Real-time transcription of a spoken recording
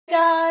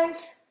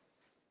Guys,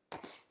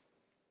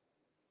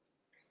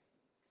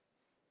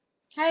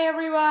 hi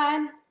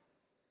everyone.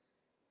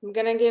 I'm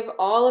gonna give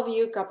all of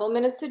you a couple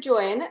minutes to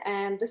join,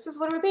 and this is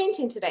what we're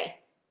painting today.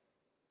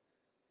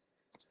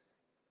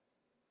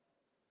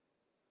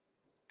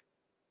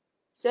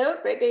 So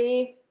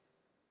pretty.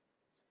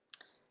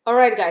 All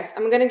right, guys,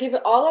 I'm gonna give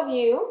all of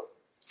you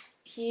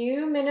a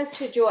few minutes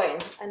to join,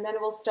 and then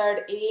we'll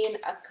start in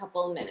a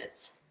couple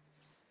minutes.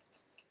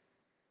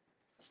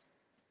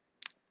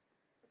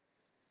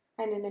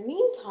 And in the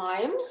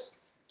meantime,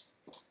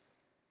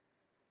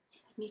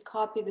 let me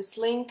copy this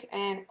link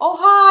and, oh,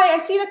 hi, I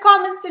see the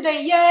comments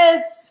today.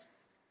 Yes.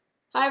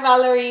 Hi,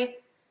 Valerie.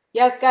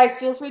 Yes, guys,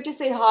 feel free to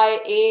say hi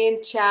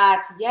in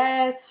chat.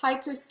 Yes. Hi,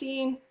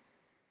 Christine.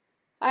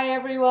 Hi,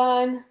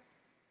 everyone.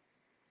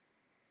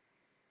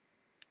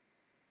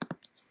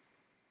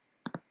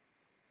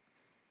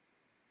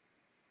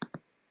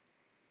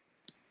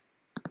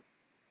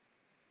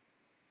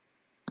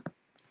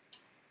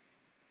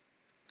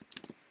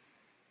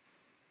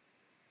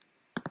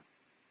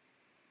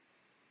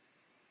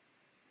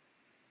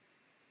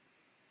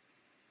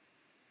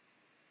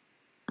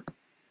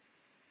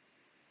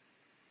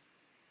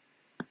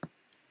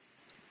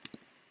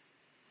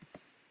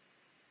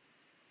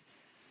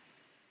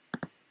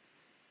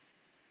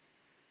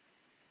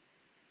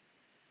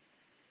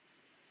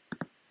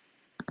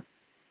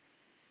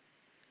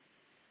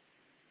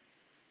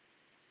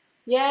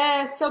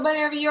 Yes, so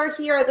many of you are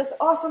here. That's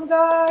awesome,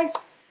 guys.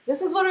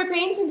 This is what we're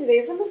painting today.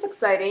 Isn't this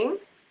exciting?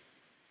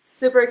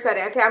 Super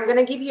exciting. Okay, I'm going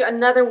to give you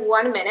another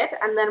 1 minute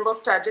and then we'll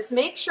start. Just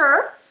make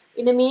sure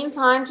in the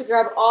meantime to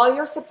grab all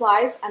your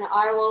supplies and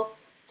I will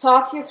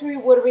talk you through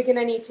what we're going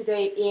to need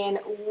today in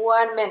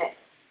 1 minute.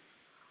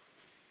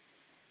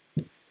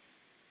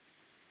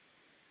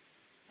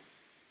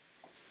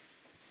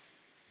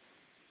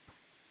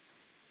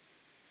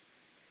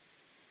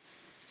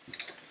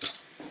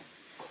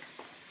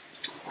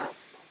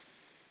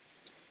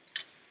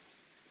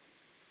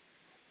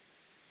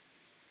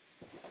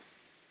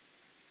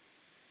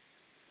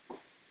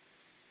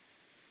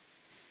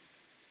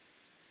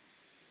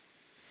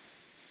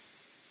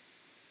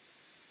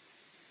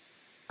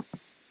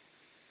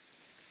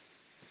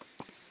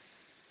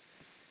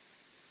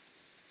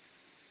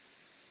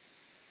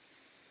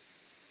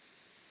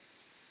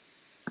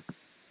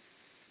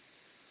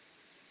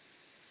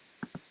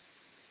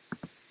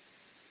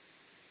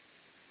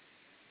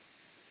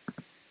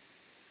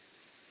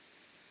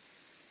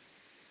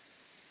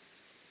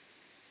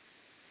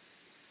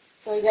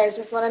 So you guys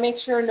just want to make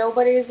sure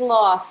nobody is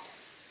lost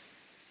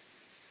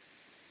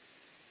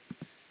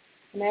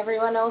and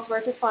everyone knows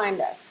where to find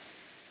us.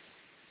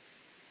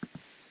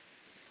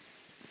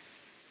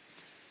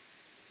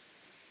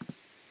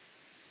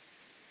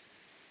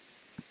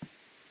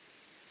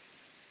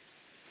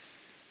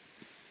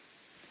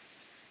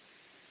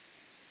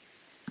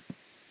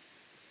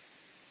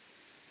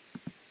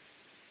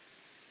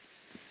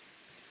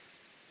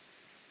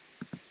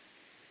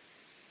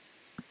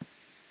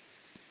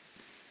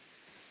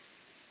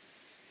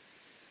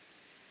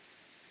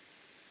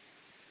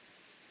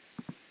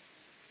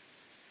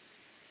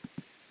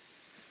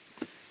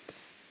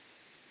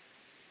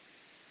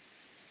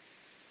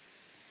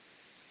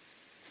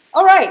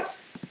 All right,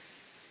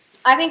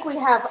 I think we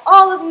have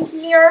all of you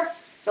here,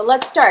 so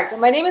let's start.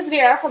 My name is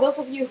Vera. For those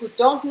of you who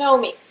don't know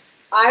me,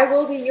 I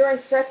will be your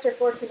instructor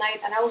for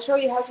tonight, and I will show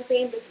you how to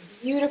paint this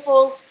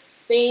beautiful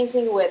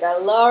painting with a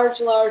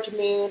large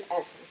moon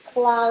and some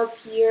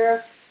clouds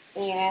here,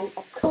 and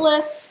a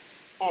cliff,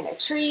 and a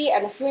tree,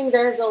 and a swing.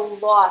 There's a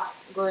lot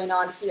going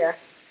on here,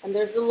 and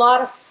there's a lot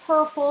of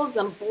purples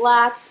and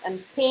blacks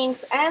and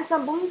pinks and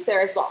some blues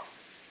there as well.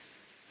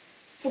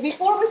 So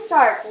before we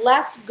start,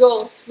 let's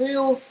go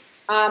through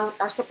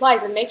our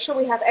supplies and make sure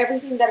we have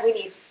everything that we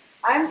need.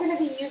 I'm going to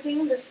be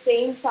using the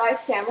same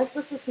size canvas.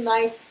 This is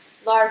nice,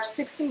 large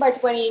 16 by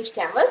 20 inch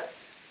canvas.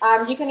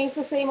 You can use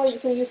the same or you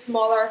can use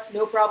smaller,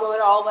 no problem at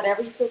all,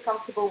 whatever you feel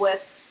comfortable with.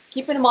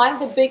 Keep in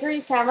mind, the bigger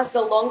your canvas, the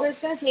longer it's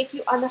going to take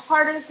you and the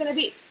harder it's going to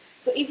be.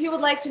 So if you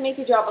would like to make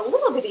your job a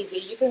little bit easier,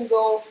 you can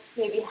go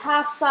maybe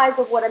half size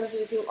of what I'm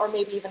using or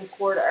maybe even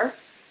quarter.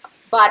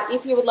 But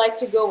if you would like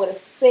to go with the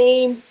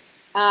same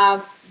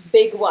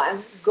big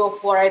one, go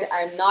for it.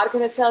 I'm not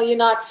going to tell you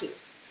not to.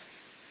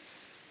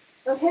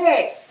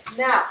 Okay,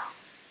 now,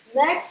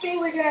 next thing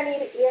we're going to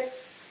need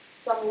is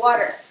some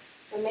water.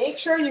 So make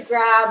sure you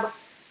grab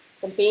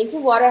some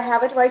painted water. I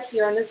have it right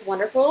here in this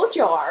wonderful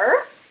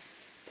jar.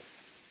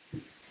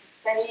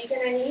 Then you're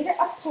going to need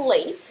a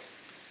plate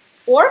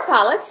or a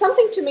palette,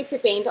 something to mix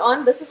your paint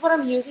on. This is what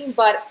I'm using,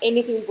 but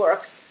anything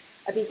works.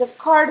 A piece of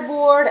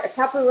cardboard, a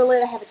Tupperware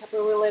lid. I have a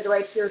Tupperware lid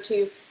right here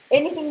too.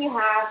 Anything you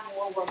have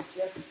will work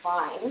just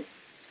fine.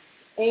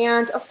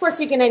 And of course,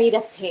 you're going to need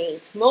a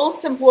paint.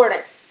 Most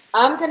important,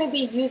 I'm going to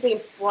be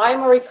using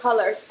primary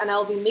colors and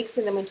I'll be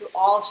mixing them into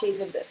all shades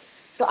of this.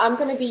 So I'm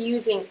going to be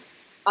using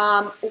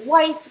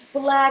white,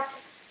 black,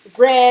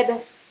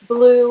 red,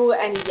 blue,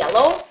 and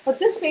yellow. For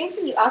this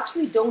painting, you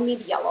actually don't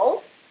need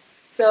yellow.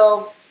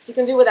 So you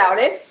can do without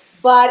it.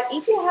 But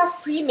if you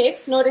have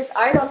pre-mixed, notice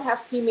I don't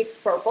have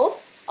pre-mixed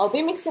purples. I'll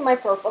be mixing my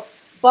purples.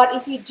 But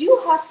if you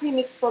do have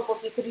pre-mixed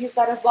purples, you could use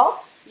that as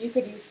well. You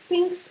could use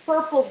pinks,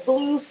 purples,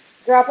 blues.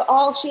 Grab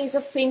all shades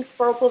of pinks,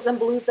 purples, and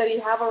blues that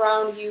you have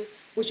around you,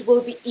 which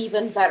will be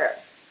even better.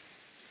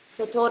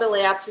 So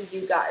totally up to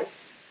you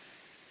guys.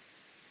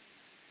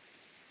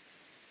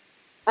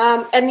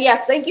 And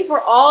yes, thank you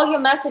for all your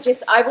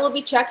messages. I will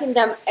be checking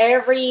them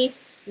every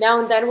now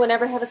and then.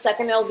 Whenever I have a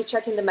second, I'll be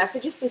checking the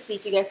messages to see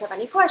if you guys have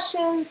any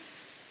questions.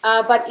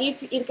 But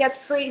if it gets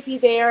crazy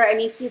there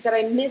and you see that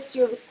I missed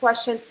your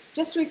question,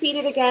 just repeat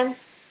it again.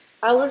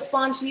 I'll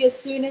respond to you as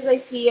soon as I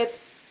see it.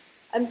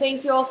 And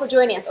thank you all for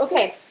joining us.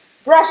 Okay,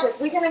 brushes.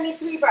 We're going to need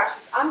 3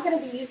 brushes. I'm going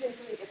to be using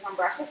 3 different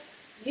brushes.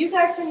 You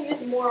guys can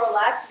use more or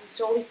less. It's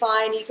totally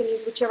fine. You can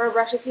use whichever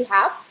brushes you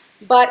have.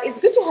 But it's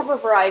good to have a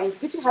variety. It's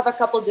good to have a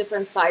couple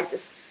different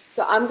sizes.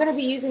 So I'm going to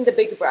be using the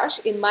big brush.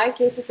 In my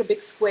case, it's a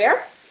big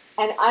square.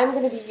 And I'm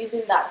going to be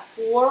using that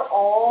for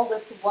all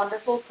this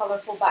wonderful,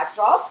 colorful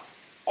backdrop.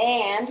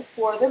 And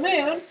for the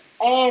moon.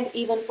 And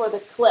even for the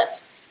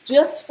cliff.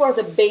 Just for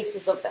the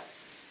bases of them.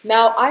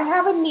 Now, I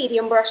have a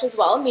medium brush as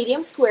well.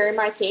 Medium square in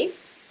my case.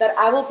 That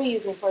I will be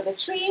using for the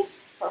tree.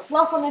 For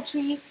fluff on the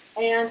tree.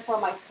 And for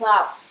my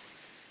clouds.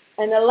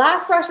 And the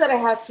last brush that I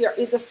have here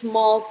is a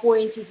small,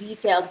 pointy,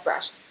 detailed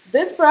brush.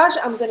 This brush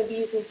I'm going to be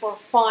using for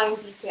fine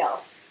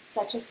details,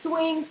 such as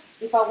swing,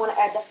 if I want to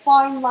add a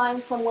fine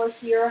line somewhere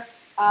here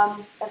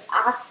as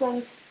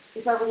accents,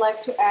 if I would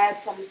like to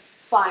add some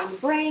fine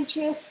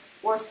branches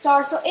or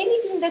stars. So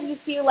anything that you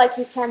feel like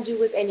you can do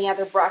with any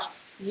other brush,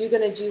 you're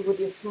going to do with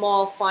your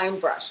small, fine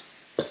brush.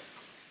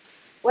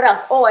 What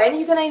else? Oh, and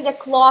you're going to need a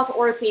cloth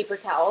or a paper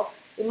towel.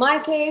 In my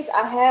case,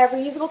 I have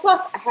reusable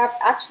cloth. I have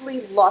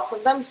actually lots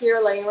of them here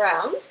laying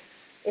around.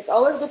 It's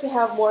always good to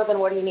have more than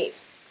what you need,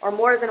 or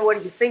more than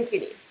what you think you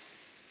need.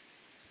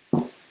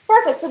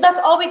 Perfect, so that's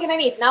all we're gonna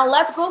need. Now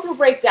let's go through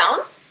breakdown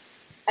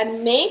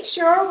and make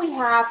sure we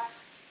have,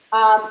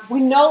 we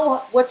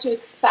know what to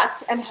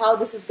expect and how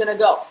this is gonna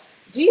go.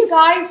 Do you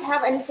guys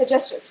have any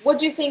suggestions? What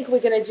do you think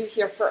we're gonna do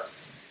here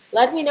first?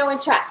 Let me know in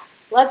chat.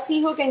 Let's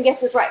see who can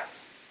guess it right.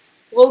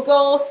 We'll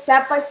go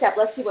step by step.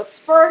 Let's see what's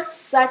first,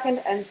 second,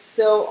 and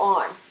so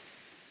on.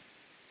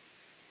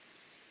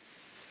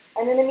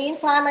 And in the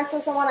meantime, I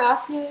saw someone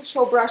asking,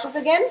 show brushes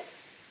again.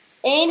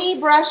 Any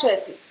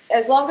brushes,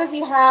 as long as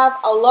you have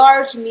a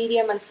large,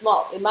 medium, and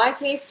small. In my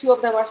case, 2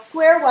 of them are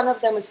square, 1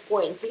 of them is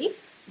pointy,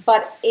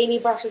 but any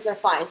brushes are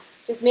fine.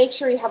 Just make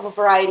sure you have a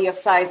variety of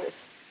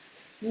sizes.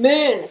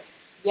 Moon,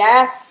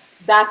 yes,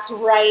 that's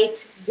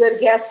right. Good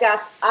guess,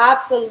 guys.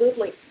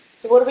 Absolutely.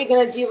 So what are we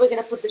going to do? We're going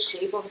to put the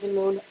shape of the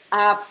moon.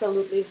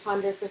 Absolutely,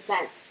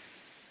 100%.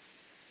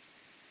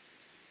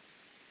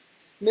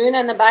 Moon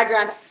in the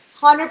background.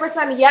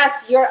 100%,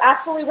 yes, you're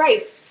absolutely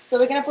right. So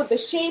we're going to put the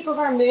shape of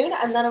our moon,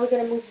 and then we're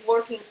going to move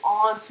working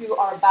onto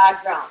our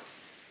background.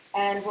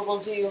 And we will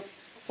do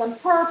some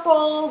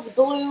purples,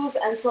 blues,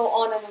 and so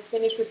on, and we'll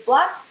finish with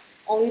black.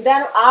 Only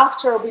then,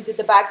 after we did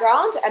the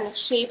background and the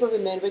shape of the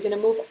moon, we're going to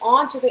move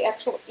on to the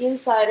actual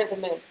inside of the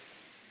moon.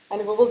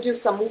 And we will do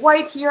some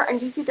white here,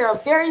 and you see there are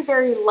very,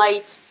 very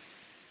light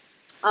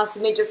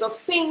smidges of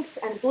pinks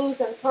and blues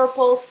and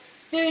purples,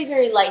 very,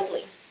 very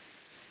lightly.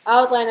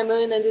 Outline a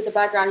moon and do the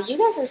background. You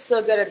guys are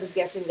so good at this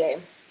guessing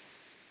game.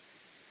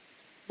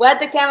 Wet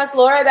the canvas,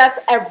 Laura, that's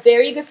a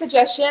very good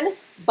suggestion,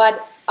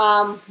 but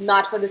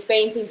not for this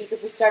painting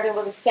because we're starting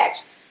with a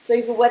sketch. So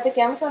if you wet the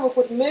canvas and we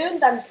put moon,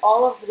 then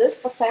all of this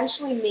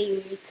potentially may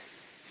leak.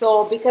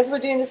 So because we're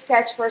doing the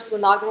sketch first, we're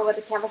not going to wet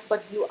the canvas,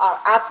 but you are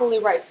absolutely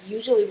right.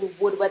 Usually we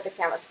would wet the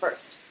canvas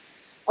first.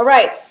 All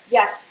right,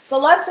 yes. So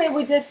let's say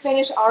we did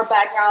finish our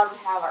background.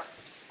 We have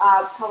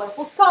our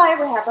colorful sky.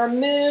 We have our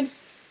moon.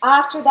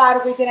 After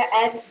that, we're going to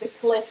add the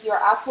cliff. You're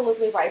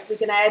absolutely right. We're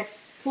going to add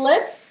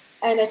cliff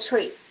and a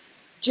tree.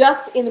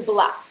 Just in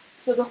black.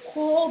 So the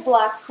whole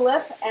black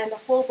cliff and the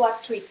whole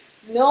black tree.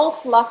 No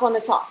fluff on the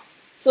top.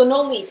 So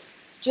no leaves.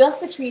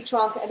 Just the tree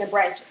trunk and the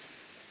branches.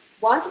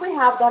 Once we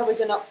have that, we're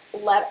going to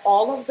let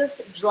all of this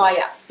dry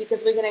up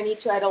because we're going to need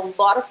to add a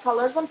lot of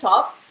colors on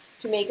top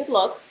to make it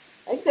look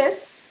like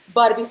this.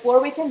 But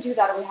before we can do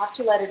that, we have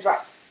to let it dry.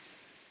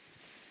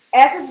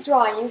 As it's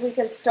drying, we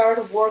can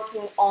start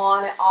working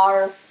on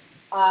our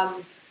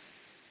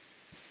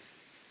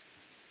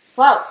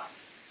clouds.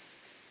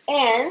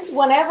 And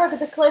whenever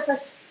the cliff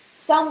is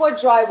somewhat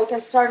dry, we can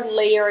start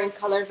layering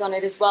colors on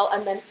it as well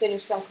and then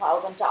finish some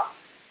clouds on top.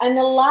 And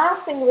the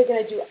last thing we're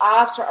going to do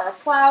after our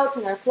clouds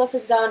and our cliff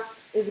is done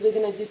is we're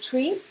going to do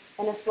tree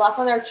and a fluff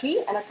on our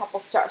tree and a couple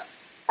stars.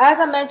 As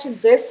I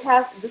mentioned, this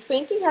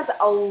painting has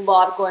a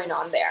lot going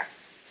on there.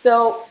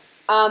 So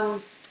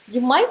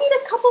you might need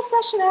a couple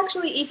sessions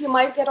actually if you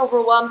might get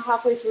overwhelmed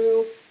halfway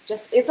through.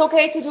 It's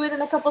okay to do it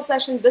in a couple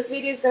sessions. This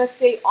video is going to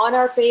stay on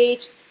our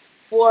page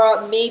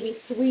for maybe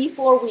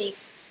 3-4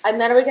 weeks,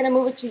 and then we're going to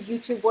move it to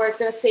YouTube where it's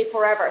going to stay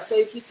forever. So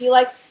if you feel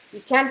like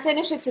you can't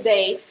finish it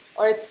today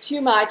or it's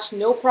too much,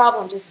 no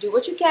problem. Just do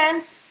what you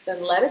can,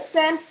 then let it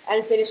stand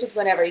and finish it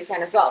whenever you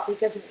can as well,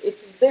 because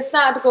it's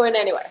not going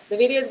anywhere. The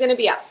video is going to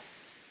be up.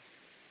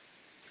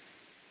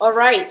 All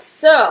right,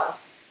 so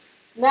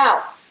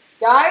now,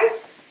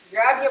 guys,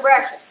 grab your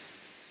brushes.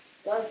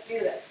 Let's do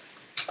this.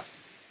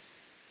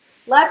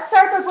 Let's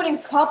start by putting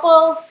a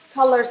couple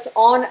colors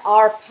on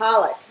our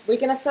palette. We're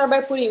gonna start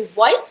by putting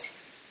white,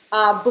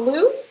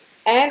 blue,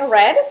 and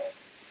red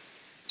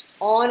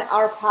on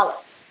our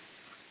palettes.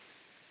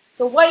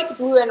 So white,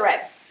 blue, and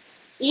red.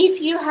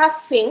 If you have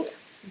pink,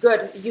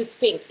 good, use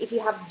pink. If you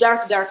have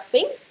dark, dark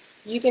pink,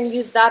 you can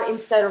use that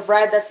instead of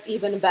red. That's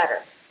even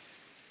better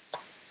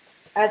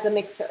as a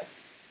mixer.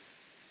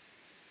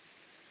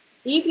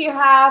 If you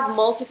have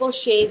multiple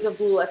shades of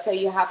blue, let's say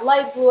you have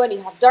light blue and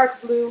you have dark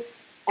blue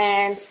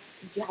and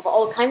you have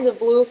all kinds of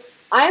blue,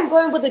 I am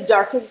going with the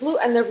darkest blue,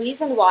 and the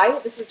reason why,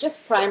 this is just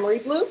primary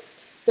blue,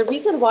 the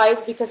reason why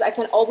is because I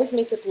can always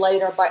make it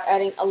lighter by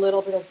adding a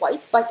little bit of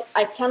white, but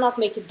I cannot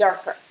make it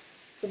darker.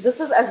 So this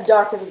is as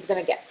dark as it's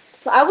gonna get.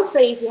 So I would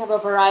say if you have a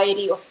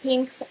variety of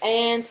pinks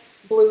and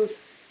blues,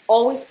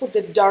 always put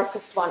the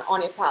darkest one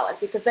on your palette,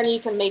 because then you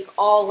can make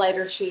all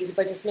lighter shades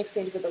by just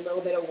mixing it with a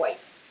little bit of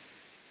white.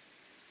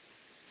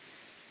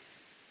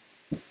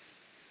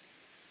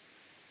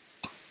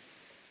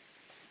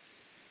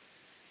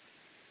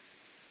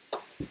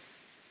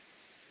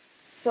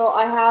 So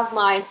I have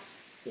my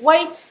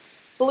white,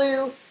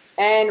 blue,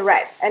 and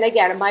red. And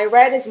again, my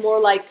red is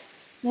more like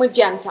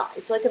magenta.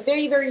 It's like a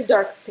very, very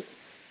dark pink,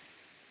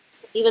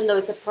 even though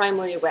it's a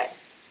primary red.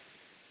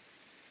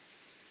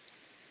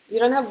 You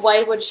don't have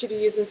white, what should you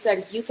use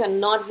instead? You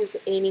cannot use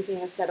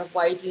anything instead of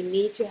white. You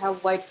need to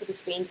have white for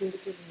this painting.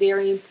 This is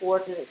very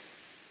important.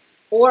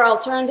 Or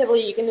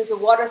alternatively, you can use a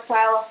watercolor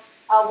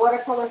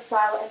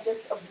style and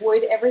just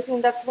avoid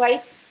everything that's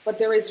white, but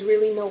there is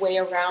really no way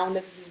around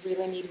it. You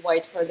really need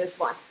white for this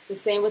one. The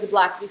same with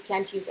black. You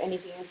can't use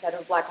anything instead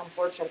of black,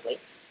 unfortunately.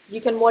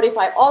 You can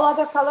modify all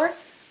other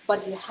colors,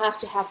 but you have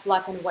to have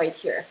black and white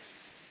here.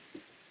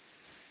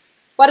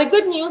 But the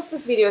good news,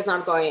 this video is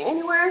not going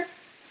anywhere,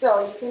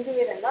 so you can do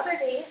it another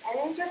day and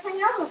then just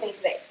hang out with me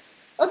today.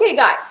 Okay,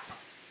 guys,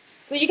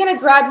 so you're gonna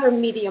grab your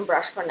medium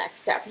brush for next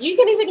step. You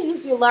can even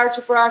use your large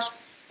brush,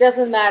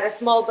 doesn't matter,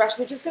 small brush.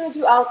 We're just gonna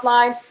do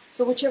outline,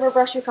 so whichever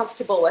brush you're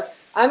comfortable with.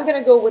 I'm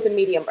gonna go with a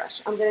medium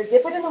brush. I'm gonna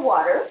dip it in the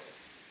water.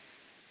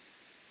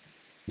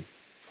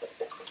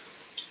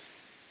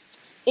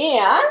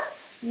 And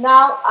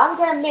now I'm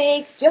gonna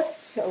make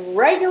just a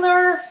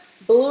regular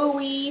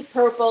bluey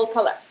purple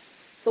color.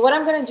 So what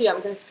I'm gonna do,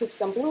 I'm gonna scoop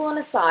some blue on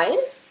the side,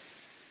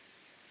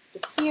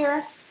 put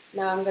here.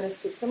 Now I'm gonna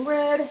scoop some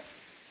red,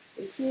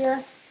 put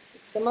here,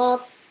 mix them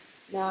up.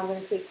 Now I'm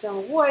gonna take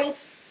some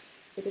white,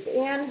 put it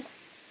in. It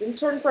didn't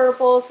turn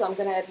purple, so I'm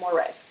gonna add more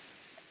red.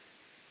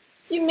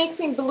 So you're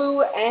mixing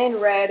blue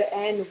and red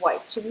and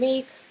white to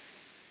make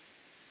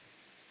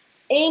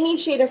any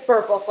shade of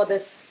purple for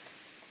this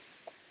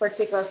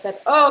particular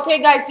step. Oh, okay,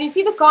 guys, do you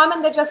see the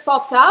comment that just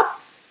popped up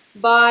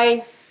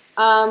by,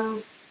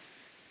 I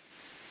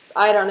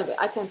don't know,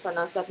 I can't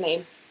pronounce that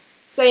name,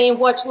 saying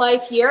watch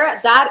live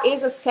here? That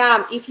is a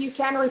scam. If you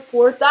can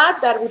report that,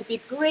 that would be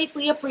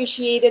greatly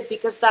appreciated,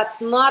 because that's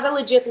not a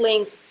legit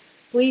link.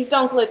 Please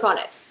don't click on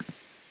it.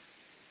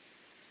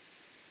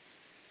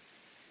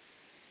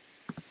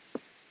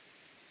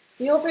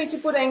 Feel free to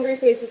put angry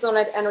faces on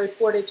it and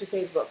report it to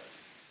Facebook.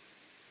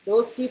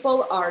 Those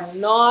people are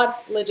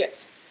not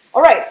legit.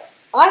 All right,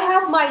 I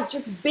have my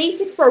just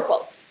basic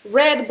purple.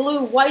 Red,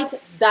 blue, white,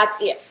 that's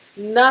it.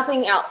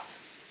 Nothing else.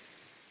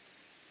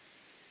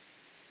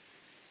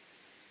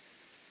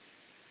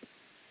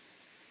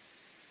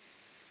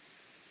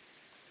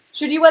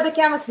 Should you wet the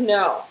canvas?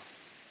 No.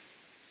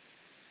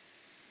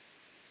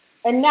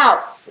 And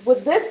now,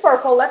 with this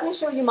purple, let me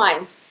show you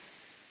mine.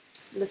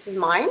 This is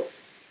mine.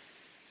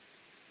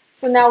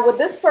 So now with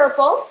this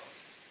purple,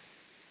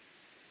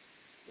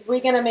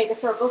 we're gonna make a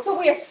circle. So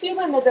we're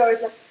assuming that there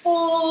is a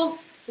full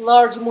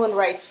large moon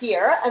right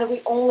here, and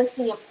we only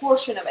see a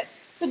portion of it.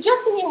 So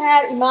just in your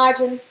head,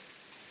 imagine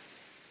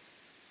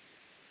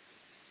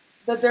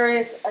that there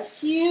is a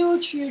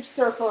huge, huge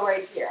circle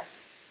right here.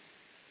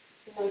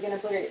 And we're gonna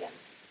put it in.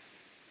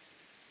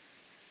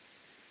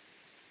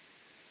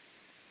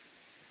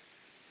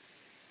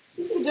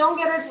 If you don't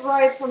get it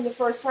right from the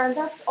first time,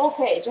 that's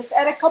okay. Just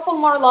add a couple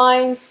more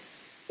lines.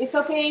 It's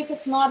okay if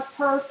it's not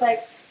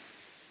perfect.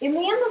 In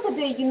the end of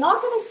the day, you're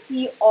not going to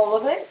see all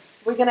of it.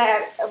 We're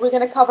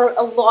gonna cover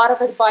a lot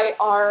of it by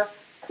our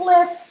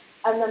cliff,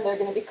 and then there are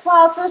going to be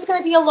clouds. So there's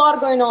going to be a lot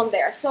going on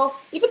there. So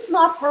if it's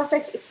not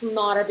perfect, it's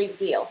not a big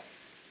deal.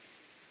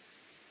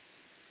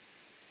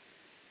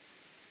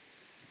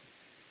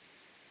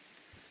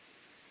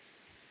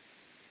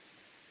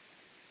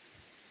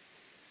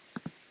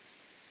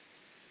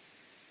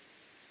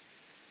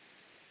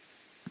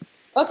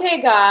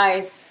 Okay,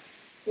 guys,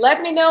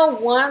 let me know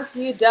once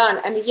you're done.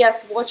 And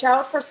yes, watch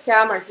out for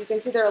scammers. You can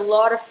see there are a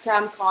lot of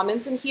scam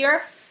comments in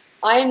here.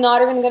 I am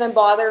not even going to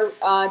bother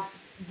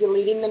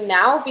deleting them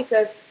now,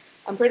 because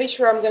I'm pretty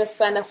sure I'm going to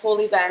spend a whole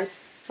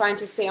event trying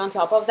to stay on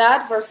top of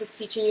that versus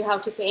teaching you how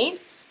to paint.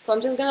 So I'm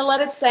just going to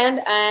let it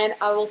stand, and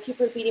I will keep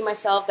repeating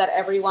myself that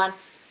everyone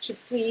should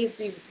please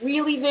be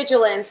really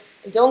vigilant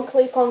and don't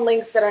click on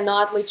links that are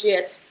not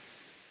legit.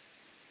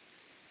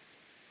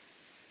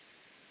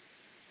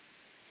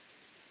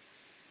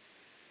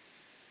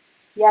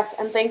 Yes,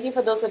 and thank you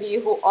for those of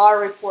you who are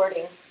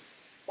reporting.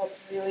 That's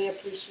really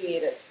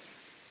appreciated.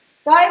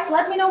 Guys,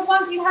 let me know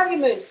once you have your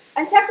moon.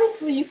 And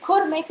technically, you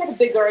could make it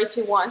bigger if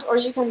you want, or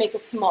you can make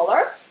it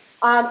smaller.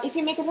 If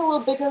you make it a little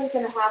bigger, you're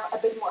going to have a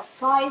bit more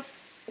sky.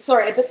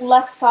 Sorry, a bit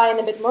less sky and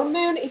a bit more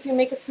moon. If you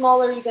make it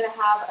smaller, you're going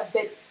to have a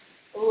bit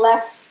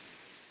less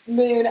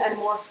moon and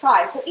more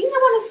sky. So either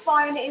one is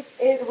fine.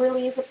 It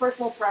really is a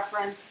personal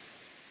preference.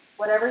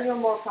 Whatever you're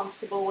more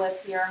comfortable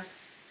with here.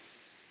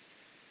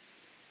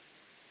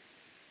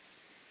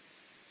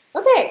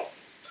 Okay.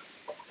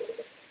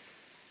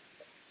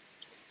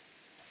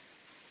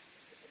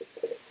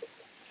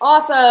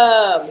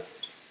 Awesome.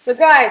 So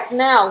guys,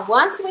 now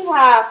once we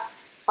have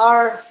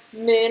our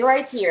moon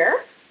right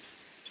here,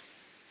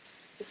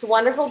 this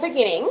wonderful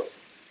beginning,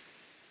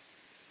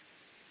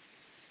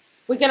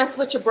 we're going to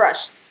switch a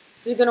brush.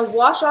 So you're going to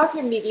wash off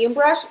your medium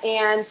brush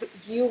and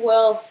you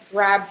will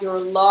grab your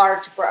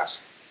large brush.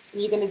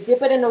 And you're going to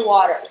dip it in the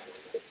water.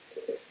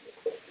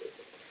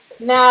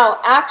 Now,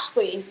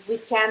 actually, we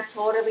can't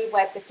totally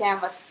wet the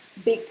canvas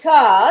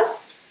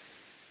because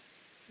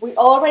we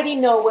already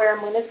know where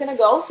our moon is going to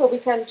go, so we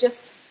can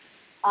just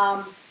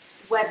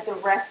wet the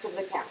rest of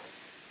the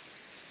canvas.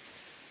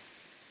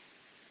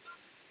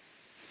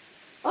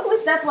 Well, at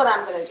least that's what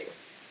I'm going to do.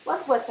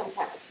 Let's wet some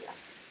canvas here.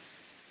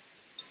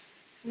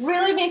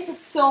 Really makes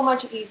it so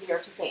much easier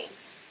to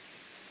paint.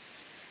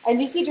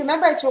 And you see,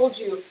 remember I told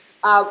you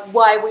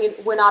why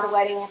we're not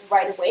wetting it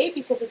right away?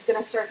 Because it's going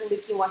to start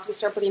leaking once we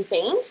start putting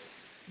paint.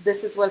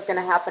 This is what's going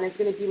to happen. It's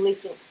going to be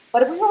leaking.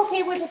 But we're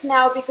okay with it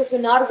now because we're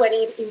not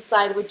wetting it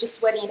inside. We're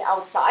just wetting it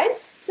outside.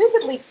 So if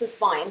it leaks, it's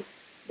fine.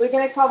 We're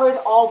going to cover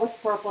it all with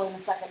purple in a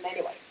second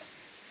anyway.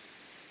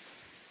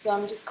 So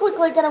I'm just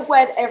quickly going to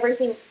wet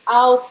everything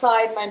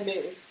outside my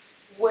moon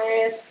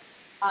with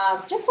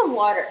just some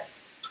water.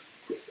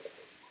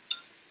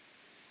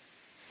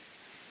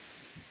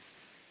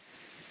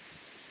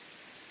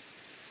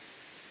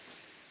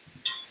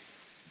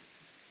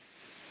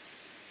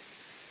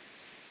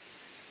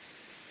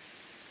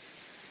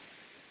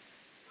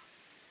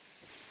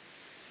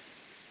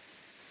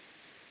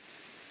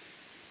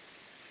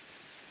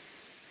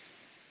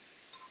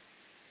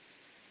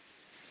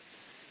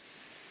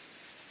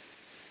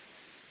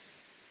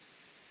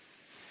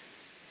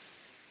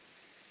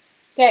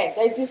 Okay,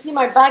 guys, you see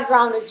my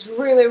background is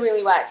really,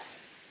 really wet.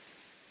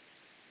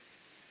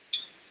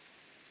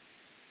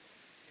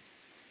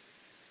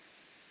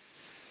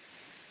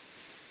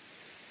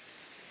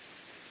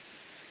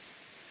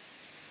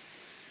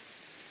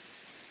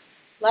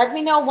 Let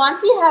me know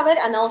once you have it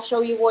and I'll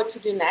show you what to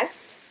do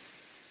next.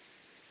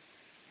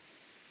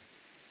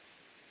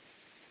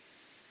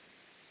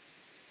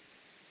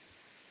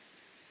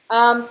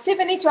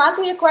 Tiffany, to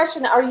answer your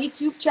question, our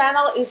YouTube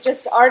channel is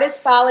just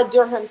Artist Palette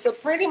Durham, so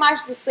pretty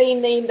much the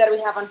same name that we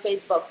have on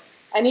Facebook.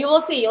 And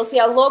you'll see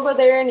our logo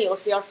there and you'll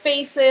see our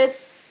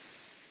faces.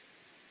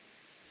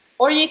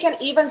 Or you can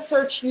even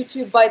search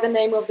YouTube by the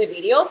name of the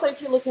video. So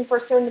if you're looking for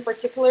a certain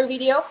particular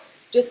video,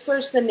 just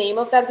search the name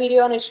of that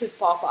video and it should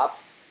pop up.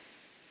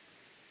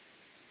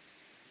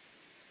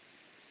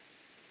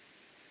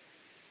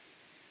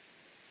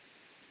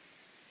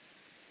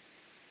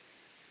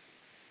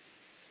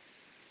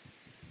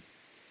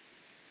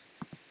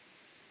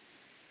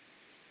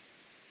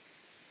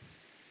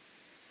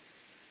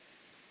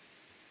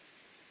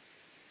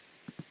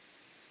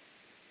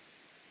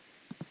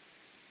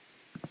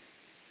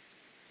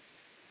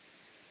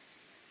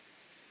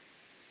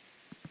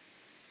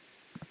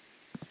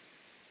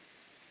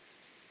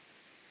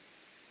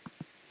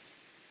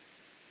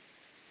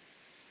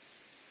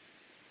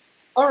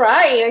 All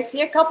right, I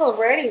see a couple of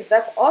readies.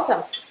 That's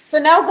awesome. So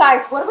now,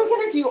 guys, what are we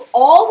going to do?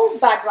 All this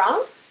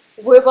background,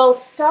 we will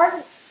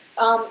start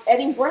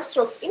adding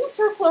brushstrokes in a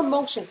circular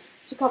motion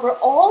to cover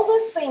all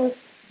these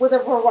things with a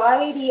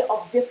variety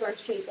of different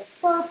shades of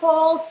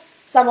purples.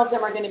 Some of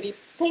them are going to be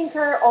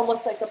pinker,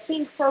 almost like a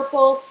pink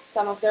purple.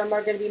 Some of them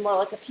are going to be more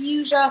like a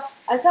fuchsia,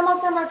 and some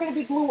of them are going to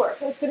be bluer.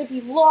 So it's going to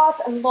be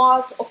lots and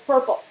lots of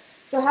purples.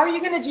 So how are you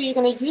going to do? You're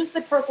going to use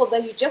the purple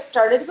that you just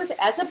started with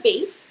as a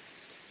base.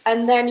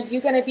 And then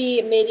you're going to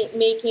be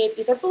making it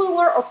either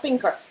bluer or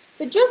pinker.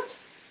 So just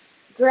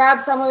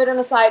grab some of it on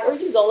the side or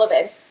use all of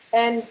it.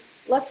 And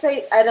let's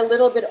say add a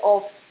little bit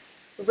of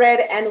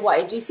red and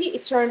white. Do you see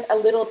it turned a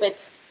little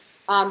bit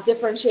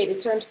different shade? It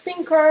turned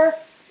pinker.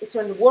 It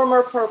turned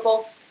warmer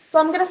purple. So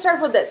I'm going to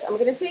start with this. I'm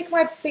going to take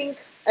my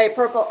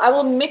purple. I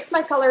will mix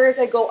my color as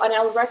I go, and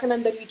I'll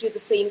recommend that you do the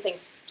same thing.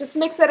 Just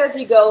mix it as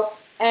you go.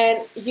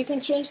 And you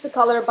can change the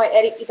color by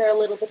adding either a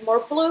little bit more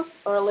blue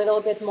or a little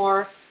bit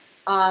more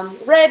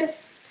red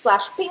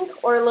 / pink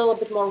or a little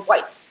bit more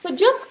white. So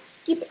just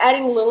keep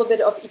adding a little bit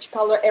of each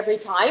color every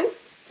time.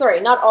 Sorry,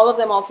 not all of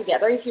them all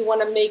together. If you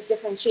want to make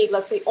different shade,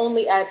 let's say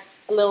only add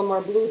a little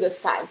more blue this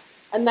time.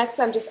 And next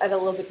time just add a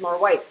little bit more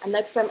white. And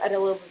next time add a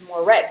little bit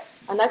more red.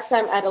 And next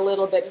time add a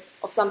little bit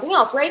of something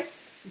else, right?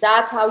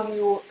 That's how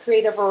you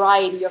create a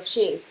variety of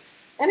shades.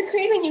 And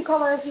create a new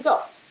color as you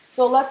go.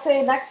 So let's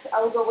say next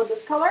I'll go with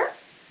this color.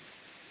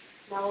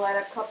 Now we'll add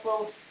a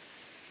couple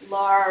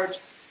large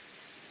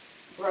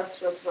brush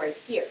strokes right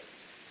here.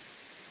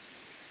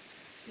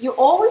 You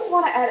always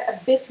want to add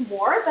a bit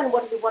more than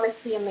what you want to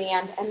see in the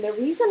end. And the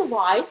reason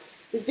why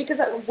is because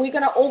we're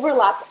going to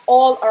overlap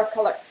all our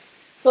colors.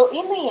 So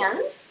in the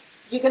end,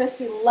 you're going to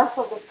see less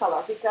of this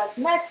color because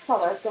next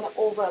color is going to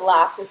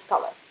overlap this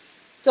color.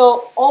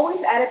 So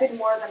always add a bit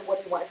more than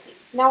what you want to see.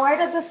 Now I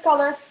added this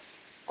color.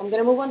 I'm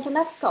going to move on to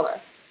next color.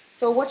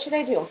 So what should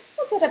I do?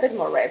 Let's add a bit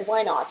more red.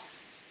 Why not?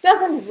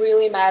 Doesn't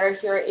really matter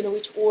here in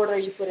which order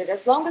you put it.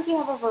 As long as you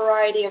have a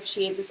variety of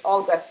shades, it's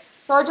all good.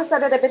 So I just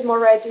added a bit more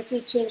red. You see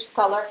it changed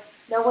color.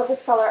 Now with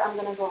this color, I'm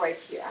going to go right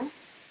here. And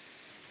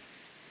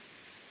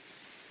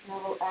I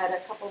will add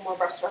a couple more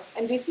brush strokes.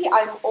 And you see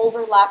I'm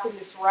overlapping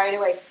this right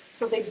away,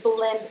 so they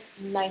blend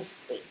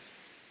nicely.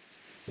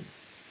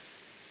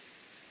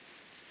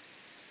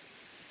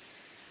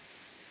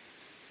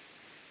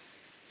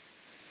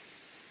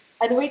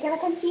 And we're going to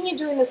continue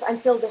doing this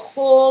until the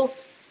whole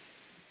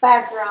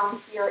background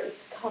here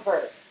is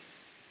covered.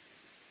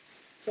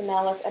 So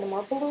now let's add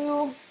more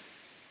blue.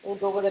 We'll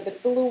go with a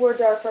bit bluer,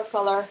 darker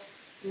color.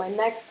 So my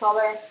next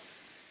color,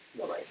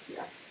 go right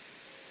here.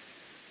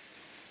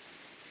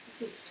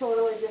 This is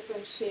totally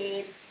different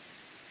shade.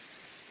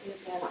 And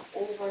again, I'm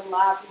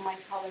overlapping my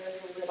colors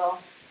a little.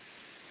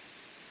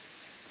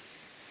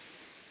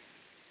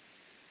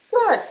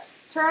 Good.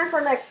 Turn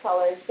for next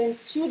color. It's been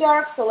too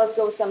dark, so let's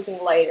go with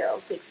something lighter.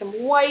 I'll take some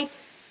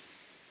white,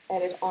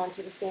 add it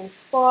onto the same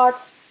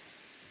spot.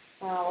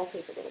 I'll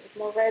take a little bit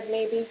more red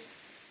maybe.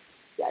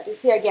 Yeah, do you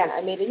see again,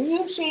 I made a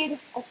new shade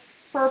of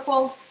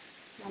purple.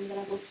 I'm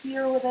going to go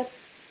here with it.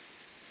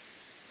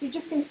 So you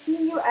just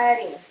continue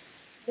adding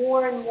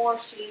more and more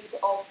shades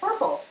of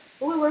purple.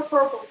 Bluer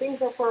purple,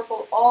 pinker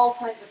purple, all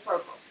kinds of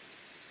purple.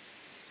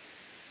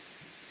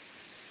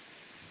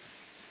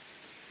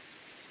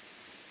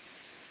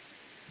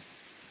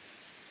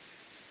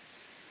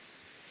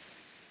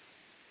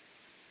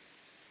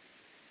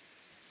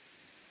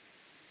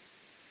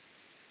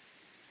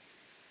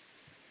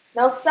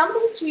 Now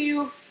something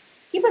to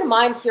keep in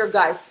mind here,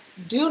 guys.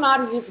 Do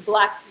not use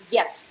black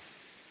yet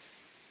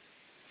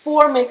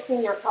for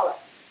mixing your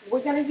colors. We're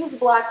going to use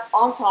black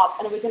on top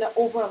and we're going to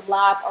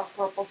overlap our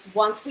purples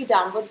once we're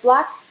done with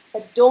black,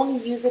 but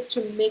don't use it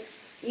to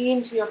mix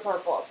into your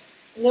purples.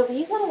 And the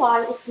reason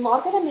why, it's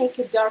not going to make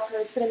it darker,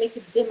 it's going to make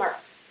it dimmer,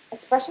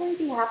 especially if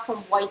you have some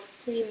white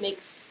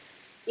pre-mixed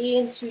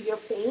into your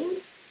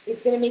paint.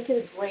 It's going to make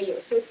it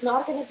grayer, so it's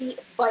not going to be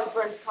a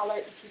vibrant color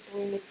if you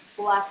pre-mix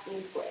black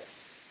into it.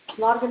 It's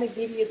not going to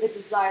give you the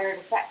desired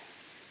effect.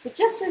 So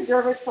just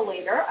reserve it for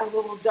later, and we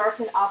will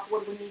darken up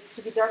what needs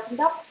to be darkened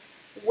up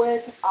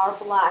with our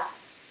black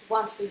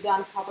once we're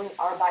done covering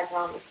our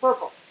background with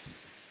purples.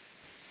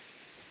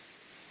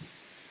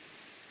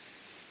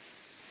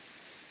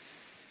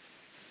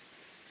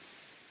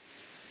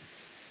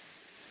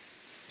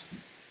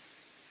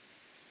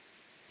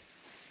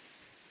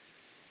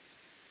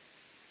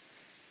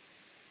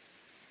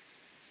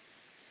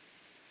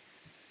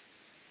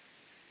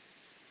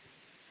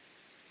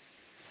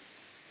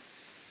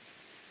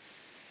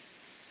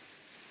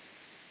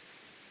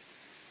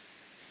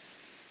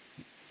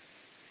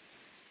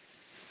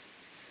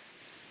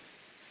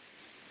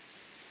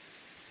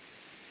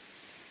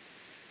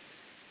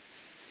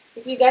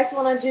 If you guys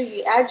want to do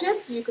your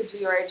edges, you could do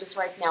your edges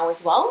right now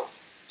as well.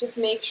 Just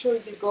make sure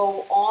you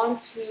go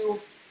on to,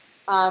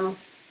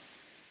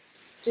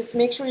 just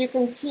make sure you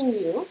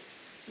continue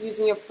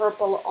using your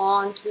purple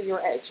onto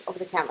your edge of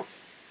the canvas.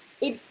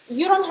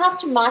 You don't have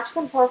to match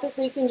them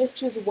perfectly. You can just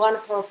choose one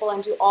purple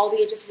and do all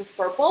the edges with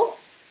purple.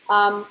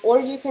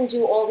 Or you can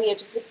do all the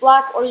edges with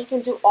black, or you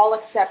can do all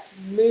except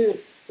moon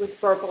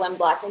with purple and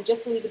black and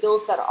just leave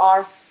those that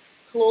are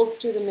close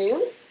to the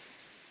moon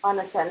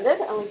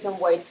unattended and leave them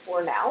white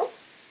for now.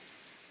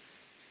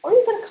 Or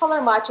you can color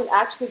match and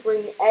actually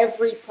bring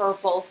every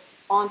purple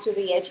onto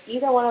the edge.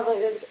 Either one of it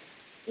is,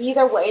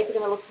 either way, it's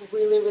going to look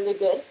really, really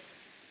good.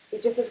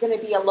 It just is going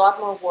to be a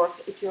lot more work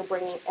if you're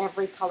bringing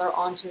every color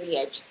onto the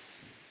edge.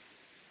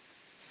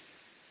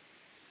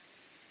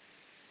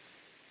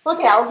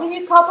 Okay, I'll give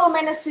you a couple of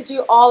minutes to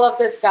do all of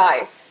this,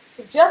 guys.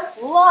 So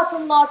just lots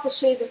and lots of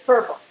shades of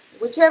purple.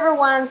 Whichever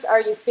ones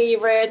are your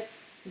favorite,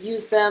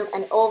 use them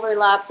and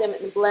overlap them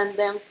and blend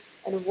them.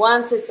 And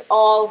once it's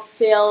all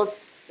filled,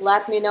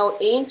 let me know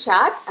in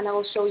chat and I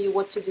will show you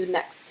what to do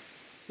next.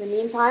 In the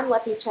meantime,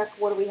 let me check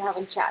what we have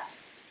in chat.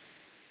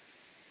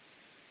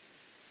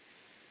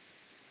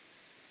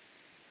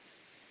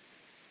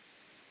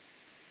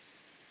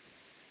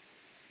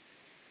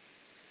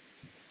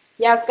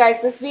 Yes,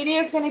 guys, this video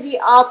is going to be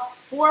up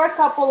for a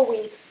couple of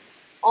weeks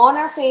on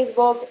our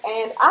Facebook,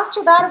 and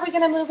after that, we're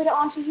going to move it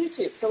onto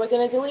YouTube. So we're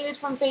going to delete it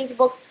from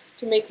Facebook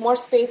to make more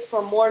space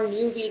for more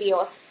new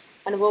videos,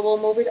 and we will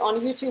move it on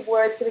YouTube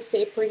where it's going to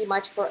stay pretty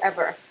much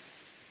forever.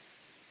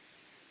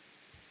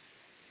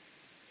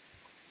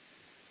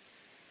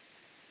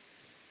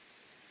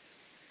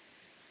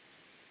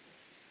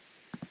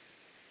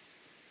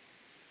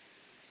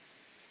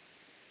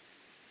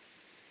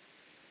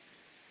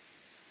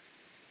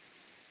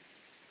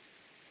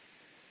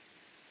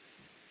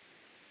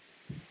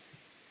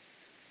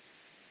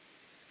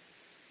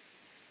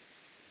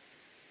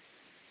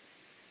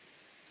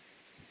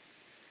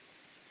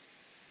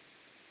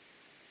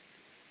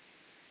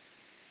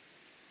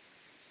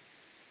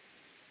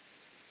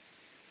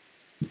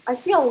 I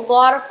see a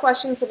lot of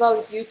questions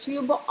about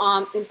YouTube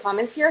in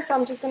comments here, so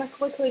I'm just going to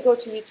quickly go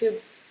to YouTube,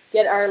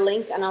 get our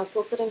link, and I'll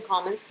post it in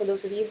comments for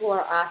those of you who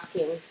are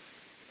asking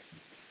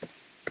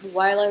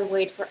while I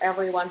wait for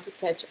everyone to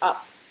catch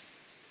up.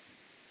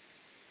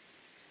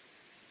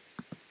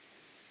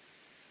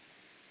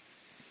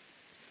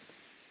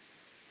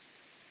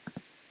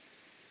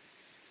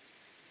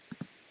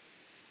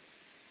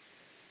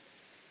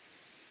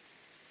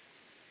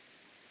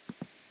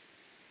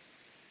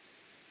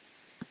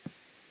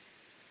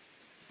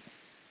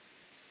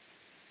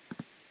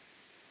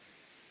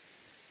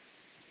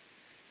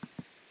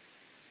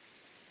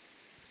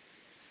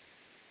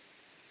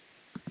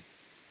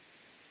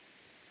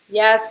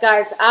 Yes,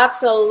 guys,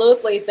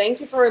 absolutely. Thank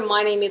you for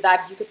reminding me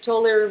that. You could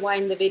totally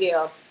rewind the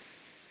video.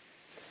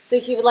 So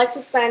if you would like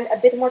to spend a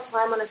bit more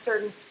time on a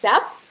certain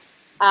step,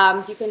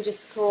 you can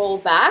just scroll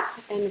back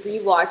and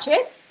rewatch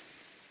it.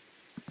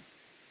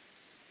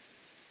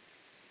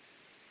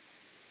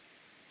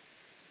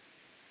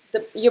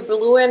 Your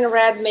blue and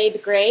red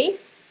made gray.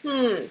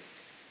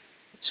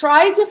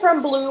 Try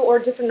different blue or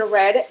different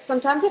red.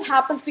 Sometimes it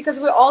happens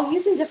because we're all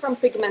using different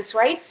pigments,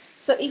 right?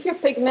 So if your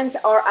pigments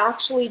are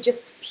actually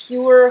just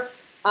pure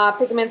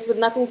pigments with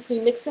nothing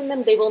pre-mixed in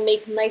them, they will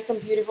make nice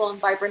and beautiful and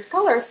vibrant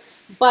colors.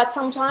 But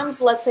sometimes,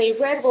 let's say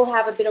red will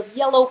have a bit of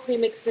yellow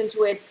pre-mixed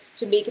into it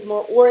to make it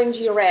more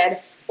orangey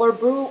red, or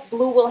blue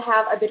will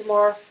have a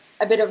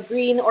bit of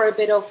green or a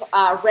bit of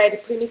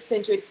red pre-mixed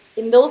into it.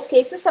 In those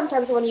cases,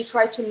 sometimes when you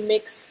try to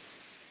mix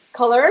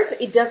colors,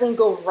 it doesn't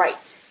go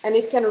right, and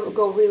it can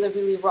go really,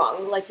 really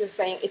wrong. Like you're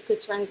saying, it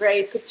could turn gray,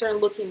 it could turn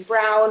looking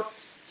brown.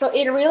 So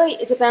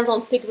it depends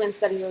on pigments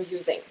that you're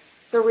using.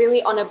 So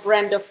really on a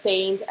brand of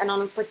paint and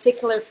on a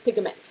particular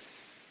pigment.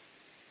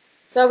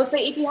 So I would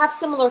say if you have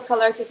similar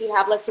colors, if you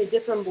have, let's say,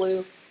 different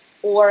blue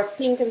or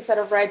pink instead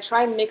of red,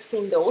 try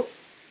mixing those.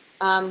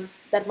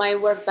 That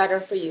might work better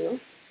for you.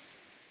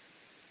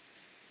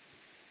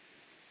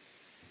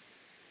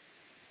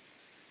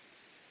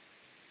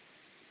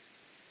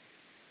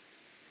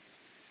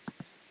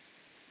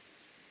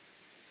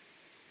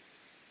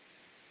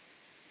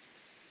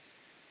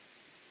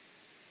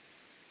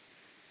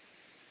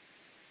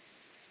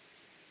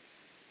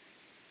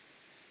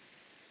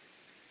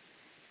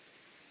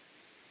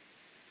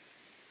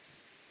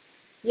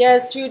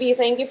 Yes, Judy,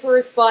 thank you for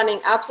responding.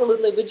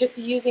 Absolutely. We're just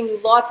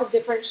using lots of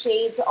different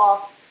shades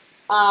of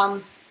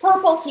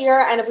purple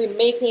here, and we're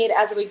making it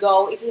as we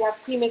go. If you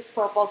have pre-mixed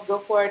purples, go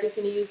for it. You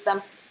can use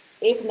them.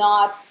 If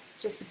not,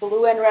 just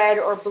blue and red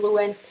or blue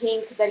and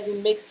pink that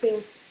you're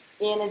mixing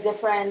in a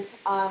different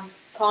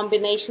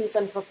combinations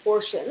and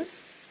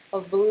proportions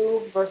of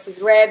blue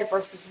versus red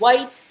versus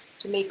white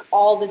to make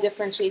all the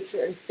different shades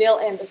here and fill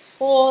in this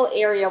whole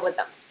area with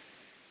them.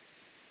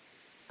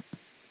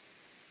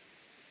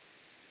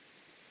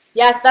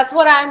 Yes, that's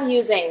what I'm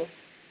using.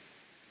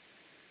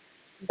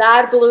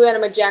 That blue and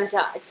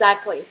magenta,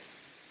 exactly.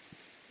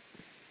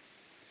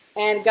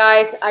 And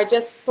guys, I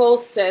just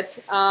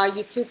posted a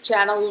YouTube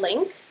channel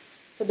link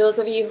for those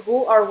of you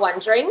who are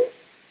wondering.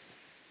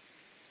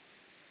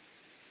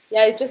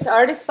 Yeah, it's just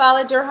Artist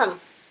Palette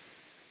Durham.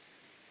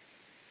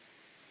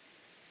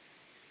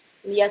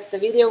 Yes, the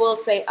video will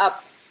say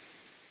up.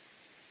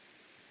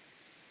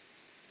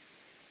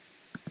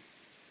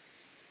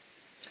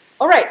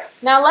 All right,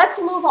 now let's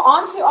move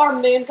on to our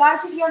moon.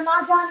 Guys, if you're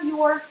not done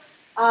your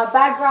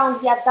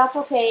background yet, that's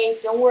okay.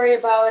 Don't worry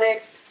about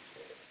it.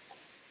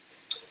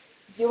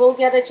 You will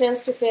get a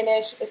chance to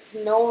finish. It's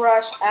no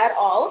rush at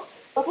all.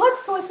 But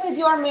let's quickly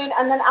do our moon,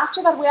 and then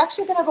after that, we're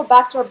actually going to go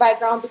back to our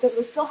background because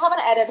we still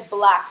haven't added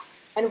black,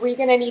 and we're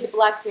going to need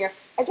black here.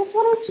 I just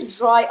wanted to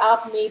dry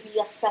up maybe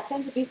a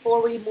second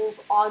before we move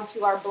on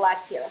to our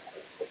black here.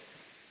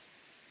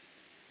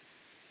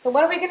 So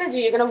what are we going to do?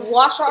 You're going to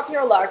wash off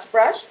your large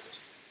brush,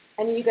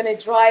 and you're going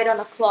to dry it on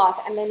a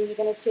cloth, and then you're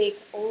going to take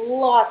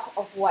lots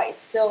of white.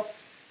 So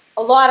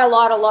a lot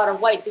of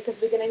white,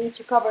 because we're going to need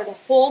to cover the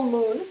whole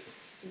moon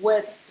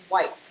with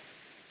white.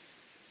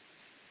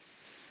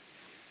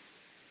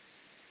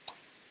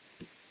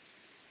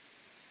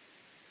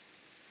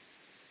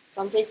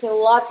 So I'm taking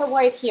lots of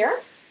white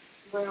here,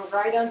 going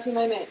right onto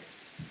my moon.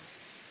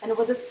 And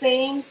with the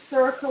same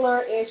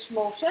circular-ish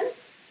motion,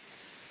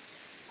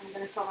 I'm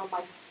going to cover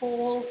my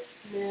whole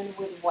moon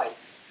with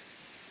white.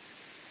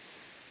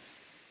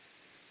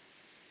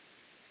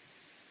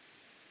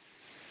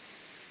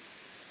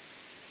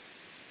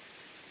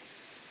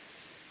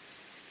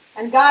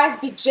 And guys,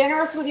 be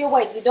generous with your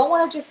white. You don't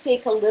want to just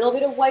take a little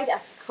bit of white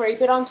and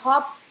scrape it on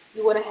top.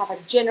 You want to have a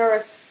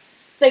generous,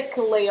 thick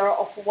layer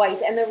of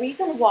white. And the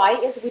reason why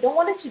is we don't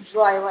want it to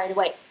dry right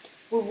away.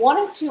 We want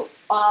it to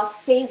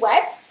stay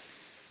wet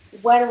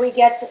when we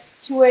get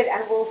to it,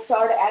 and we'll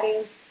start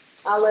adding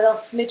a little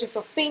smidges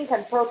of pink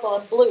and purple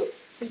and blue.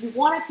 So you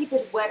want to keep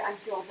it wet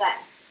until then.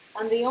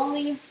 And the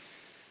only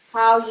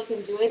how you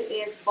can do it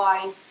is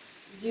by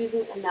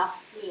using enough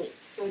paint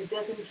so it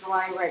doesn't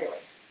dry right away.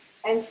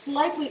 And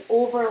slightly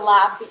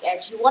overlap the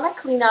edge. You want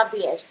to clean up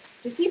the edge.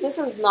 You see, this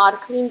is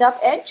not cleaned up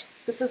edge.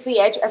 This is the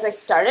edge as I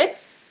started.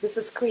 This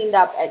is cleaned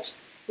up edge.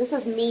 This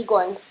is me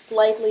going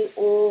slightly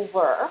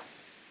over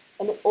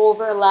and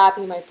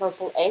overlapping my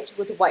purple edge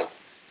with white.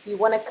 So you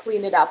want to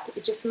clean it up.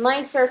 It's just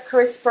nicer,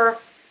 crisper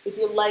if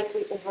you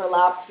lightly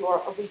overlap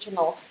your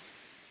original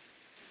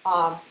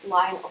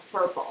line of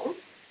purple.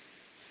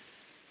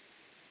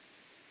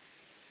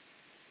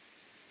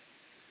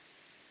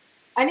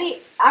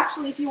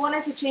 Actually, if you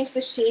wanted to change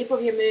the shape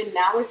of your moon,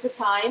 now is the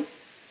time.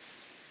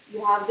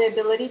 You have the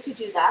ability to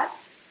do that.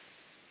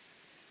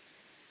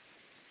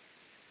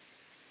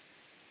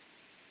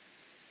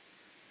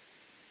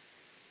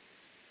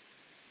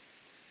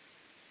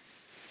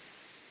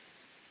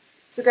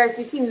 So guys,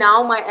 do you see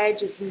now my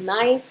edge is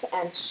nice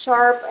and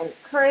sharp and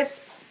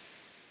crisp?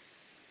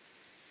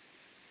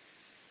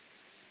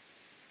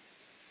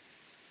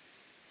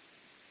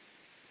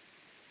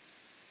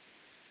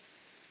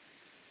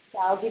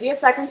 I'll give you a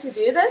second to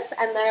do this,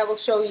 and then I will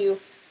show you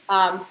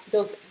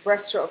those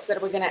brush strokes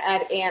that we're going to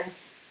add in.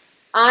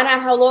 Anna,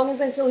 how long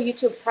is until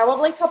YouTube?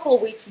 Probably a couple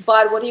of weeks,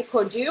 but what you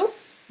could do,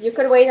 you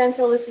could wait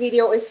until this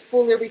video is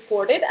fully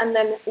recorded and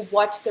then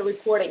watch the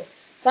recording.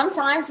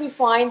 Sometimes we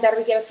find that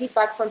we get a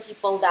feedback from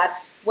people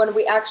that when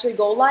we actually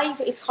go live,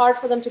 it's hard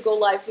for them to go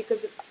live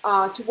because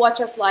to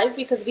watch us live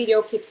because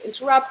video keeps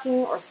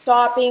interrupting or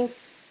stopping,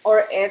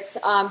 or it's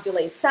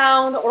delayed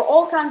sound, or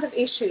all kinds of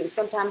issues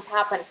sometimes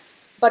happen.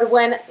 But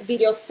when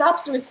video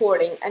stops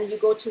recording and you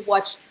go to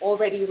watch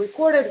already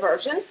recorded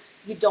version,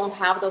 you don't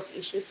have those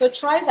issues. So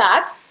try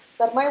that.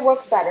 That might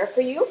work better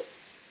for you.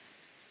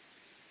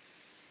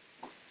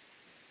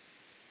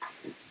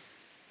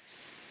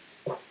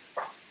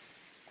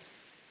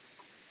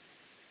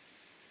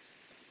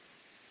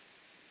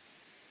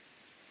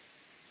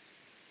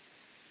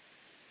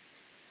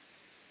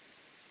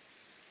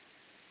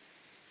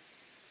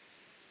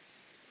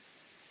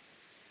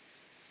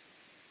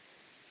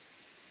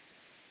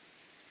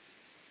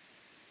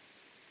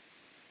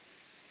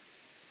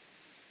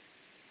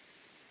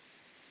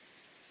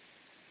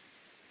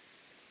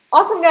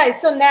 Awesome, guys.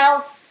 So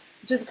now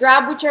just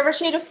grab whichever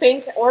shade of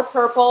pink or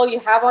purple you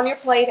have on your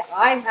plate.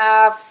 I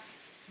have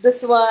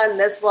this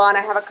one.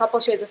 I have a couple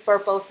shades of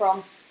purple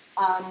from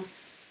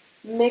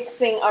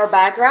mixing our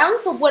background.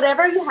 So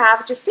whatever you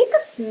have, just take a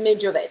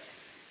smidge of it,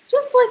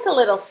 just like a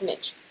little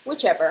smidge,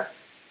 whichever,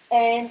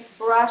 and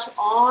brush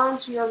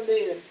onto your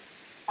moon.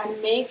 And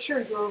make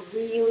sure you're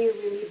really,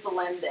 really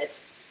blended.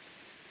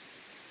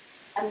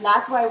 And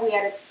that's why we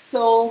added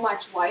so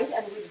much white,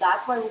 and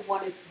that's why we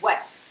want it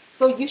wet.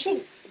 So you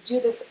should do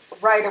this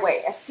right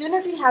away. As soon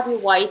as you have your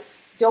white,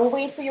 don't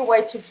wait for your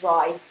white to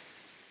dry.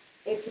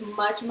 It's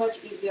much, much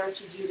easier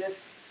to do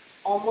this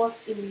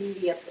almost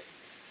immediately.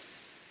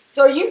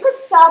 So you could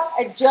stop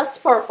at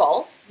just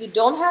purple. You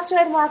don't have to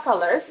add more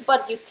colors,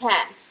 but you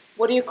can.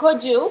 What you could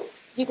do,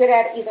 you could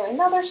add either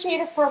another shade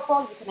of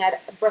purple, you can add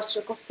a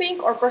brushstroke of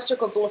pink or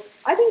brushstroke of blue.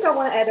 I think I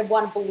want to add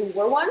one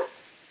bluer one.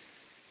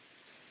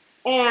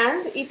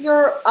 And if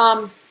you're,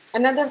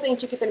 another thing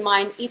to keep in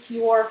mind, if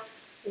your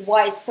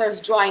white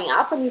starts drying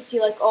up and you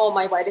feel like, oh,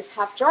 my white is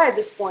half dry at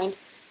this point,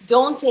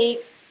 don't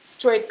take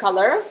straight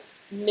color,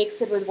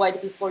 mix it with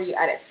white before you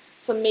add it.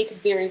 So make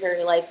very,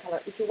 very light color.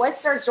 If your white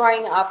starts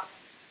drying up,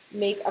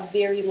 make a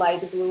very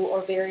light blue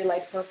or very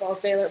light purple or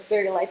very,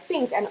 very light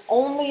pink, and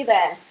only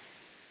then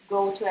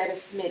go to add a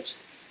smidge.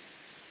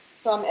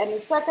 So I'm adding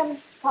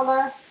second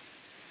color,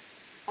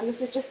 and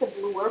this is just a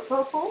bluer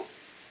purple.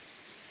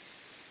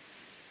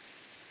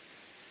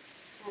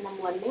 And I'm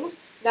blending.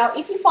 Now,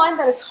 if you find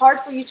that it's hard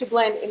for you to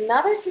blend,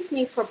 another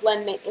technique for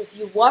blending is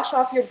you wash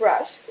off your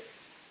brush,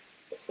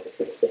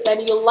 then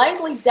you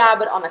lightly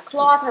dab it on a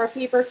cloth or a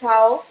paper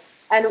towel,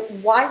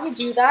 and why you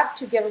do that,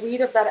 to get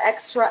rid of that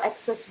extra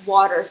excess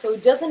water so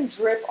it doesn't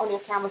drip on your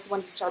canvas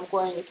when you start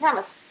going on your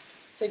canvas.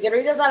 So get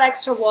rid of that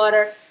extra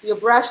water, your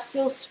brush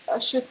still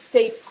should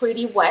stay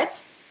pretty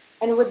wet,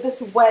 and with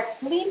this wet,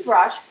 clean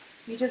brush,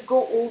 you just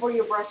go over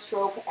your brush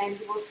stroke and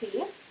you will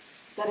see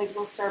that it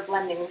will start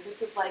blending.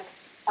 This is like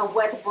a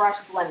wet brush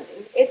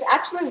blending. It's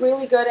actually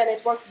really good and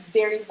it works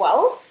very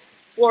well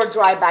for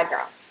dry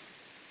backgrounds.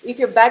 If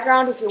your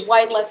background, if your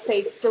white, let's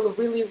say, is still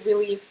really,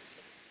 really,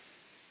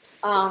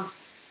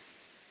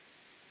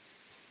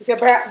 if your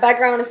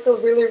background is still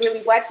really,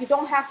 really wet, you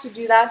don't have to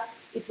do that.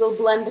 It will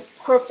blend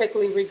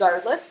perfectly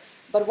regardless.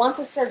 But once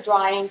it starts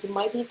drying, you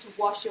might need to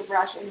wash your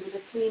brush and with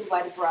a clean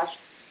wet brush,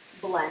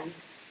 blend.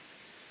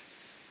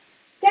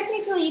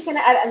 Technically, you can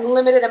add an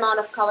unlimited amount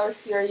of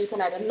colors here. You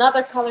can add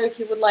another color if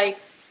you would like.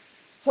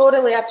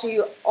 Totally up to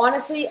you.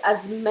 Honestly,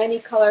 as many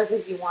colors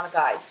as you want,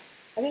 guys.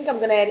 I think I'm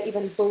going to add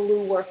even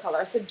bluer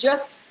color. So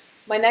just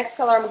my next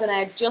color, I'm going to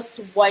add just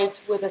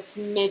white with a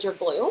smidge of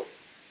blue.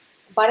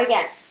 But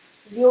again,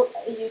 you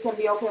can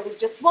be okay with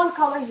just one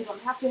color. You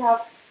don't have to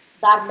have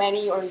that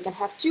many, or you can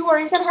have two, or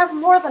you can have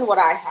more than what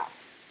I have.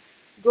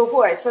 Go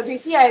for it. So do you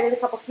see I added a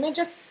couple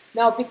smidges?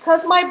 Now,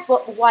 because my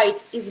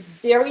white is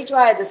very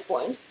dry at this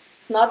point,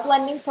 it's not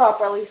blending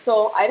properly,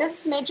 so I did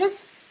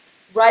smidges.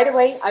 Right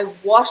away, I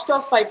washed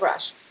off my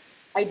brush.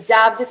 I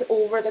dabbed it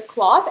over the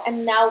cloth,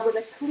 and now with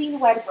a clean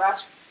wet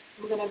brush,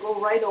 I'm going to go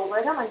right over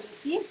them, and you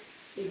see,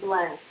 it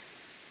blends.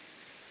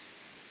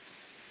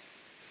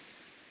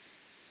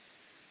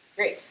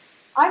 Great.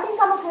 I think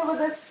I'm okay with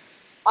this.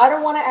 I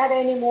don't want to add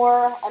any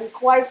more. I'm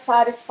quite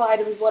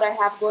satisfied with what I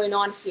have going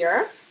on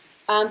here.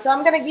 So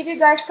I'm going to give you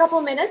guys a couple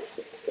minutes.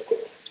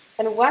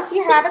 And once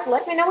you have it,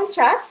 let me know in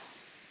chat.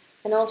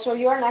 And I'll show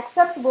you our next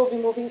steps. We'll be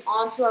moving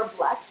on to our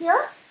black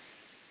here.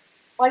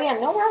 But yeah,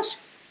 no rush.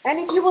 And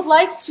if you would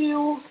like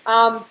to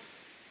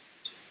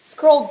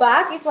scroll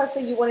back, if let's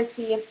say you want to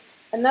see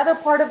another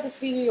part of this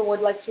video you would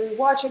like to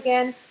rewatch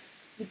again,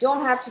 you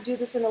don't have to do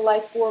this in a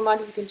live format.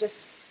 You can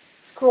just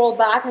scroll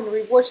back and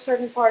rewatch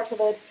certain parts of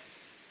it.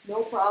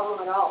 No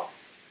problem at all.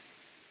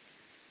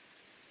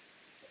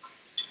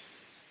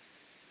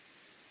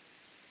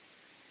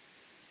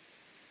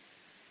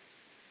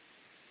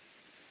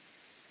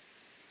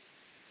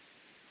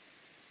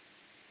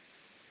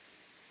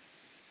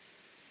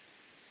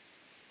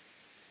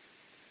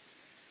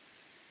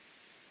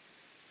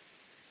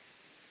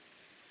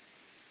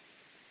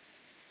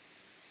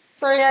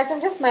 Sorry guys,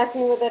 I'm just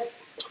messing with it.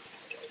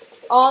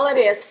 All it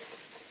is.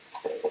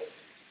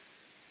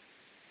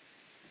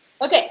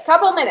 Okay,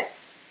 couple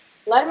minutes.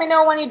 Let me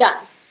know when you're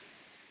done.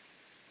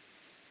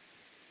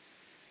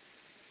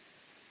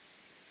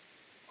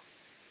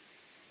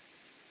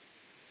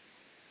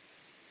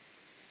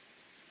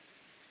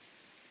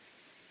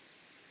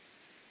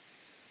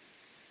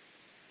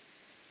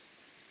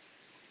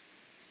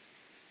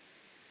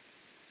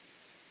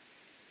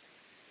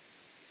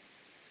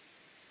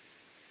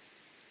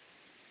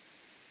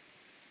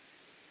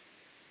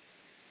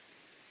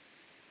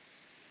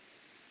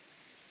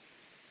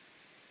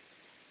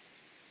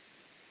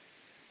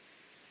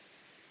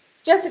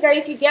 Jessica,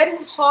 if you're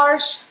getting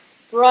harsh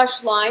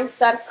brush lines,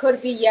 that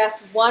could be,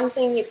 yes, one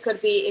thing. It could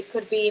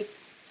be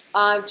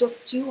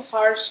just too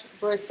harsh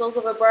bristles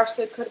of a brush,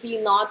 so it could be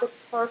not the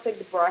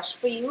perfect brush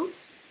for you.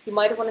 You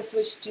might want to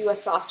switch to a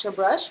softer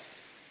brush.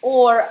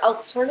 Or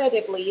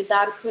alternatively,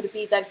 that could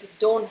be that you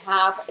don't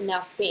have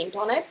enough paint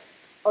on it,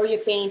 or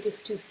your paint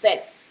is too thin.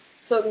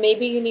 So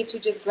maybe you need to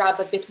just grab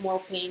a bit more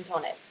paint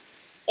on it.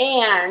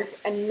 And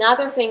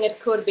another thing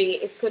it could be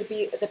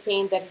the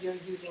paint that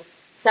you're using.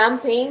 Some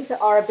paints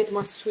are a bit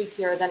more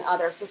streakier than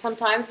others. So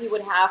sometimes you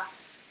would have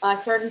a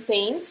certain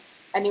paint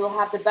and you will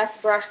have the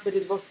best brush, but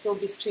it will still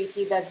be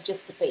streaky. That's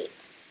just the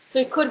paint. So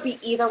it could be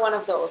either one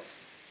of those.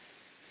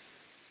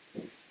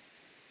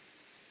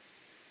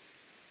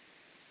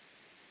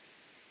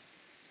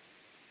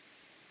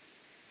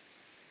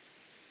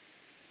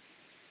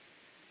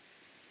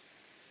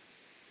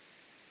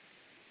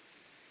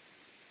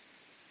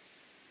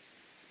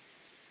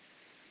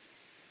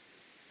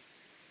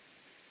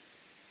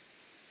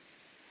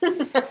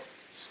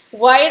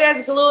 White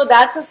as glue,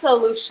 that's a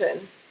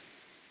solution.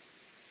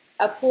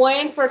 A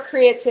point for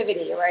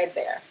creativity right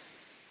there.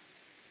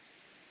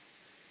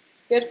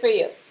 Good for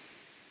you.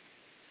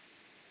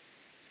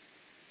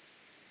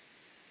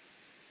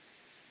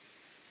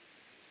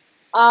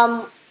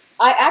 I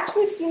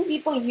actually have seen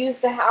people use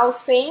the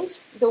house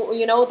paint,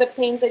 the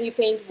paint that you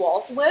paint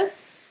walls with,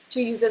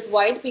 to use as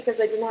white because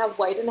they didn't have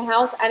white in the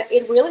house, and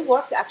it really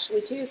worked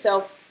actually too.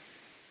 So,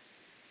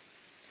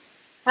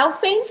 house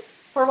paint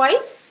for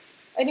white?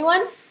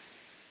 Anyone?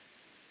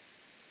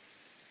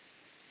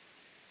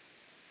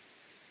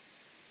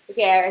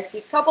 Okay, I see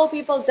a couple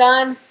people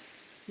done.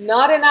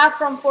 Not enough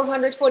from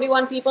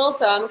 441 people,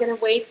 so I'm going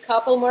to wait a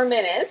couple more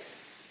minutes.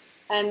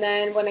 And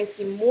then when I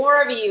see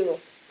more of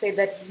you say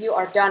that you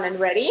are done and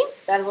ready,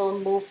 then we'll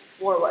move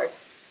forward.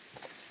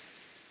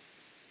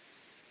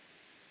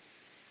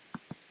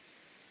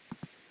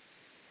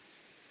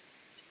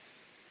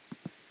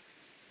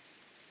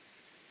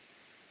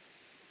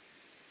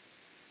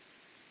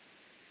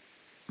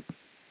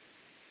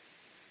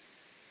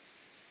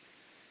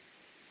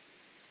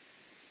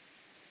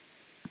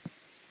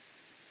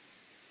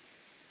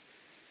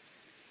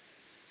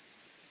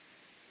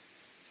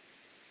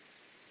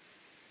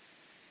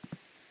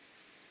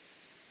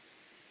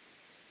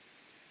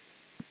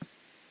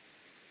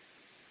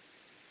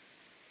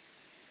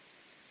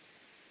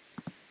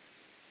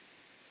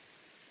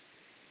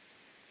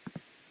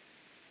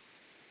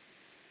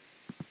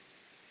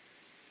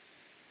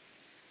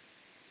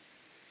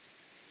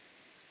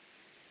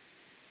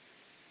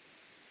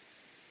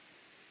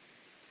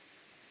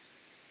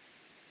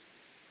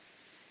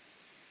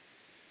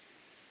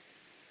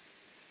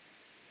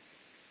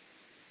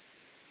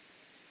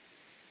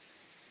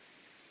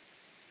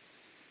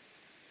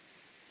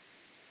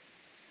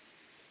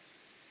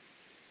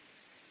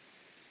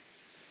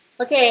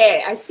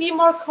 Okay, I see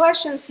more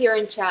questions here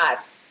in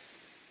chat.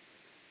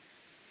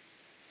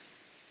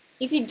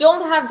 If you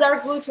don't have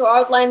dark blue to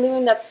outline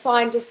them, that's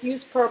fine. Just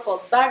use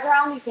purples.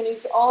 Background, you can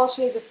use all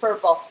shades of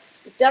purple.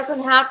 It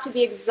doesn't have to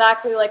be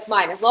exactly like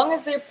mine. As long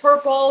as they're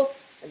purple,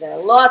 and there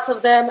are lots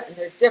of them, and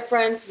they're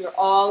different, you're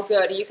all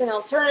good. You can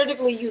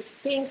alternatively use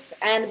pinks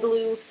and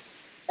blues,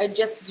 and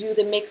just do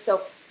the mix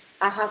of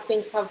half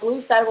pinks, half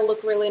blues. That will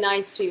look really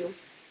nice too.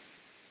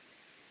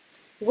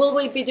 Will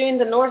we be doing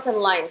the Northern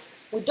Lights?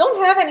 We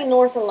don't have any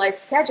Northern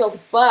Lights scheduled,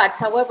 but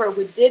however,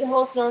 we did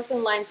host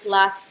Northern Lights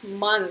last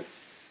month.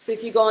 So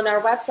if you go on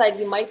our website,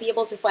 you might be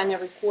able to find a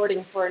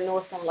recording for a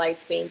Northern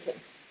Lights painting.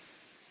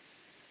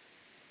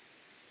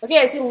 Okay,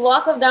 I see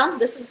lots of done.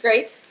 This is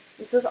great.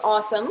 This is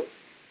awesome.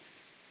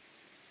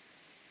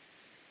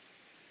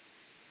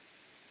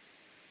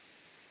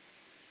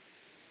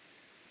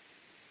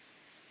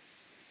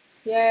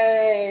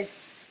 Yay.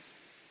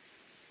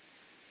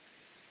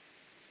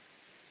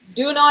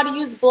 Do not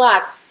use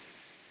black.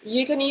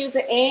 You can use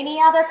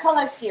any other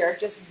colors here.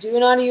 Just do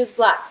not use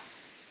black.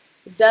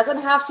 It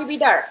doesn't have to be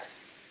dark.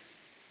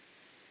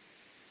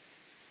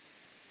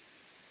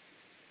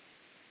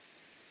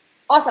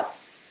 Awesome.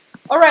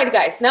 All right,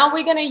 guys. Now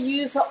we're gonna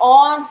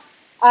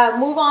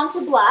move on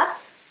to black.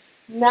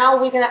 Now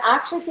we're gonna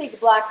actually take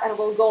black and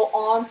we'll go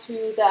on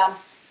to the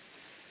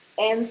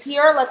ends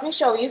here. Let me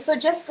show you. So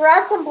just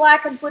grab some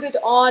black and put it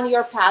on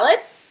your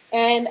palette.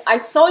 And I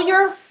saw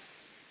your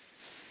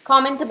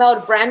comment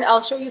about brand.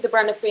 I'll show you the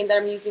brand of paint that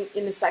I'm using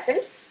in a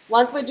second.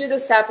 Once we do the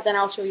step, then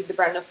I'll show you the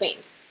brand of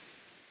paint.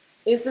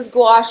 Is this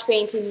gouache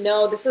painting?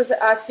 No, this is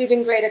a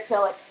student grade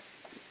acrylic.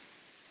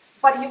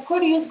 But you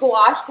could use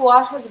gouache.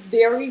 Gouache has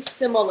very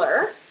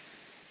similar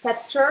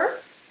texture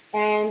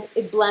and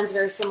it blends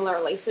very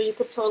similarly. So you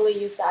could totally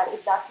use that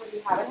if that's what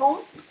you have at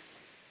home.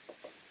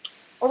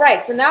 All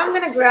right, so now I'm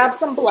gonna grab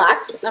some black.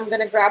 I'm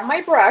gonna grab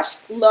my brush,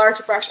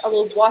 large brush. I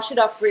will wash it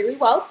off really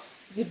well.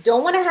 You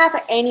don't wanna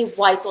have any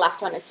white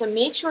left on it. So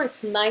make sure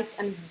it's nice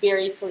and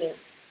very clean.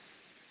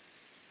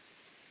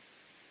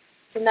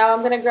 So now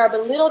I'm gonna grab a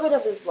little bit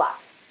of this black.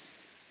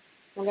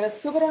 I'm gonna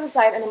scoop it on the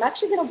side and I'm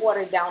actually gonna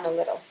water it down a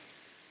little.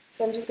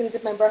 So I'm just gonna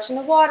dip my brush in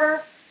the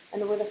water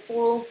and with a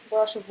full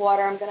brush of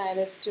water, I'm gonna add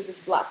it to this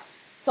black.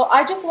 So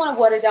I just want to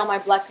water down my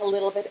black a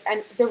little bit,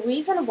 and the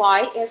reason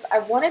why is I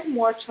want it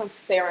more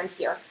transparent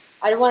here.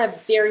 I don't want a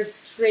very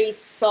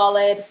straight,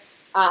 solid,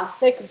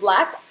 thick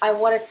black. I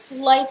want it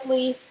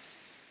slightly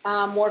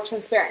more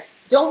transparent.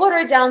 Don't water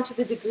it down to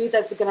the degree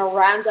that's going to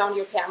run down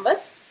your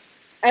canvas.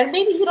 And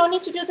maybe you don't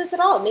need to do this at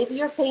all. Maybe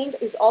your paint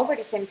is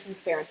already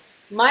semi-transparent.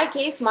 In my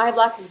case, my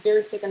black is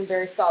very thick and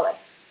very solid.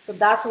 So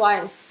that's why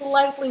I'm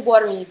slightly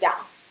watering it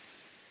down.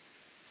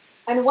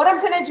 And what I'm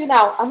going to do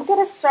now, I'm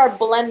going to start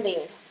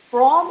blending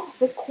from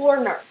the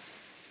corners.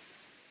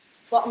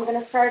 So I'm going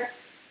to start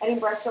adding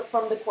brush stroke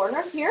from the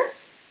corner here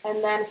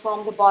and then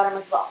from the bottom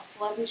as well.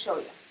 So let me show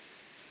you.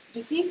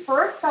 You see,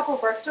 first couple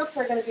brush strokes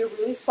are going to be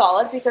really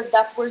solid because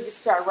that's where you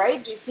start,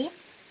 right? Do you see?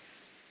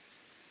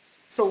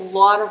 It's a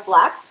lot of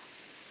black.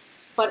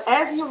 But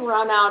as you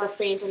run out of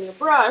paint on your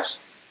brush,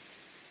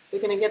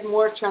 you're going to get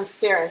more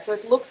transparent. So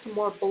it looks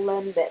more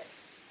blended.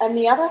 And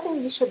the other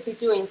thing you should be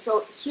doing,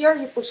 so here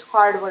you push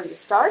hard where you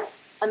start,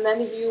 and then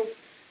you,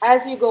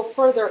 as you go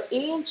further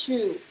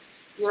into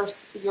your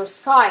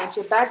sky,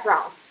 into your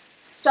background,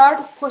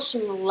 start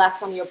pushing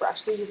less on your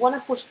brush. So you want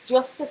to push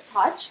just a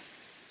touch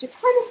to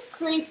kind of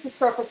scrape the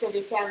surface of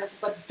your canvas,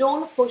 but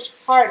don't push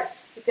hard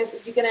because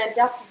you're going to end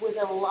up with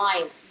a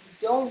line. You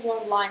don't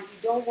want lines,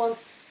 you don't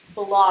want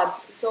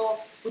blobs. So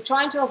we're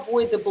trying to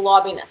avoid the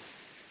blobbiness.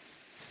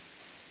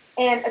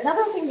 And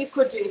another thing you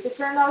could do, if it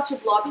turned out too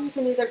blobby, you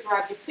can either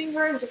grab your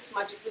finger and just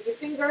smudge it with your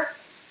finger,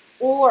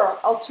 or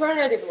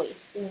alternatively,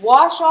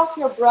 wash off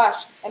your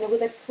brush and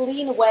with a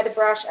clean, wet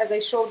brush, as I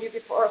showed you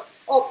before.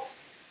 Oh,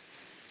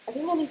 I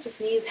think I need to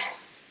sneeze.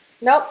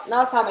 Nope,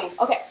 not coming.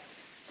 Okay,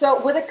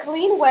 so with a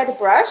clean, wet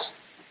brush,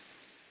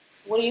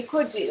 what you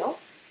could do,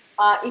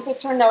 if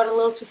it turned out a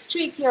little too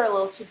streaky or a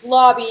little too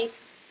blobby,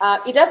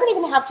 it doesn't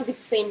even have to be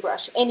the same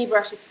brush. Any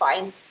brush is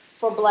fine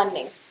for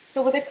blending.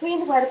 So with a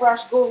clean, wet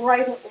brush, go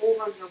right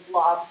over your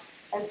blobs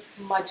and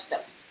smudge them.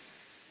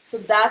 So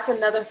that's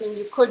another thing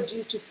you could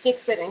do to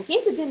fix it in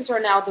case it didn't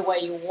turn out the way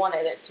you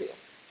wanted it to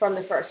from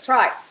the first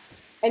try.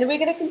 And we're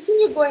going to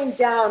continue going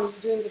down,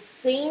 doing the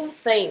same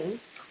thing.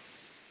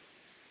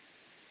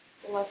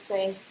 So let's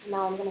say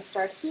now I'm going to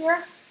start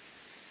here.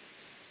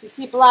 You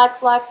see black,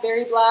 black,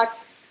 very black.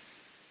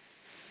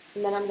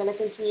 And then I'm going to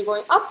continue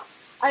going up.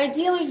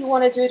 Ideally, you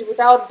want to do it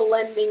without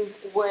blending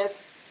with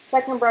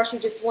second brush. You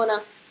just want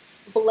to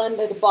blend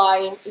it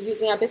by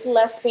using a bit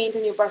less paint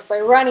on your brush, by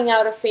running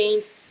out of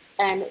paint,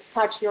 and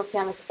touch your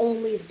canvas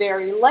only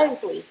very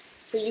lightly.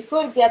 So you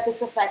could get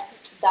this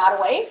effect that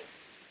way.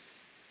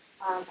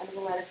 And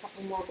we'll let a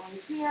couple more go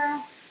in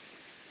here.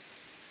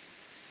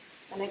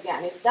 And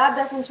again, if that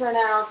doesn't turn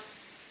out,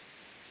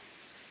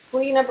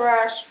 clean a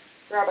brush,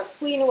 grab a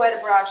clean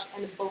wet brush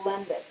and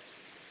blend it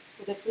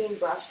with a clean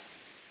brush.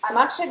 I'm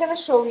actually going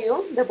to show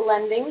you the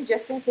blending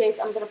just in case.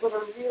 I'm going to put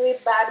a really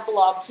bad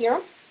blob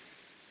here.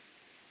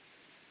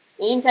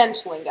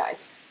 Intentionally,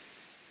 guys.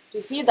 Do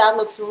you see that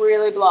looks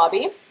really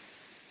blobby?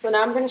 So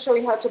now I'm going to show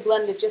you how to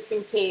blend it just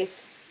in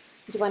case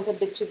it went a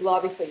bit too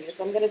blobby for you.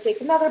 So I'm going to take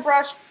another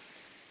brush.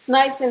 It's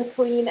nice and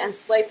clean and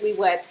slightly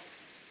wet.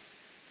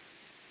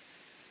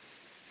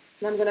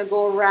 And I'm going to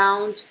go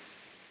around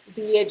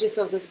the edges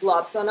of this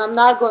blob. So I'm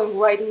not going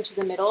right into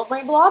the middle of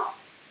my blob.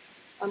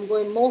 I'm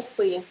going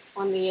mostly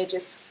on the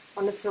edges,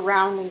 on the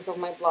surroundings of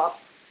my blob.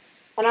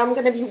 And I'm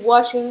going to be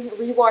washing,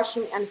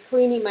 rewashing, and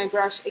cleaning my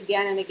brush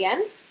again and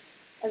again,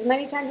 as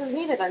many times as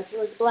needed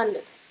until it's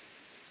blended.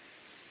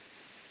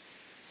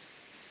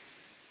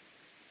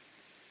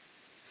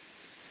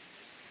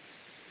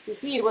 You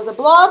see, it was a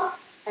blob,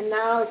 And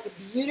now it's a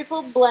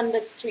beautiful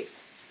blended streak.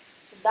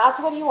 So that's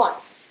what you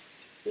want.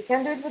 You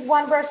can do it with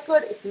one brush,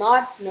 good. If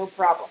not, no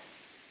problem.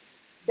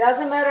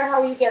 Doesn't matter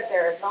how you get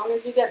there, as long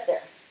as you get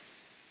there.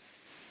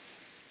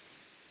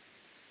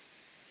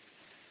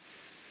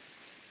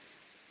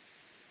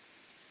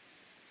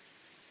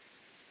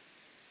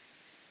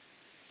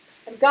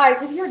 And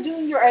guys, if you're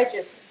doing your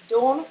edges,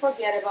 don't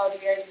forget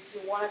about your edges.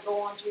 You want to go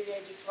onto your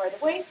edges right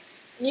away.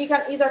 And you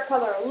can either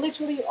color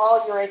literally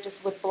all your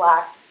edges with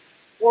black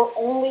or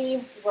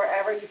only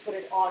wherever you put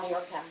it on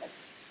your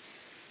canvas.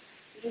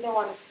 Either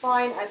one is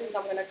fine. I think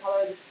I'm going to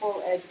color this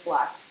whole edge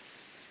black.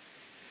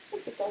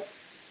 Just because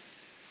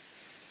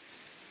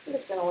I think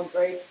it's going to look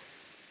great.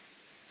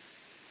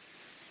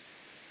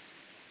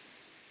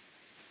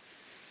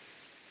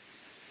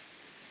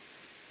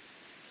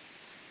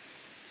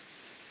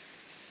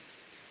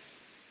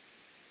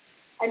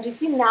 And you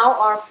see now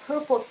our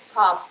purples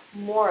pop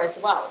more as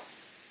well.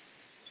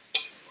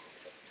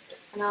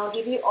 And I'll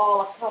give you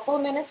all a couple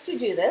minutes to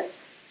do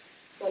this.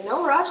 So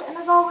no rush. And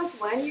as always,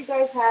 when you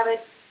guys have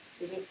it,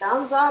 give me a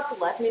thumbs up.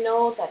 Let me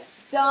know that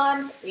it's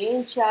done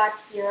in chat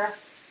here.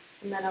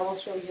 And then I will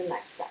show you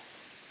next steps.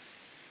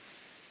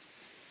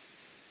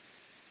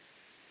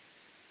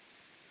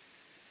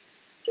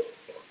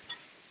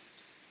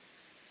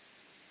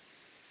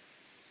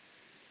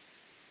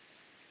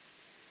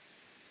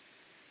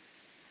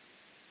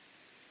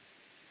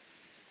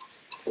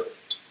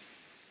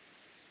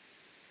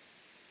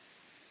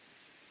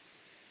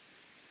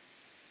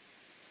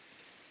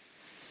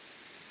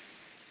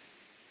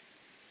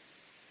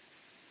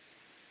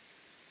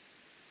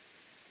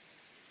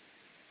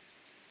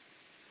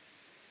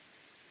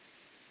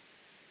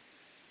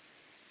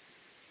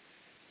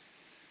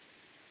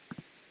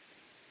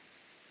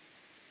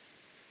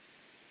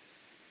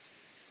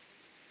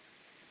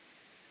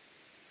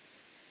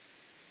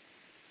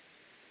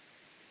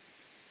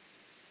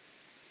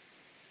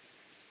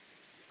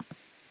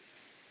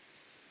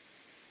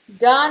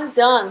 Done,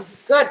 done.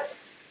 Good.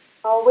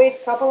 I'll wait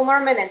a couple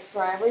more minutes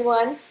for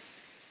everyone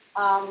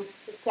to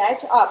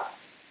catch up.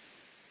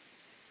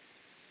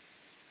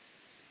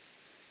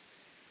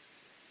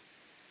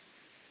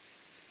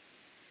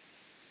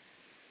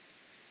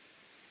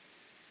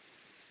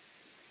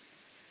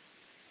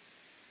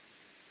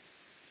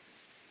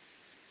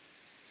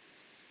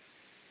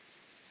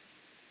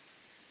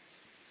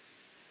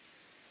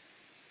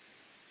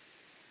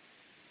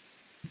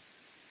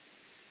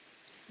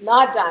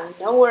 Not done,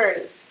 no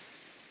worries.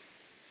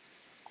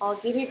 I'll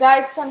give you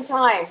guys some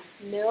time,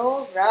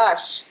 no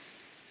rush.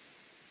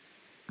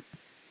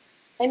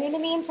 And in the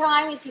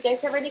meantime, if you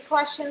guys have any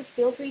questions,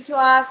 feel free to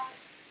ask.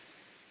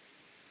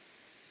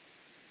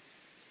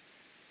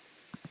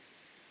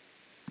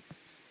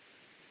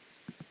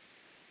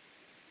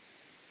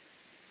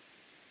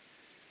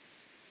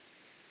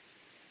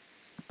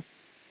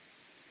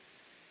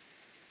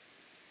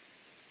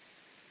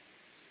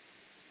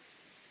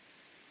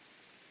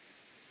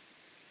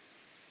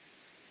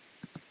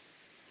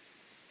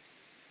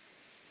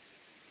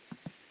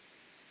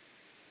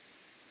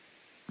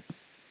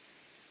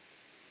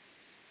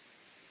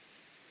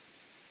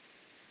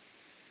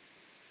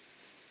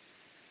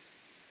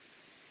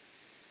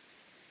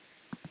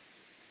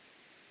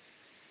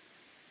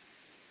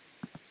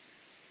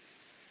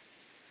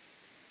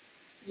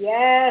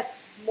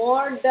 Yes,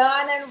 more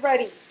done and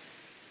ready.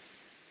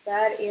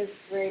 That is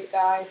great,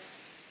 guys.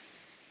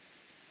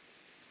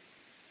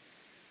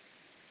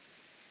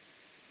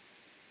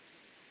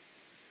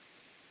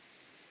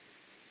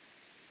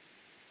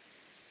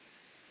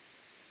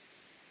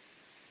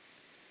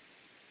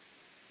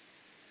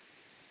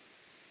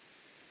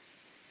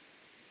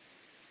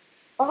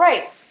 All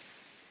right.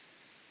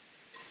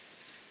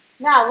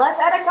 Now let's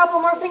add a couple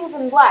more things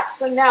in black.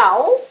 So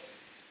now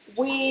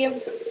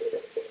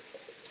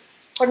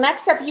for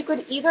next step, you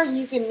could either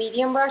use your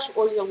medium brush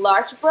or your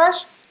large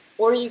brush,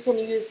 or you can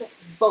use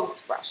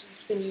both brushes.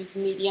 You can use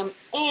medium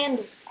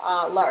and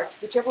large,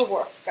 whichever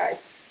works,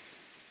 guys.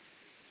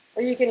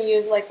 Or you can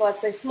use, like,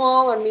 let's say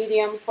small or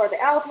medium for the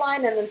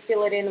outline and then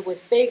fill it in with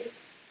big,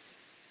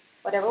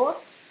 whatever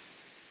works.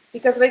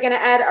 Because we're gonna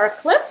add our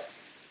cliff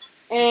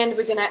and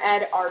we're gonna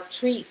add our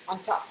tree on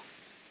top.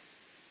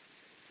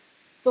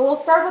 So we'll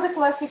start with the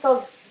cliff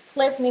because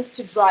cliff needs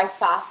to dry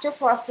faster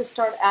for us to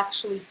start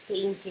actually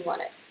painting on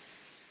it.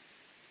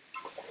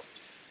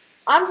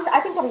 I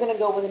think I'm going to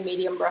go with a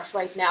medium brush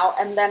right now,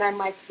 and then I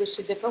might switch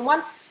to a different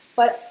one.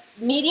 But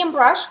medium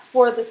brush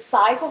for the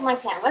size of my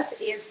canvas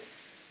is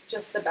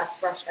just the best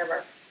brush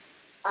ever.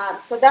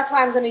 So that's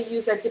why I'm going to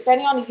use it.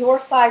 Depending on your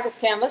size of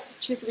canvas,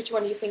 choose which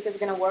one you think is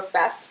going to work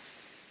best.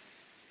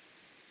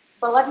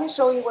 But let me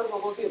show you what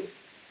we'll do.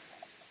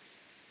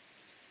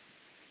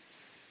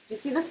 You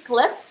see this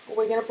cliff?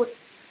 We're going to put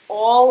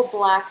all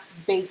black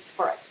base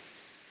for it.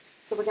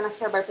 So we're going to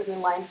start by putting a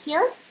line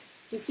here.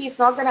 You see it's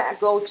not going to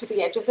go to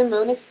the edge of the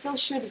moon. It still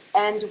should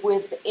end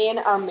within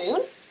our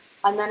moon.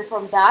 And then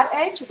from that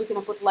edge, we're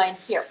going to put line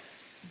here.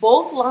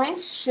 Both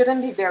lines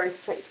shouldn't be very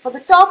straight. For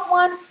the top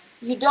one,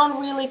 you don't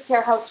really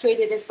care how straight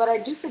it is, but I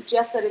do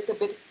suggest that it's a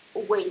bit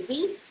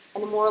wavy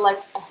and more like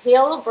a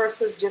hill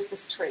versus just a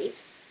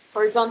straight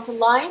horizontal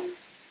line.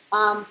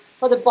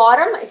 For the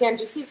bottom, again,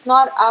 you see it's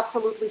not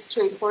absolutely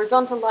straight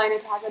horizontal line.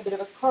 It has a bit of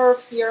a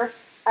curve here,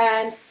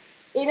 and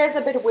it is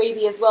a bit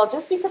wavy as well,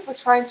 just because we're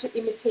trying to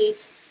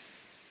imitate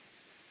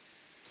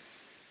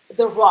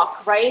the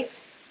rock,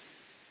 right?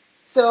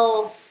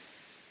 So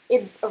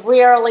it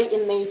rarely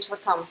in nature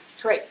comes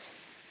straight.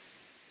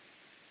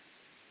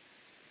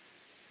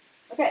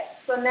 Okay,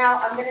 so now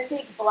I'm going to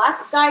take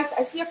black. Guys,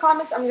 I see your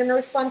comments. I'm going to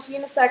respond to you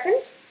in a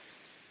second.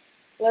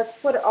 Let's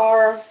put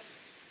our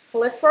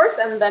clip first,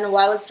 and then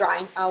while it's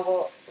drying, I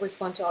will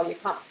respond to all your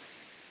comments.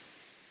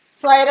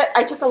 So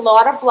I took a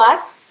lot of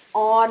black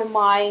on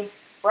my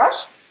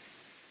brush,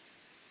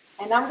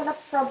 and I'm going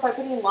to start by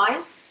putting a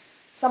line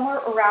somewhere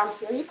around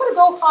here. You could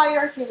go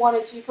higher if you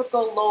wanted to. You could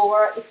go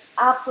lower. It's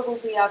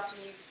absolutely up to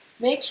you.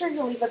 Make sure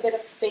you leave a bit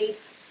of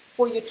space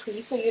for your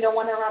tree, so you don't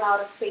want to run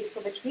out of space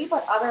for the tree,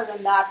 but other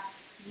than that,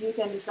 you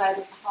can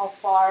decide how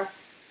far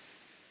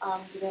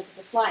you're going to put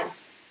this line.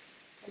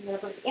 So I'm going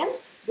to put it in.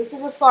 This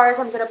is as far as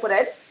I'm going to put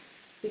it,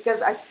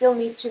 because I still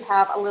need to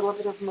have a little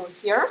bit of moon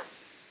here.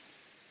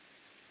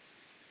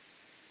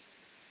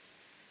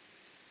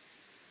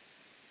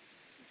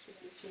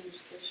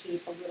 Change the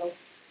shape a little,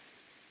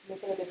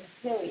 make it a bit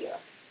hillier.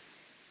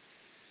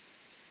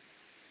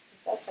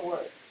 If that's a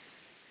word.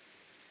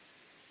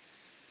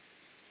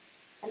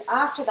 And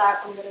after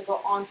that, I'm going to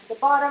go on to the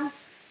bottom.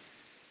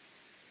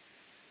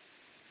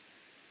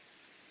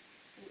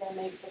 I'm going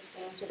to make this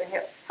into the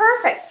hill.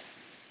 Perfect.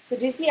 So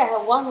do you see I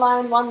have one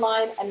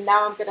line, and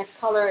now I'm going to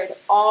color it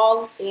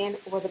all in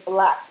with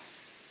black.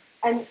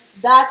 And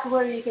that's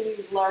where you can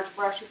use large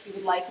brush if you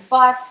would like,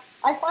 but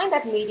I find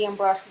that medium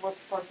brush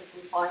works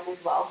perfectly fine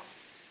as well.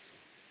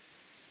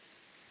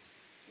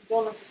 You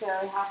don't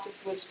necessarily have to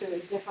switch to a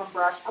different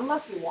brush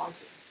unless you want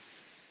to.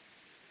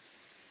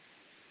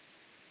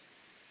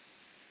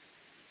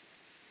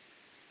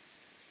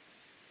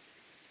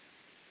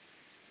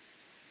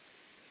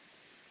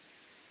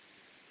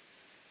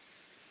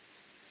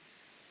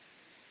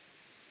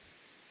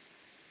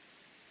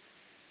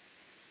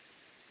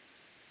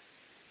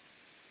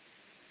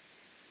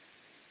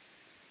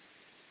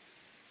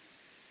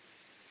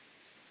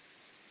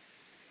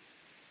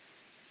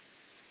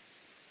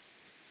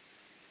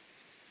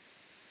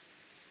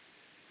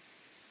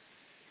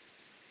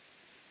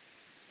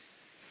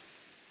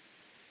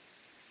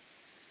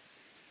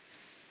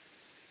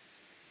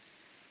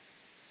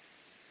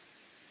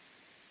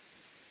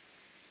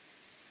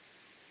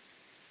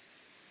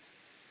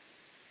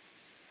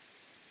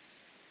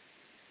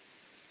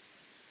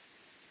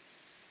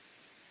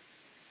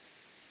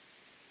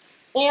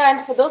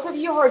 And for those of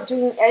you who are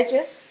doing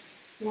edges,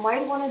 you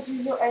might want to do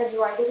your edge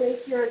right away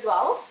here as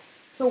well.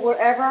 So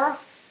wherever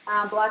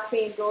black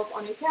paint goes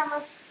on your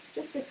canvas,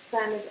 just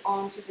extend it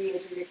onto the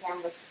edge of your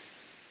canvas.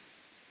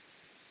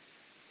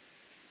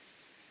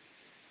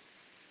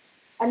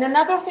 And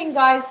another thing,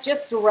 guys,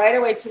 just right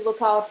away to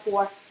look out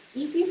for,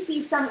 if you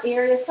see some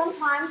areas,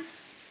 sometimes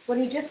when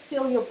you just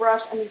fill your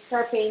brush and you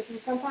start painting,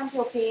 sometimes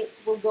your paint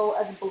will go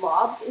as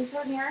blobs in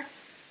certain areas.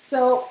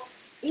 So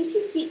if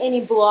you see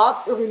any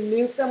blobs,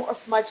 remove them or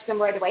smudge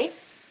them right away,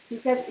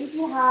 because if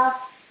you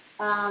have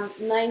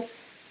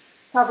nice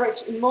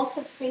coverage in most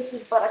of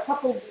spaces but a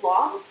couple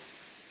blobs,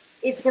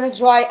 it's going to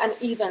dry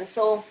uneven.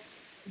 So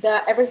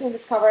everything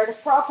that's covered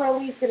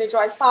properly is going to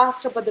dry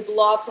faster, but the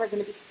blobs are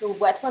going to be still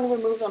wet when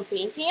removed on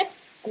painting it,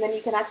 and then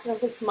you can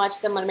accidentally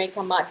smudge them and make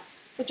a mud.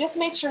 So just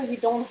make sure you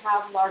don't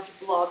have large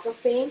blobs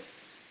of paint.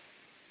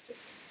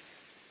 Just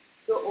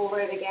go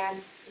over it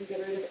again and get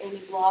rid of any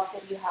blobs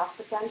that you have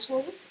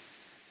potentially.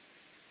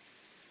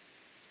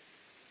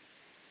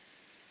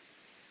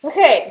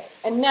 Okay,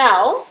 and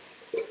now,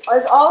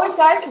 as always,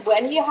 guys,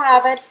 when you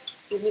have it,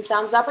 give me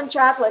thumbs up in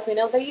chat. Let me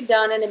know that you're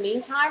done. In the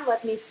meantime,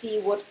 let me see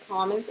what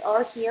comments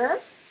are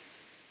here.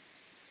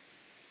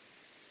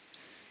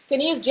 Can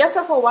you use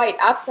gesso for white?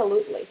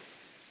 Absolutely.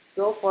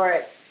 Go for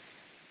it.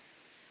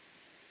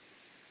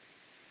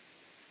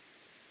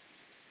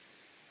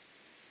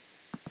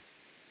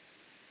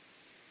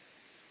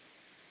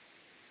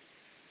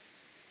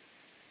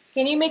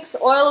 Can you mix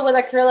oil with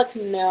acrylic?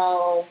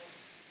 No.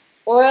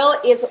 Oil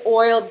is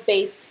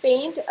oil-based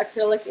paint.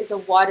 Acrylic is a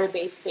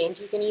water-based paint.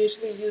 You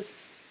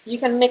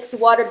can mix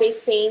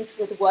water-based paints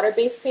with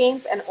water-based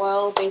paints and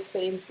oil-based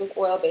paints with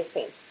oil-based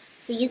paints.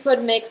 So you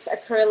could mix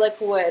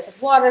acrylic with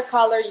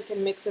watercolor. You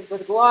can mix it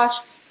with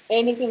gouache.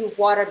 Anything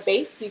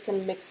water-based you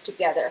can mix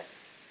together.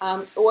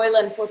 Oil,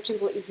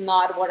 unfortunately, is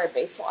not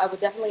water-based, so I would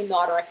definitely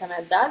not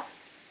recommend that,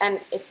 and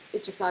it's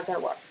just not going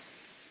to work.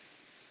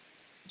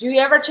 Do you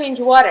ever change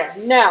water?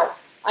 No,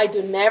 I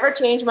do never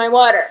change my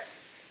water.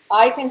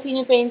 I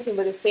continue painting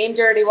with the same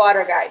dirty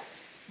water, guys.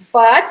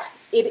 But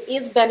it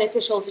is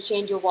beneficial to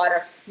change your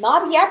water.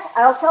 Not yet.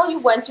 I'll tell you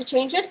when to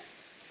change it.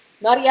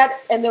 Not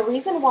yet. And the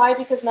reason why,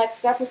 because next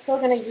step, we're still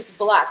going to use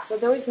black. So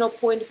there is no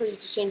point for you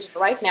to change it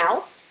right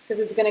now, because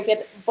it's going to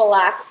get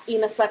black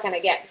in a second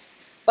again.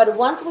 But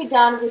once we're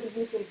done with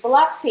using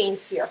black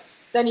paints here,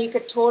 then you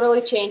could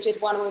totally change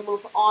it when we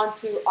move on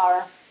to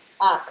our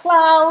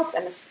clouds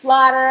and a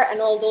splatter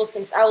and all those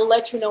things. I will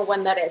let you know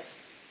when that is.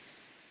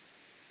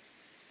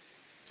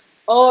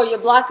 Oh, your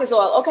black is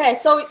oil. Okay,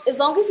 so as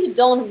long as you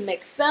don't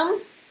mix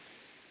them,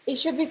 it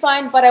should be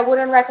fine, but I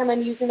wouldn't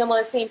recommend using them on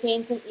the same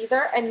painting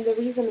either. And the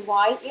reason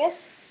why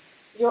is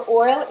your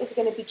oil is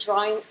going to be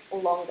drying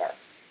longer.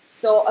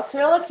 So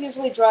acrylic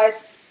usually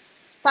dries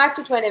 5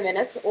 to 20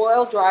 minutes.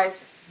 Oil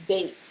dries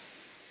days.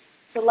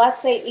 So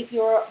let's say if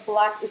your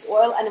black is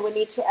oil and we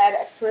need to add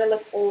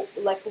acrylic or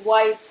like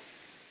white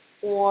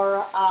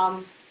or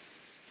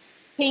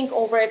pink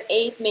over it,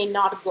 A, it may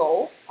not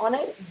go on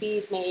it. B,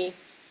 it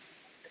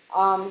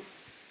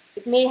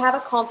may have a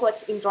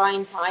conflict in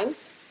drying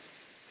times.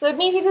 So it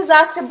may be a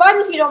disaster, but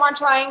if you don't mind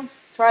trying,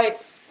 try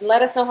it and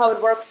let us know how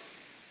it works.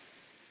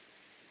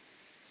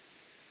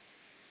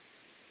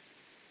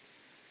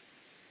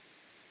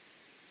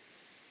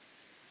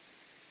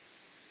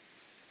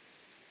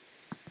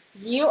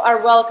 You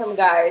are welcome,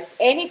 guys.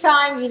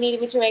 Anytime you need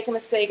me to make a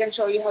mistake and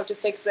show you how to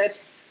fix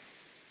it,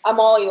 I'm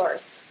all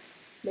yours.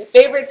 My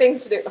favorite thing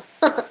to do.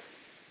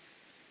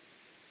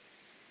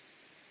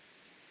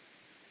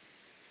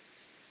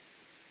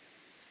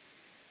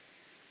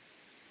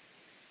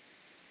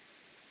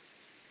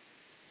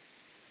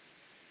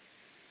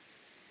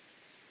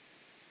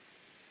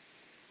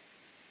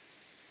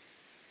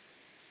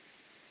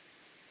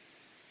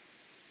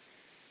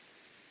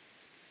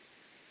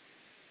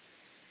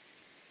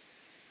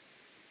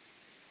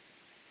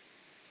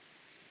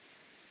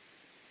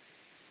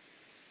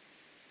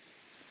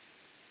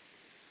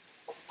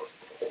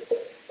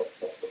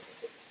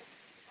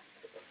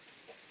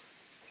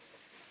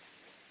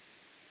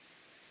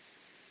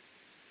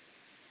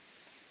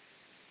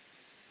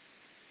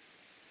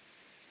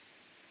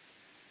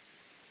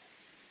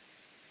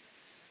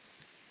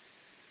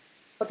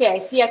 Okay, I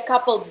see a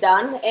couple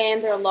done,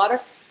 and there are a lot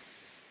of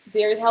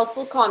very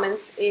helpful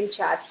comments in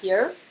chat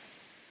here.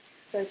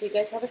 So if you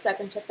guys have a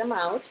second, check them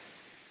out.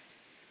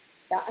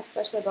 Yeah,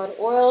 especially about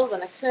oils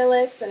and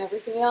acrylics and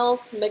everything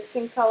else,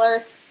 mixing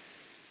colors.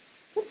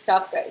 Good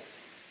stuff, guys.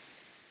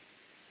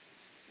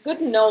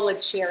 Good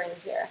knowledge sharing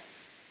here.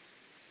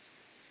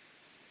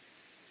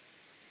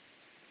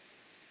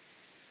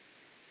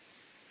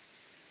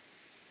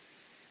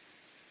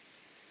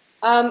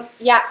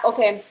 Yeah,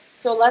 okay,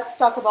 so let's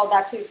talk about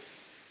that too.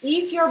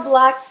 If your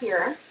black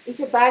here, if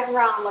your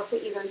background, let's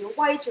say either your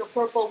white, your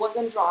purple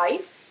wasn't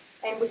dry,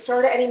 and we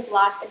started adding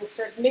black and we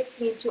started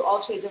mixing into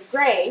all shades of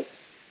gray,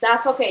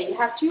 that's okay. You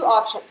have two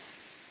options.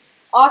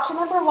 Option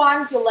number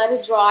one, you let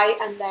it dry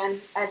and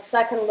then add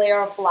second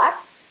layer of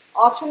black.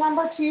 Option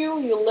number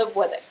two, you live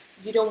with it.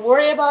 You don't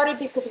worry about it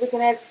because we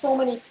can add so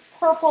many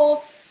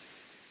purples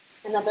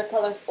and other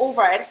colors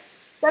over it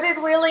that it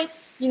really,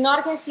 you're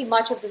not going to see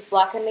much of this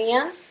black in the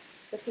end.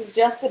 This is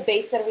just the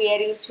base that we're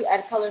adding to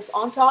add colors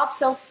on top.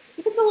 So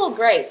if it's a little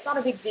gray, it's not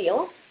a big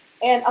deal.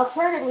 And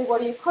alternatively,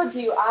 what you could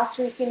do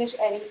after you finish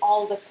adding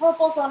all the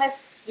purples on it,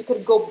 you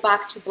could go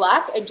back to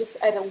black and just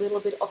add a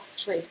little bit of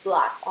straight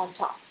black on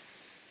top.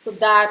 So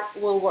that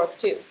will work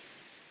too.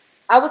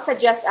 I would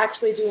suggest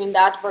actually doing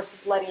that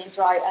versus letting it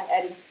dry and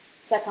adding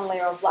second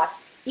layer of black.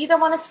 Either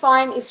one is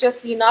fine. It's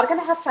just you're not going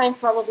to have time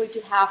probably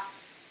to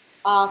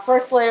have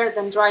first layer,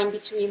 then dry in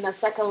between, then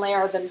second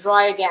layer, then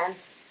dry again,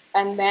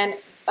 and then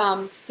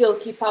still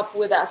keep up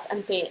with us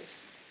and paint.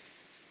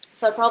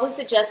 So I probably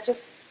suggest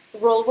just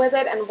roll with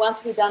it, and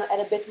once we're done, add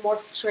a bit more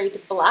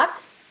straight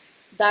black.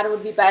 That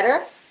would be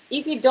better.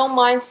 If you don't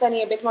mind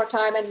spending a bit more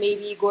time and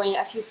maybe going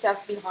a few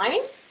steps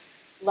behind,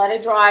 let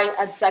it dry,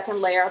 add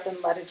second layer, then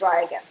let it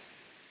dry again.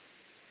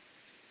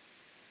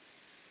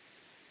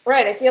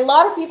 Right, I see a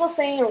lot of people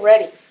saying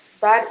ready.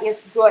 That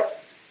is good.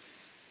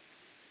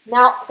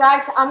 Now,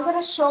 guys, I'm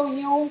going to show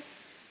you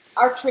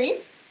our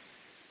tree.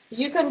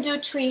 You can do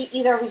tree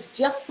either with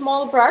just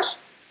small brush.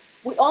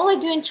 We're only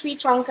doing tree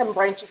trunk and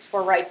branches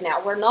for right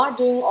now. We're not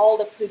doing all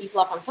the pretty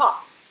fluff on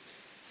top.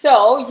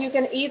 So you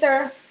can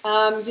either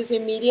use a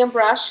medium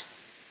brush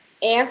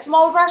and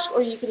small brush,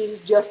 or you can use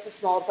just the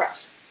small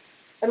brush.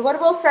 And what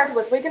we'll start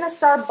with, we're going to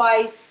start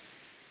by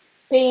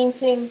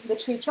painting the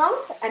tree trunk,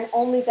 and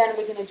only then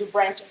we're going to do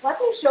branches. Let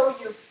me show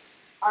you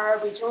our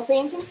original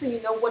painting so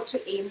you know what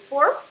to aim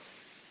for.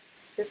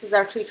 This is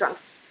our tree trunk.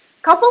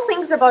 Couple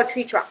things about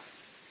tree trunk.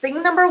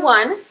 Thing number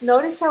one,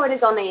 notice how it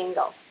is on the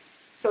angle.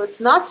 So it's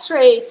not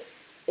straight,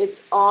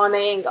 it's on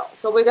an angle.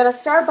 So we're going to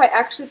start by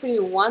actually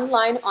putting one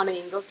line on an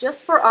angle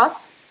just for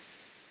us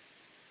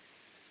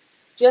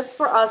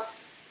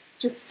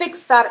to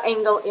fix that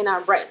angle in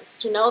our brains,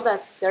 to know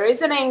that there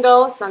is an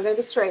angle, it's not going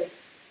to be straight,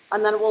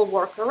 and then we'll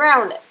work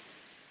around it.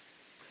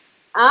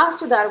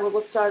 After that, we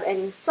will start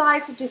adding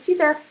sides. So you see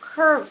they're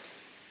curved,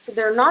 so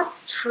they're not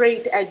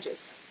straight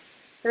edges.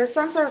 There's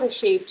some sort of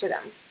shape to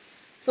them.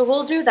 So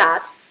we'll do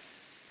that.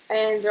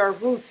 And there are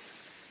roots.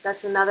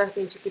 That's another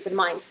thing to keep in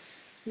mind.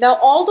 Now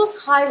all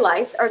those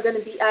highlights are going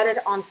to be added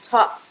on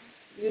top.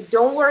 You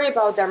don't worry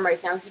about them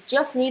right now. You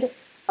just need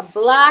a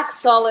black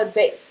solid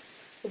base.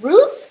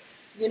 Roots,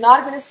 you're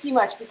not going to see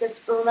much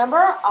because remember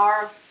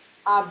our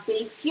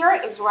base here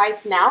is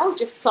right now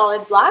just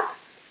solid black.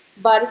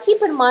 But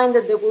keep in mind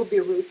that there will be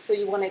roots, so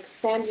you want to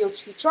extend your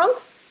tree trunk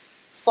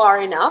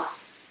far enough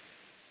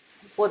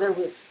for the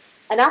roots.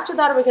 And after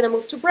that, we're going to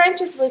move to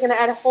branches. We're going to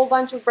add a whole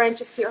bunch of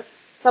branches here.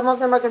 Some of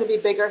them are going to be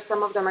bigger,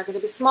 some of them are going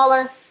to be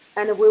smaller,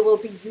 and we will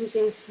be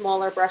using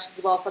smaller brushes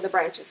as well for the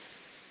branches.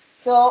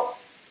 So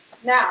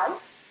now,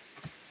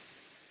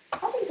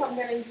 I think I'm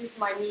going to use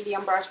my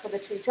medium brush for the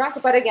tree trunk,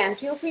 but again,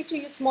 feel free to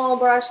use small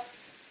brush.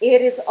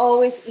 It is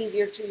always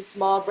easier to use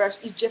small brush.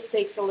 It just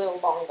takes a little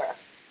longer.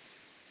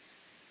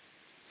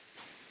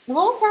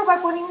 We'll start by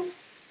putting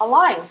a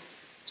line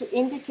to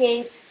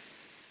indicate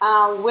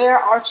where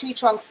our tree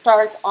trunk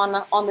starts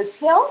on this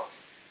hill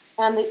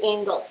and the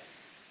angle.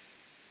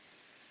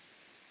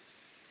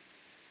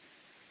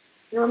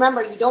 And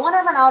remember, you don't want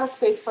to run out of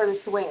space for the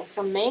swing,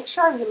 so make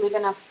sure you leave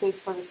enough space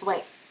for the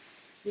swing.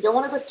 You don't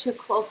want to go too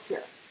close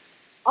here.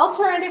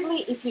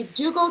 Alternatively, if you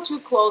do go too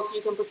close,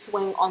 you can put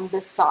swing on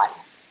this side.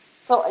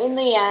 So in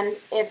the end,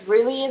 it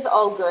really is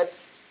all good,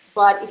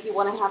 but if you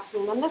want to have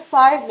swing on this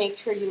side, make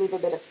sure you leave a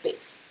bit of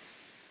space.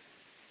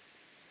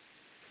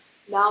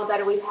 Now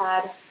that we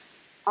had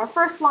our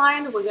first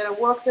line, we're going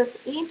to work this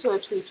into a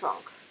tree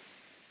trunk.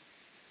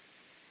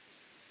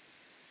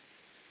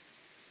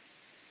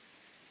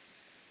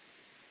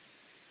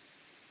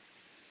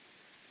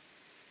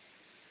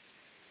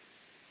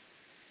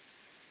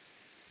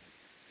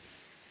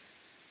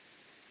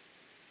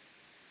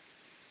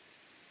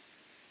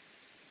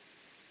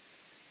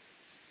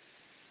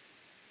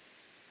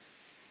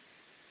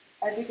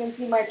 As you can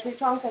see, my tree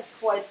trunk is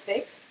quite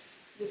thick.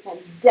 You can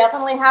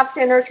definitely have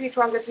thinner tree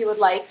trunk if you would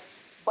like,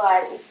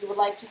 but if you would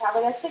like to have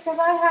it as thick as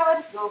I have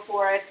it, go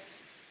for it.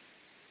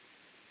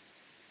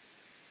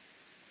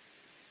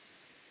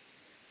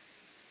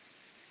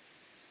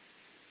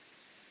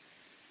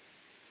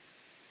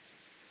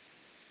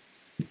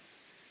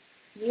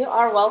 You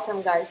are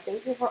welcome, guys.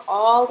 Thank you for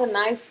all the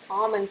nice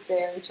comments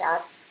there in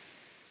chat.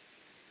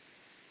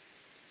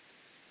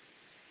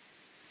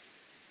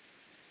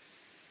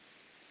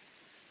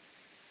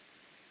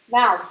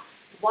 Now,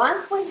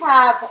 once we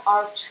have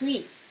our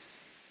tree,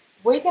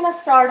 we're going to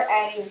start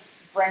adding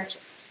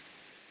branches.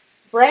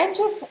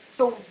 Branches,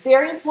 so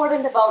very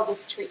important about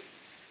this tree.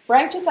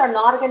 Branches are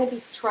not going to be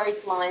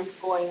straight lines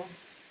going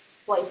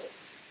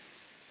places.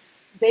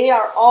 They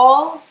are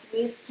all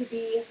need to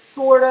be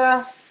sort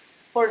of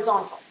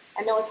horizontal.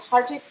 I know it's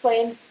hard to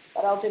explain,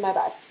 but I'll do my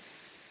best.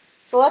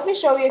 So let me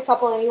show you a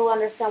couple and you'll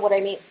understand what I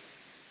mean.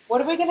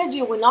 What are we going to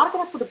do? We're not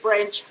going to put a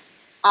branch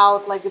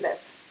out like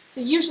this. So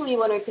usually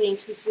when we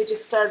paint trees, we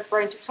just start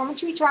branches from a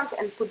tree trunk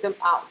and put them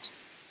out,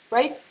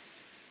 right?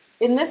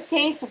 In this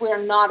case, we're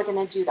not going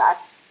to do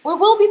that. We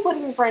will be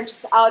putting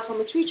branches out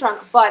from a tree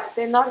trunk, but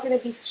they're not going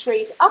to be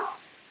straight up.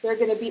 They're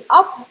going to be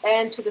up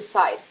and to the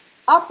side,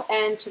 up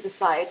and to the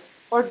side,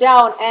 or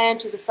down and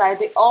to the side.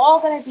 They're all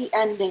going to be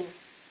ending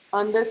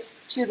on this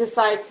to the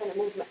side kind of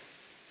movement.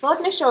 So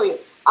let me show you.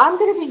 I'm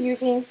going to be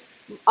using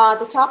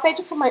the top edge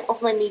of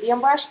my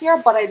medium brush here,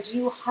 but I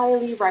do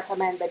highly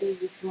recommend that you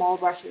use small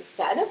brush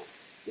instead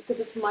because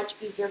it's much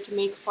easier to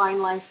make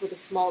fine lines with a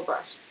small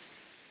brush.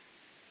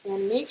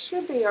 And make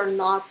sure they are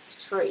not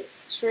straight.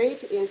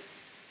 Straight is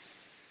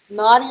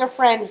not your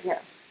friend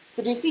here.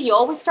 So do you see, you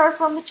always start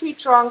from the tree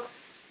trunk,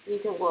 you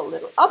can go a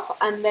little up,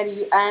 and then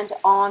you end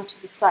on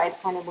to the side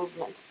kind of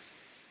movement.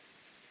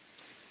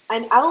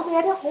 And I will be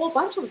adding a whole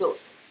bunch of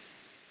those.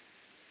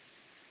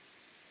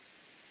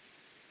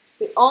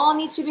 They all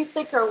need to be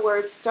thicker where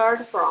it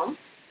started from.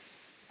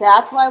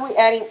 That's why we're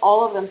adding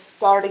all of them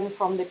starting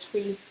from the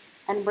tree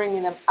and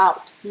bringing them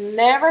out.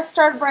 Never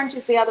start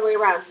branches the other way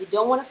around. You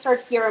don't want to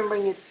start here and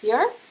bring it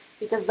here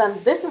because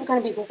then this is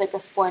going to be the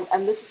thickest point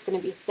and this is going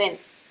to be thin.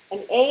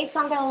 And A, it's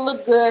not going to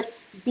look good.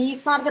 B,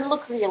 it's not going to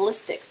look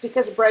realistic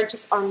because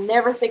branches are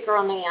never thicker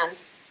on the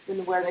end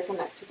than where they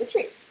connect to the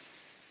tree.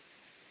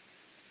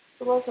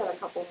 So let's add a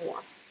couple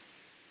more.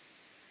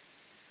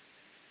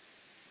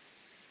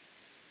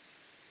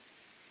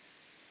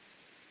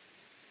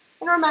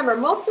 And remember,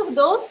 most of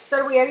those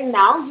that we're adding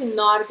now, you're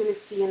not going to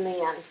see in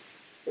the end.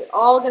 They're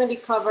all going to be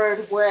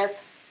covered with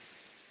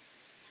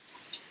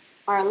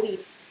our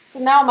leaves. So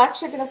now I'm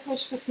actually going to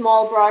switch to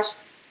small brush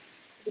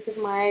because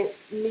my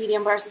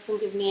medium brush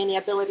doesn't give me any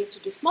ability to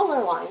do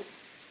smaller lines.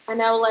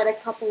 And I will add a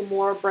couple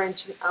more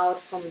branching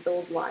out from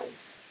those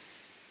lines.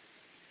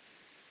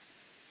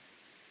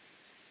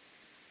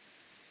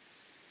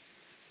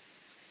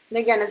 And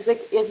again, as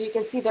you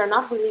can see, they're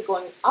not really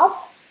going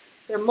up.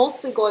 They're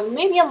mostly going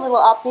maybe a little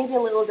up, maybe a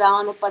little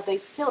down, but they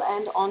still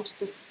end onto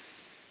this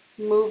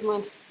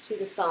movement to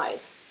the side.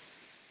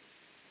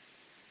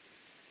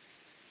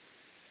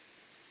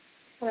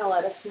 I'm going to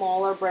let a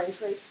smaller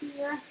branch right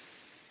here,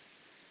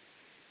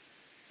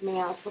 coming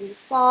out from the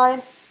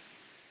side.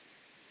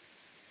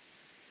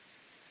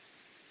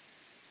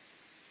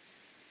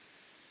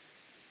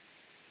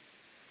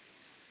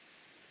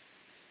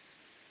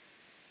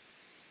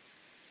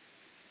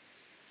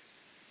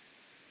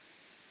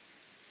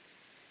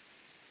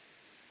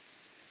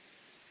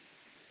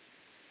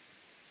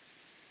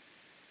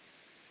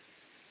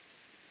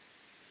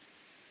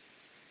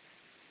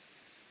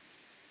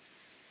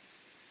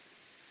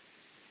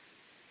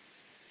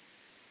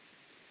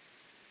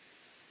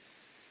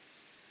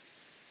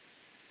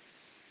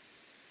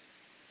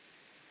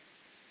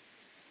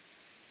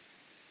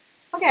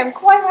 Okay, I'm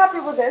quite happy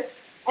with this.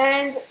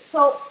 And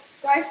so,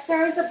 guys,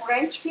 there is a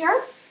branch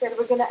here that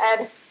we're gonna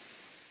add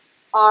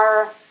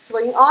our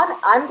swing on.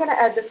 I'm gonna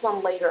add this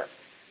one later.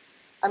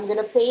 I'm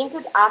gonna paint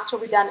it after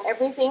we've done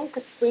everything,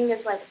 because swing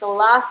is like the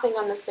last thing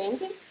on this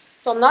painting.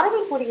 So I'm not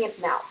even putting it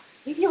now.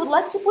 If you would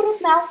like to put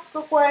it now,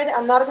 go for it.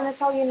 I'm not gonna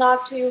tell you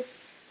not to.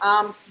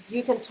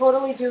 You can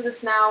totally do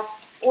this now,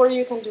 or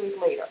you can do it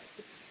later.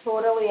 It's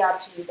totally up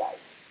to you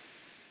guys.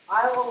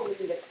 I will leave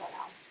it for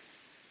now.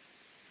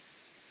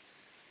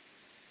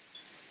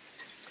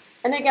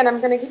 And again, I'm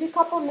gonna give you a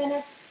couple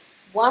minutes.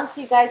 Once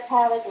you guys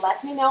have it,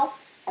 let me know,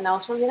 and I'll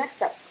show you next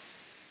steps.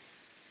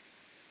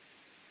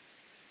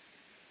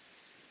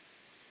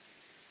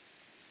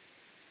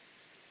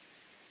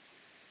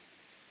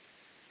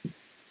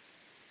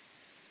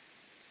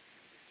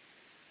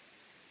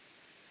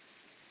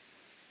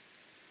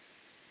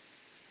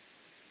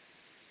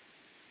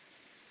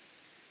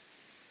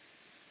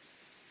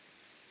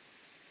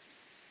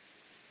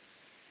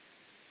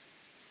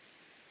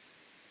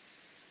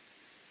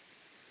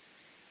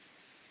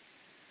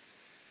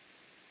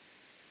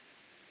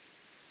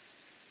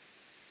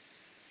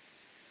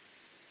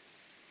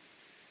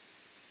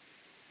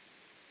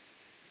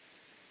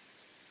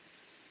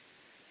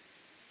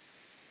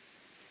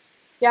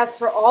 Yes,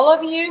 for all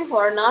of you who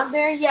are not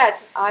there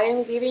yet, I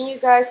am giving you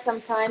guys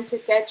some time to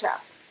catch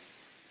up.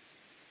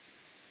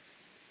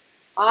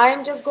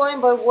 I'm just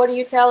going by what are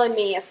you telling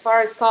me as far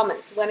as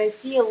comments. When I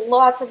see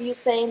lots of you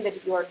saying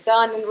that you are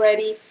done and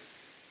ready,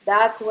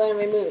 that's when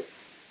we move.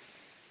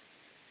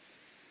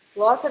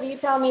 Lots of you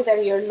tell me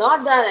that you're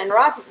not done and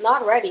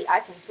not ready.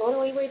 I can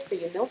totally wait for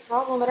you, no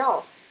problem at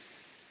all.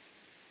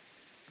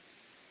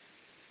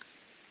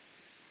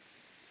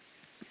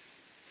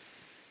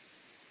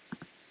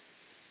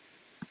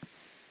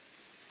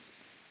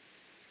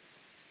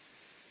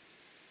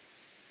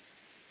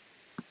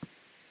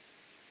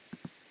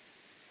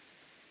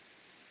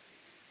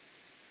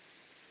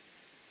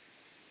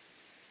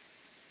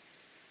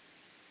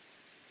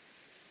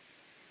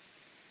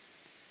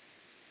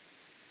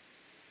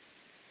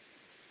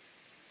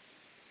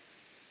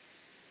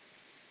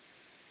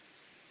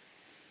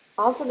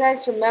 Also,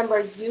 guys, remember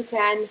you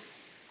can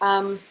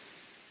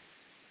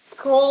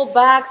scroll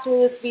back through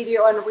this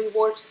video and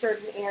rewatch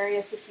certain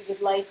areas if you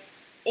would like,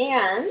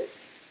 and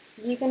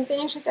you can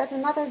finish it at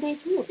another day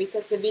too,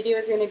 because the video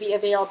is going to be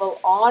available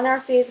on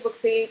our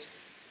Facebook page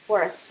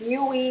for a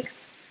few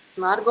weeks. It's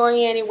not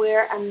going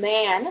anywhere, and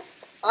then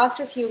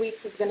after a few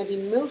weeks it's going to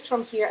be moved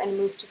from here and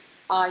moved to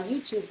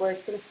YouTube, where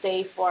it's going to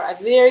stay for a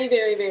very,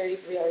 very, very,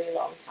 very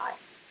long time.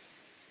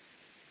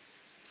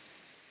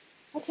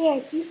 Okay, I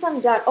see some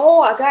done.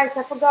 Oh, guys,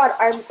 I forgot.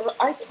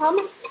 I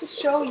promised to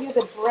show you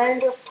the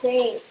brand of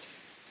paint.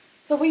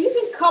 So we're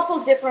using a couple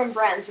different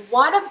brands.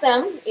 One of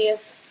them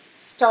is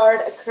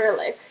Starred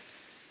Acrylic.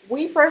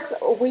 We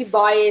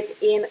buy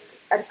it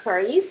at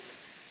Curry's.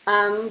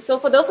 So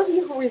for those of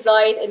you who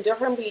reside in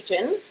Durham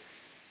region,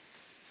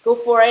 go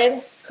for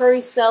it.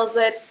 Curry sells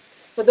it.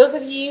 For those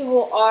of you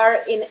who are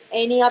in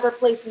any other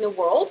place in the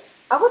world,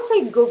 I would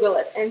say Google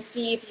it and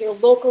see if your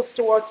local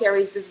store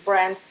carries this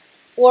brand.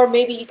 Or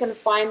maybe you can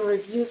find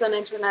reviews on the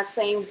internet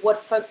saying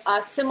what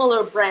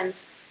similar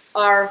brands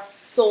are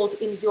sold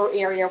in your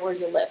area where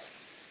you live.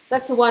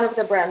 That's one of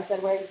the brands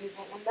that we're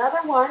using.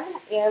 Another one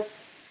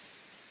is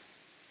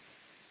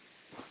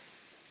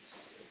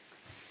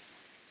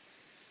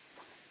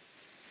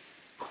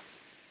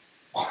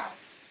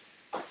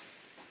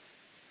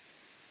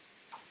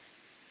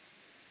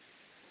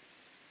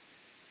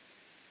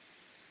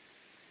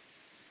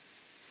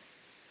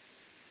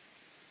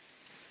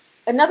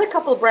another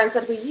couple brands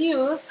that we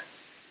use.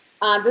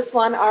 This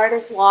one,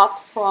 Artist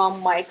Loft from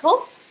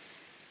Michaels.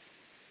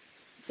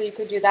 So you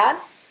could do that.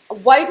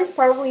 White is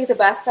probably the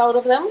best out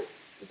of them.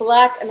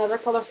 Black and other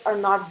colors are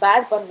not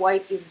bad, but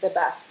white is the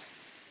best.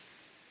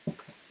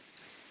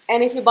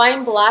 And if you're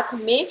buying black,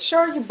 make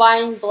sure you're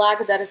buying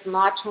black that is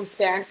not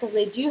transparent, because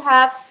they do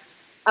have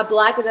a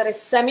black that is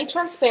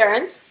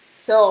semi-transparent.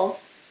 So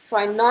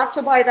try not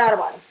to buy that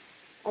one,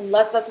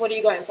 unless that's what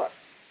you're going for.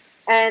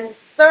 And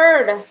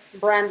third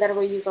brand that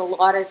we use a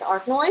lot is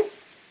Art Noise.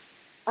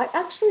 I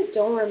actually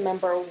don't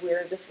remember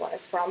where this one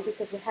is from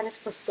because we had it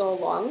for so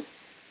long.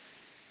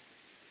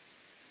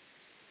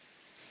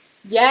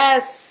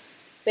 Yes,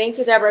 thank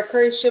you, Deborah.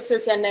 Curry shipped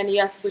through Canada,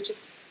 yes, which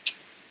is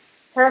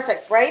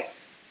perfect, right?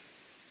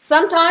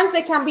 Sometimes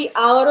they can be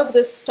out of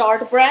the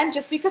Start brand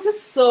just because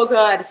it's so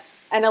good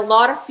and a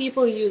lot of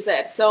people use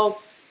it. So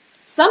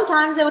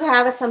sometimes they would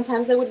have it,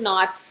 sometimes they would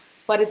not,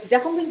 but it's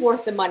definitely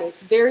worth the money.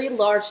 It's very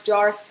large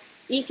jars.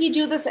 If you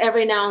do this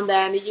every now and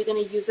then, you're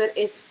going to use it.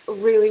 It's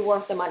really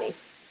worth the money.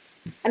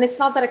 And it's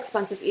not that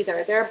expensive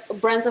either. There are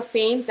brands of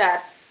paint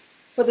that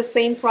for the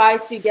same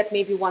price, you get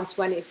maybe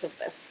 1/20th of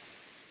this.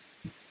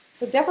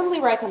 So definitely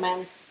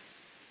recommend.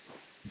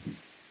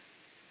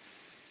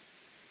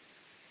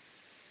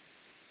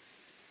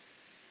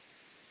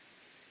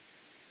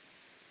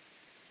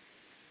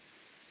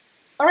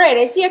 All right,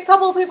 I see a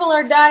couple people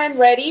are done and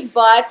ready,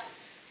 but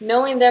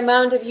Knowing the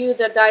amount of you,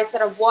 the guys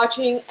that are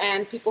watching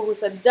and people who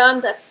said done,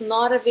 that's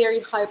not a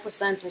very high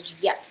percentage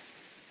yet.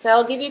 So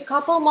I'll give you a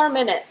couple more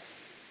minutes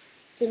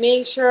to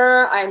make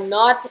sure I'm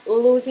not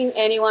losing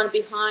anyone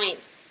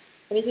behind.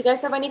 And if you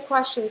guys have any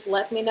questions,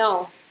 let me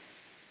know.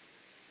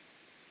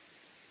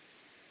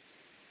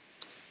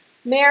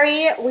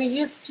 Mary, we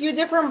use a few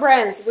different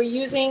brands. We're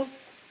using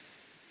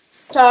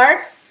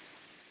Start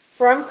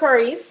from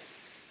Curry's,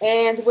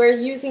 and we're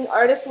using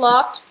Artist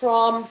Loft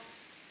from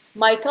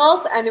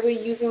Michael's, and we're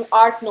using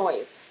Art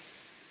Noise.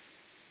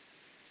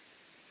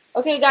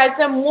 Okay, guys,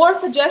 there are more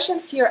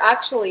suggestions here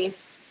actually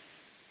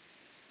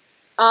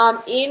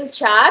in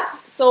chat.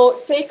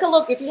 So take a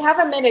look. If you have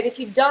a minute, if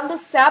you've done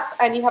this step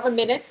and you have a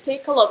minute,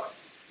 take a look.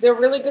 There are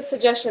really good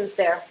suggestions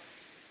there.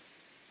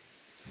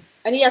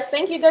 And yes,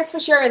 thank you guys for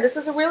sharing. This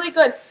is really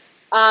good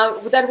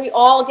that we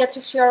all get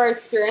to share our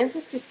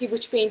experiences to see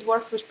which paint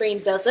works, which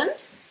paint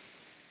doesn't.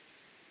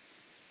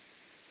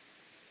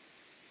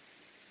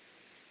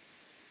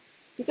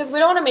 Because we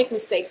don't want to make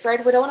mistakes,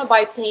 right? We don't want to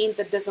buy paint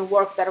that doesn't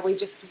work, that we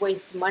just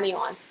waste money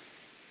on.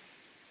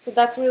 So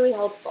that's really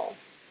helpful.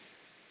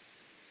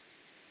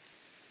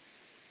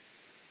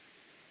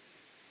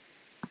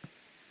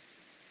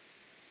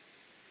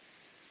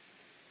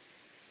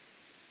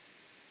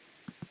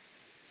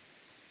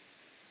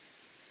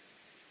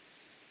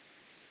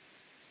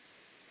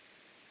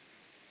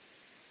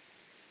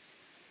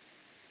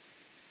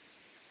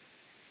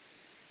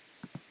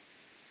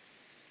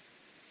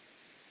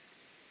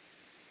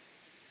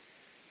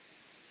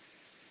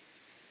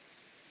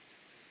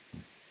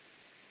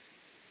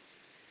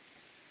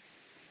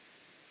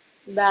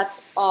 That's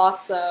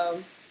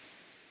awesome.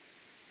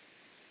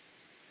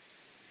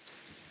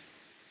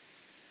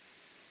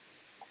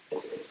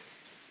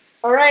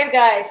 All right,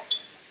 guys.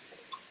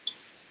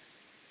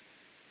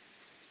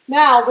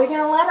 Now we're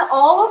gonna let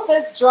all of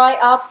this dry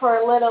up for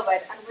a little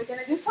bit, and we're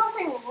gonna do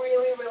something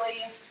really,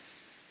 really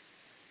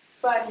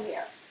fun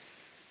here.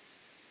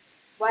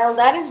 While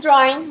that is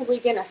drying,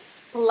 we're gonna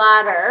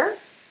splatter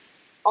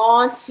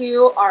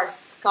onto our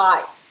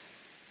sky.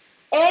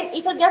 And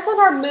if it gets on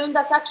our moon,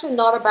 that's actually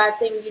not a bad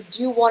thing. You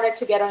do want it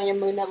to get on your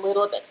moon a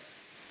little bit.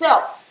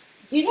 So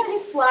you're going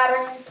to be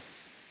splattering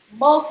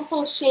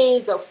multiple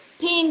shades of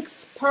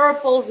pinks,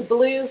 purples,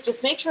 blues.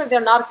 Just make sure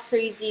they're not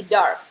crazy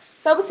dark.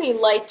 So I would say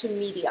light to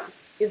medium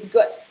is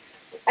good.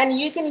 And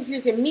you can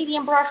use your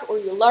medium brush or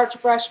your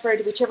large brush for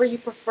it, whichever you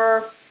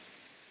prefer.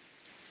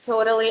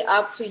 Totally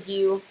up to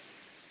you.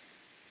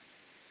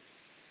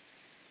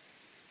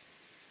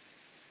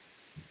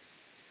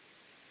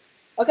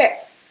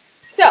 Okay,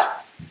 so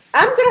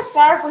I'm going to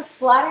start with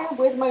splattering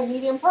with my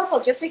medium purple,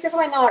 just because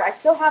why not? I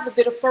still have a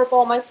bit of purple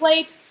on my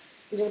plate.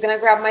 I'm just going to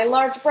grab my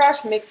large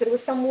brush, mix it with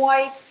some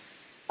white.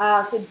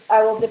 So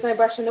I will dip my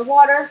brush in the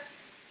water.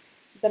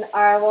 Then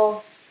I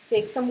will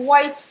take some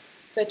white.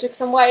 So I took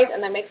some white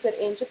and I mixed it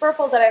into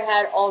purple that I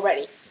had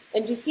already.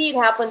 And you see it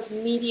happened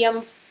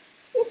medium.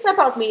 It's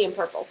about medium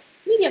purple,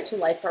 medium to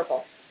light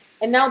purple.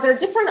 And now there are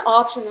different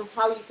options on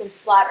how you can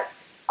splatter.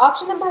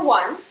 Option number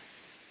one,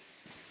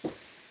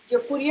 you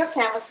put your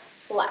canvas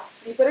flat.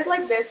 So you put it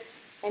like this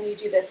and you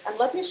do this. And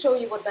let me show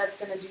you what that's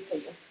going to do for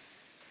you.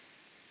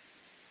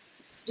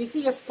 Do you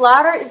see your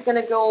splatter is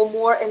going to go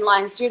more in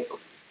lines?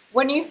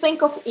 When you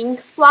think of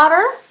ink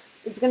splatter,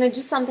 it's going to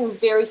do something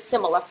very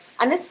similar.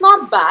 And it's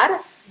not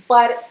bad,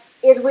 but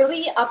it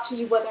really up to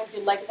you whether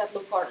you like that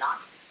look or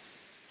not.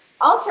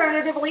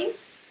 Alternatively,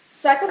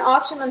 second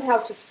option on how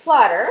to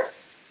splatter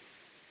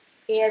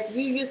is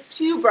you use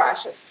two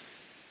brushes.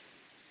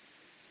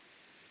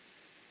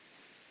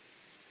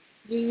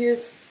 You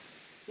use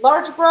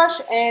large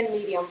brush and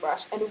medium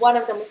brush, and one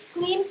of them is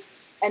clean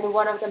and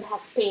one of them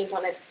has paint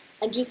on it.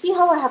 And you see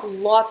how I have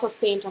lots of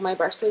paint on my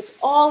brush? So it's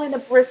all in the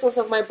bristles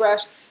of my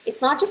brush.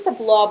 It's not just a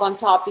blob on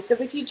top,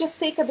 because if you just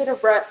take a bit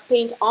of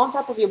paint on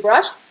top of your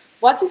brush,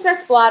 once you start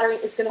splattering,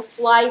 it's going to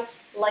fly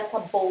like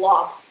a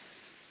blob.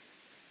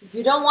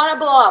 You don't want a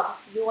blob.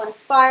 You want a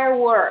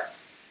firework,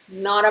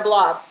 not a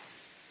blob.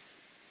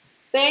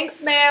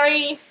 Thanks,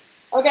 Mary.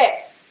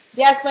 Okay.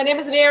 Yes, my name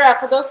is Vera,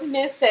 for those who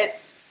missed it.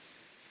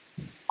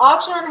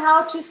 Option on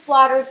how to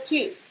splatter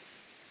too.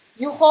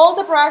 You hold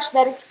the brush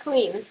that is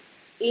clean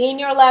in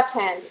your left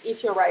hand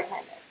if you're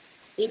right-handed.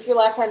 If you're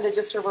left-handed,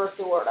 just reverse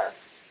the order.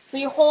 So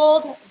you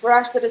hold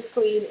brush that is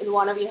clean in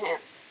one of your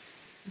hands.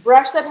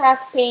 Brush that has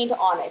paint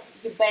on it,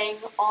 you bang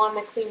on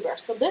the clean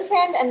brush. So this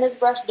hand and this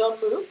brush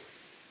don't move.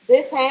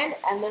 This hand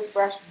and this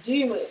brush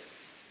do move.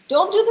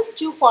 Don't do this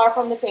too far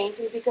from the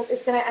painting, because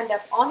it's going to end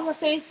up on your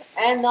face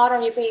and not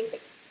on your painting.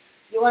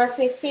 You want to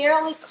stay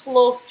fairly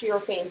close to your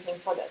painting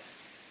for this.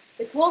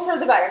 The closer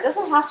the better. It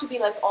doesn't have to be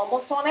like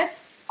almost on it.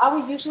 I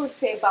would usually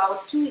stay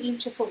about 2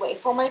 inches away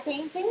from my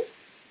painting,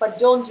 but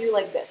don't do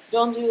like this.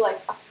 Don't do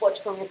like a foot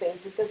from your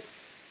painting, because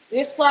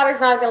your splatter is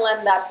not going to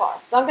land that far.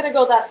 It's not going to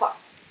go that far.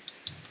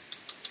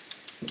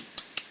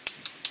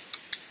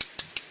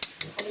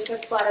 And you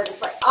can splatter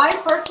this way. I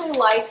personally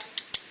like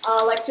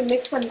to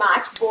mix and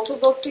match both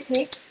of those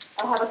techniques.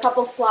 I'll have a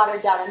couple splatter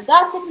down in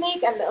that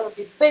technique, and they'll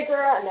be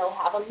bigger and they'll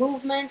have a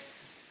movement.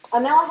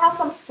 And now I have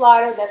some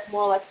splatter that's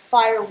more like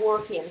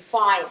fireworky and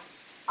fine.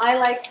 I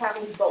like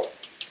having both.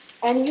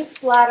 And you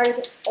splatter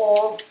it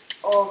all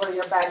over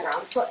your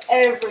background, so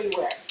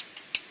everywhere.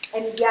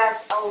 And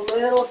yes, a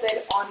little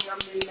bit on your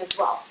moon as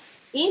well.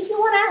 If you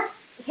want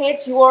to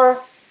hit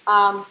your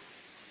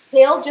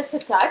tail just a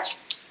touch,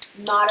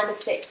 not a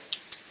mistake.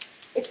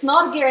 It's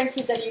not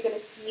guaranteed that you're going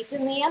to see it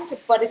in the end,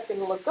 but it's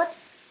going to look good.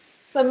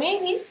 So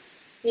maybe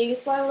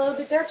splatter a little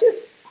bit there too.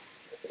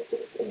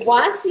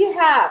 Once you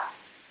have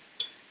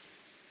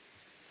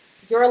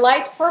your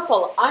light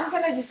purple, I'm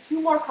going to do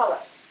two more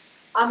colors.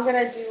 I'm going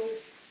to do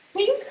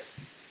pink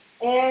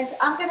and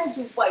I'm going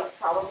to do white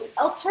probably.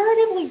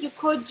 Alternatively, you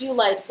could do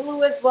light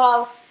blue as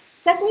well.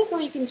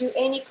 Technically, you can do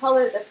any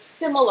color that's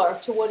similar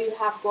to what you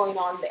have going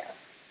on there.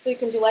 So you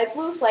can do light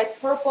blues,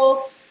 light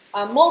purples,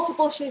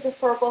 multiple shades of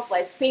purples,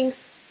 light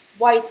pinks,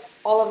 whites,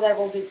 all of that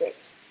will do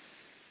great.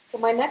 So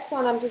my next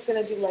one, I'm just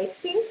going to do light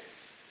pink.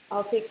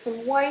 I'll take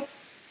some white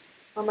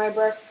on my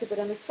brush, scoop it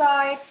on the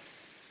side,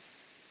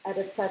 add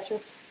a touch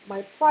of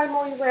my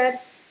primary red,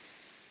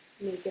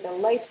 make it a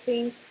light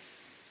pink.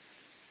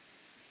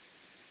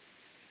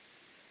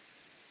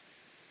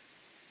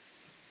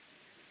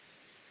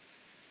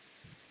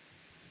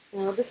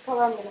 And with this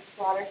color, I'm going to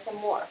splatter some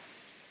more.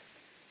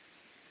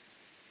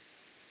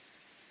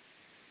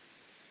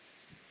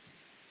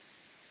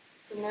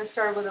 So I'm going to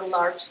start with a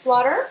large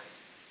splatter.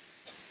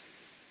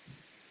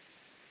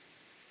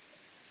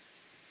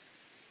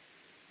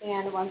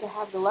 And once I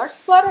have the large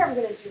splatter, I'm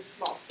going to do a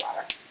small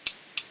splatter.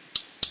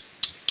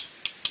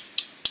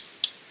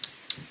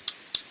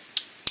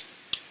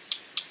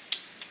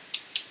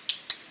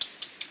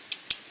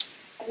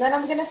 And then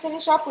I'm going to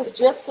finish up with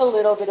just a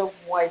little bit of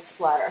white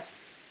splatter.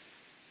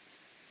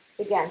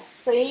 Again,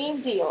 same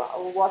deal. I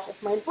will wash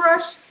off my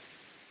brush,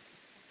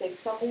 take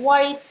some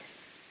white,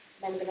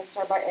 and I'm going to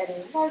start by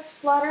adding large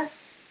splatter.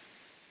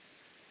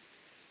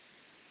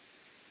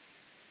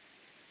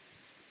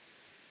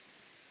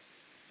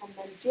 And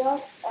then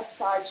just a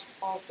touch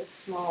of the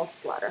small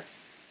splatter.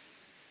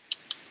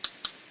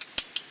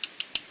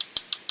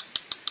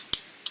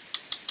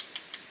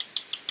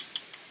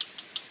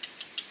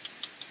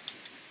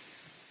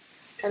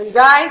 And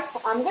guys,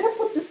 I'm going to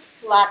put this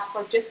flat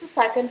for just a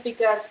second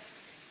because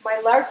my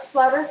large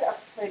splatters are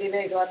pretty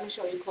big. Let me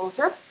show you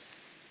closer.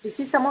 You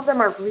see some of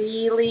them are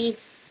really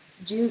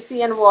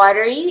juicy and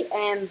watery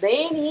and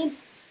they need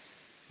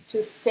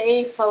to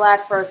stay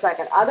flat for a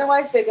second.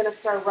 Otherwise, they're going to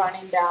start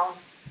running down.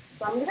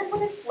 So I'm going to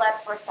put it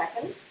flat for a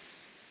second.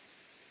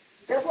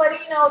 Just letting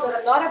you know that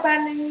I'm not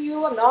abandoning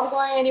you. I'm not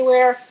going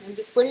anywhere. I'm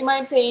just putting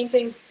my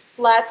painting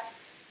flat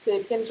so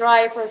it can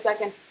dry for a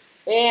second.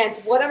 And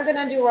what I'm going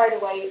to do right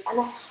away, and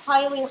I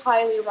highly,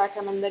 highly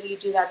recommend that you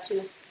do that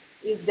too,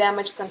 is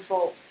damage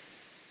control.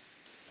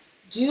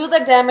 Do the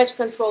damage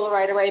control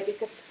right away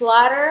because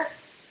splatter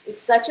is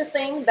such a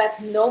thing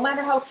that no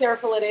matter how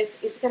careful it is,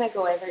 it's going to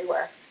go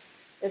everywhere.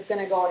 It's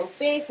going to go on your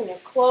face, on your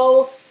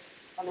clothes,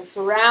 on the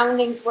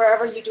surroundings,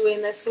 wherever you're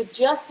doing this. So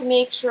just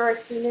make sure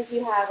as soon as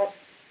you have it,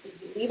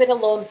 you leave it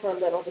alone for a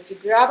little bit. You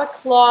grab a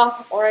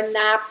cloth or a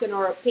napkin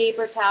or a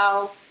paper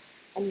towel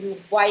and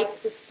you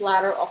wipe the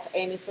splatter off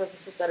any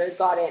surfaces that it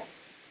got in.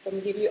 So I'm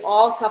going to give you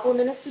all a couple of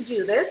minutes to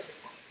do this.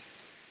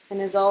 And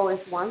as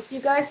always, once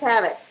you guys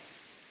have it,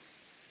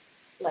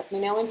 let me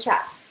know in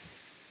chat.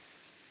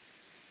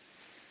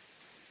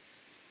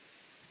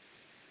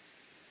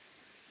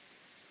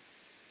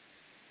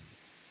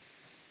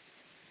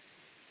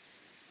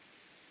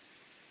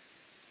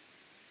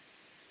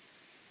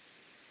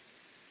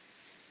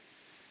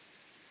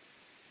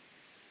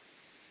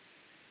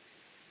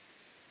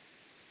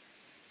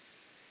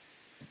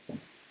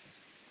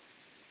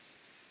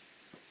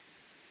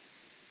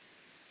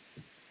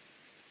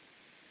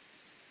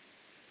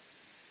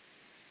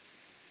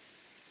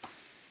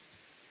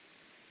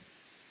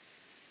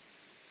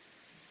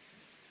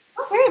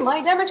 Okay,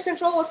 my damage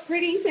control was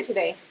pretty easy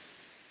today.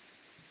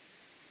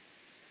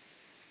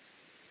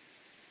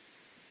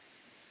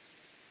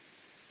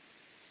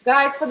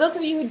 Guys, for those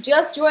of you who are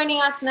just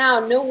joining us now,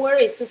 no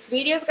worries. This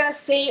video is going to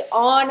stay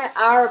on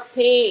our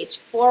page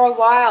for a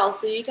while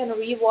so you can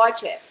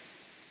rewatch it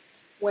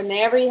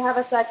whenever you have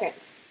a second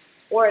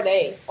or a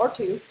day or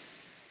two.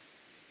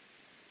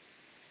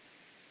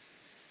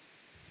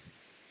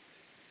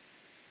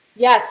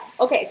 Yes,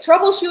 okay,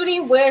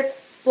 troubleshooting with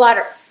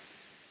splatter.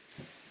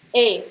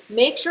 A,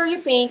 make sure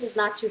your paint is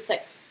not too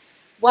thick.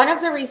 One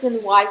of the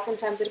reasons why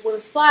sometimes it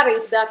wouldn't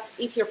splatter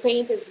if your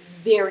paint is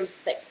very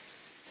thick.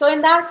 So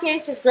in that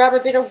case, just grab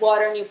a bit of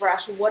water in your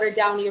brush and water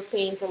down your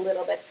paint a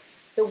little bit.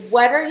 The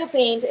wetter your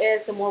paint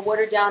is, the more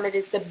watered down it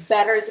is, the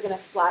better it's going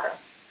to splatter.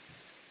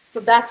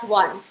 So that's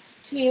one.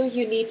 Two,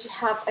 you need to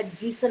have a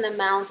decent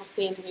amount of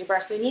paint on your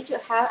brush. So you need to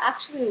have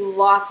actually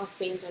lots of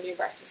paint on your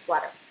brush to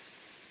splatter.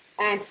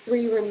 And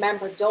three,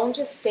 remember, don't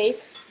just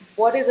take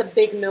what is a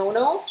big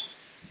no-no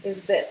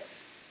is this.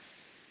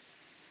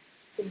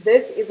 So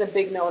this is a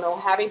big no-no,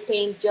 having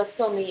paint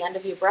just on the end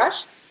of your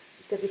brush,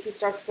 because if you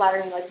start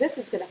splattering like this,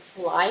 it's going to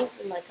fly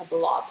like a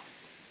blob.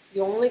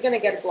 You're only going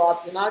to get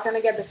blobs. You're not going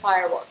to get the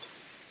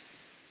fireworks.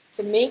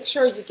 So make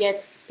sure you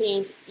get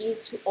paint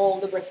into all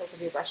the bristles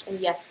of your brush. And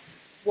yes,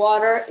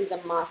 water is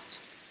a must.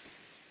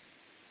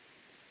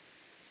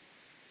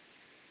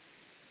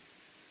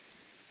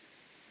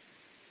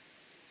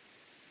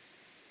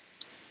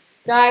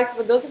 Guys,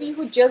 for those of you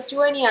who just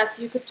joining us,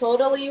 you could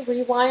totally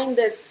rewind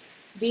this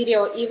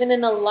video even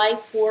in a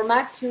live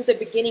format to the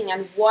beginning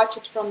and watch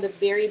it from the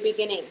very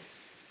beginning.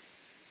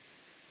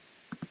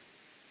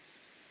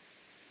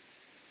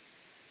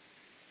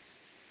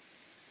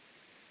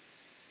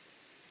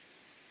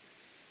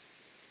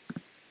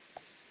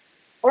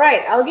 All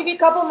right, I'll give you a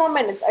couple more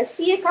minutes. I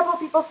see a couple of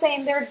people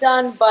saying they're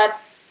done, but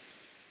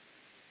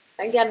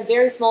again,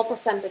 very small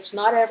percentage,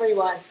 not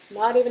everyone,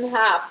 not even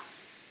half.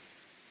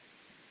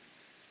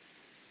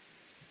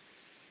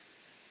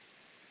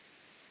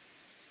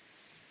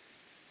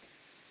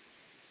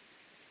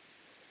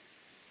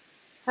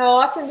 How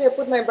often do I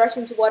put my brush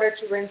into water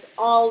to rinse?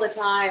 All the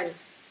time.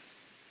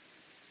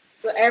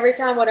 So every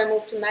time when I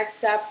move to next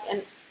step,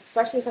 and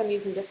especially if I'm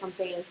using different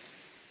paint,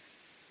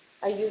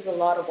 I use a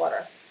lot of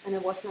water and I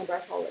wash my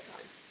brush all the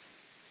time.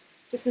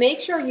 Just make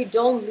sure you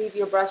don't leave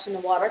your brush in the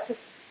water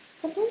because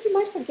sometimes you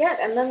might forget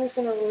and then it's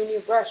going to ruin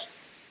your brush.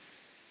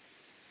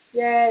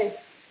 Yay.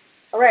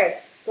 All right.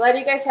 Glad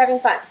you guys are having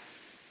fun.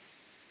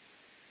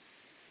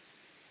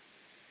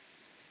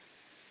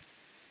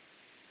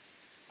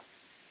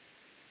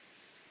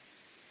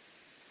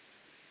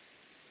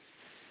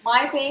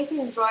 My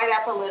painting dried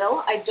up a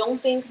little. I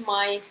don't think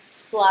my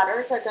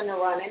splatters are going to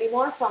run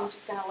anymore, so I'm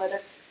just going to let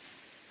it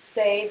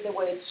stay the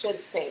way it should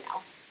stay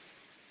now.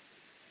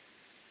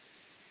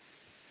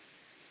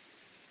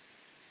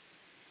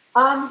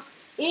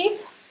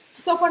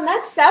 So for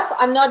next step,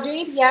 I'm not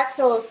doing it yet,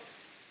 so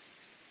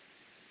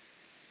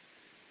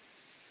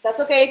that's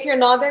okay if you're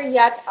not there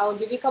yet. I'll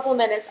give you a couple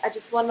minutes. I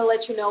just want to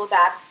let you know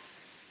that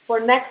for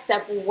next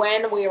step,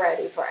 when we're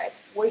ready for it,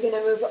 we're going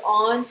to move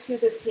on to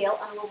this heel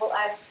and we will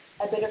add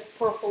a bit of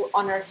purple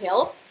on our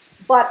heel,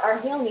 but our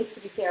heel needs to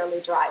be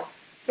fairly dry.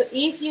 So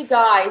if you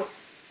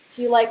guys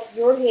feel like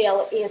your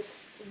heel is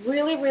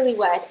really, really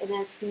wet and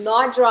it's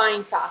not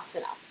drying fast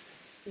enough,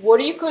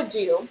 what you could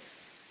do,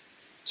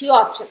 two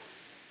options.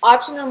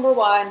 Option number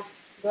one,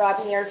 grab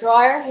a hair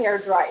dryer, hair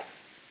dry it.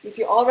 If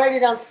you're already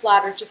done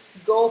splatter, just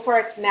go for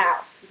it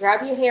now.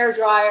 Grab your hair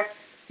dryer,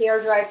 hair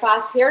dry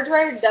fast. Hair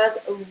dryer does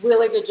a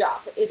really good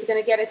job. It's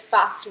gonna get it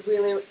fast,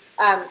 really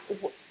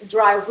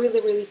dry really,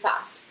 really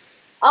fast.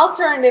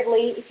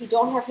 Alternatively, if you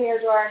don't have hair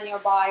dryer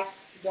nearby,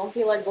 you don't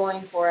feel like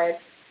going for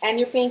it, and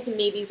your painting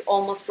maybe is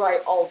almost dry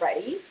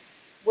already,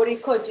 what you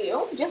could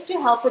do, just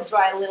to help it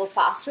dry a little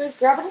faster, is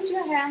grab it into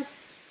your hands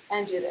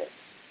and do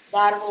this.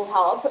 That will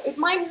help. It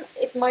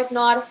might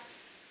not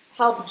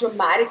help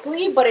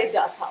dramatically, but it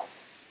does help.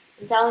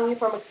 I'm telling you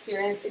from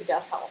experience, it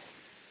does help.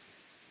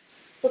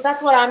 So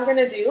that's what I'm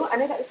gonna do,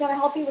 and it's gonna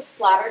help you with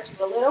splatter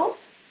too a little,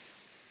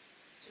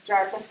 to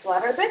dry up my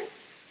splatter a bit.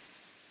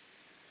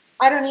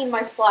 I don't need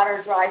my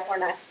splatter dry for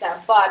next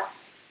step, but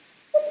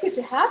it's good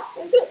to have.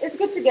 It's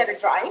good to get it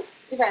dry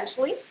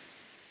eventually.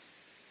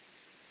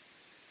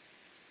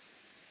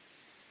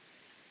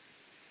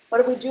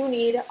 But we do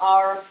need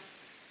our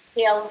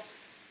heel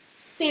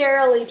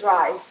fairly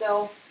dry.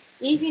 So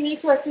if you need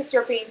to assist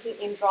your painting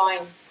in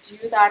drying,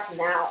 do that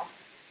now.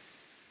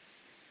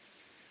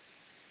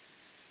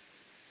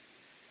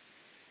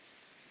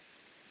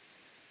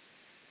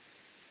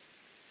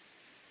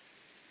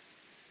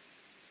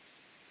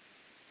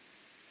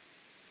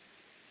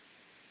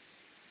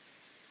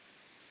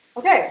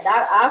 Okay,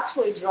 that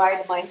actually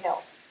dried my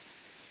heel.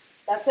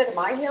 That's it,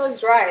 my heel is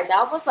dry.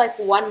 That was like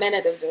 1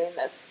 minute of doing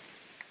this.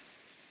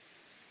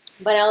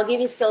 But I'll give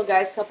you still,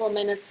 guys, a couple of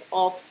minutes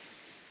of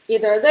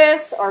either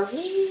this or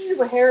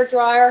a hair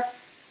dryer.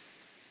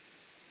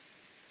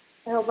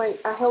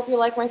 I hope you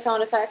like my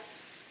sound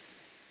effects.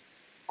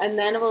 And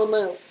then we'll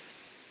move.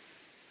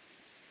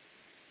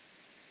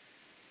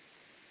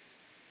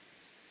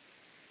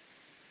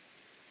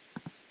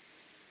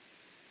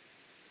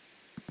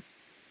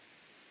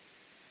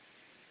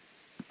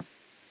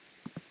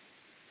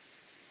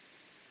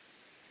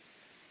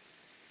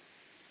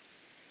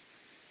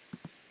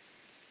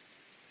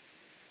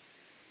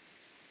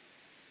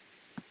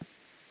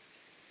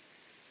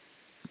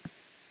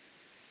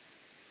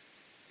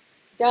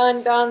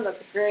 Done, done,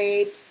 that's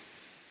great.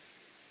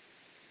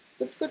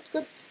 Good, good,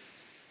 good.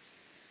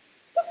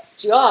 Good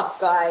job,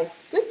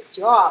 guys. Good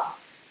job.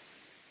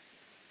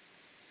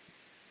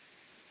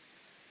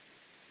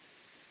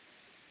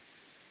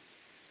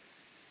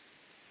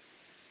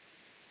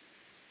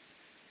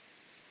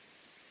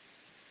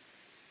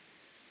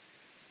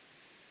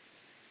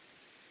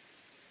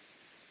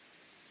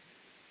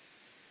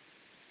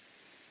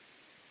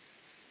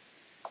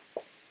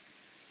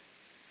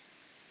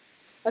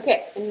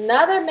 Okay,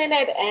 another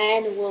minute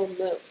and we'll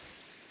move.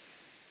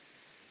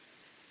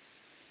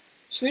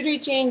 Should we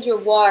change your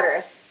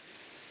water?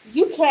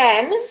 You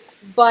can,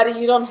 but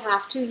you don't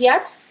have to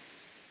yet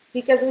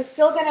because we're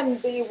still going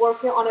to be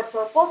working on a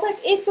purple.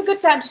 It's a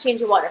good time to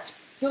change your water.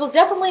 You will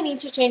definitely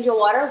need to change your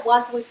water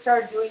once we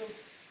start doing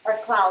our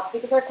clouds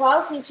because our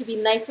clouds need to be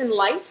nice and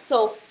light.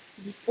 So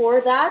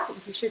before that,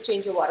 you should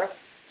change your water.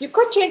 You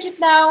could change it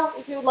now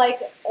if you like,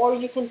 or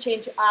you can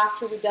change it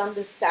after we've done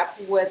this step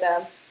with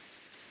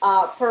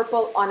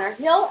purple on our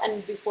heel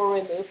and before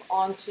we move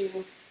on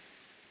to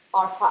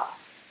our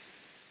pot.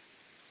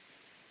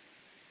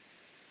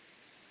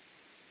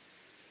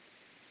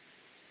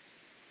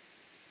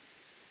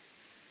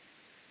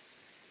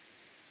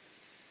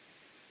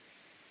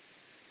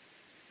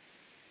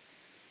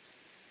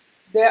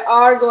 There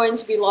are going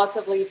to be lots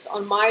of leaves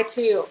on my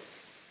too.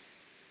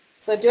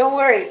 So don't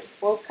worry,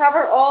 we'll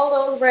cover all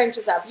those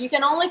branches up. You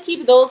can only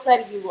keep those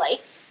that you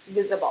like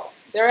visible.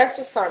 The rest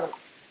just cover them up.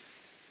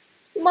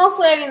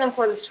 Mostly adding them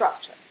for the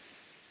structure.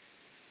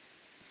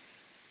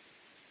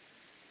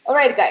 All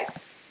right, guys.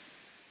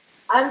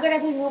 I'm going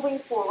to be moving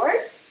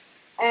forward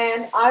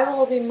and I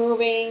will be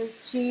moving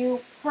to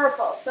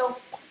purple. So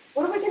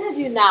what are we going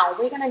to do now?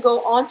 We're going to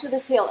go onto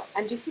this hill.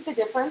 And do you see the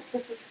difference?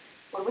 This is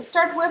what we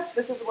start with.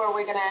 This is where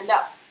we're going to end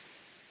up.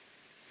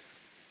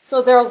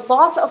 So there are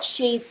lots of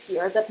shades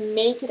here that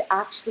make it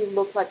actually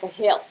look like a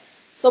hill.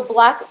 So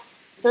black,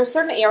 there are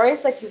certain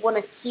areas that you want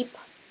to keep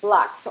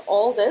black. So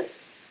all this,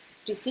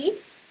 do you see?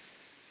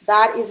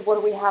 That is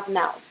what we have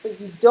now. So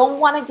you don't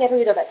want to get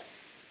rid of it.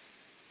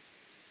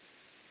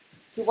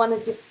 You want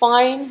to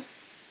define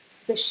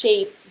the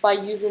shape by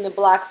using the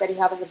black that you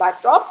have as a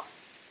backdrop.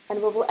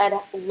 And we will add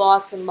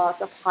lots and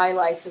lots of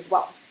highlights as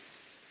well.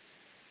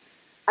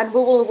 And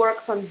we will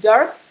work from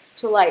dark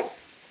to light.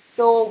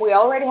 So we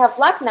already have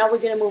black. Now we're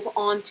going to move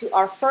on to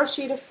our first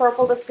shade of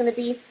purple. That's going to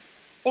be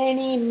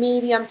any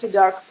medium to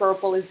dark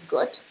purple is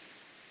good.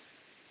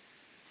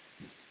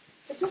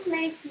 So just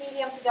make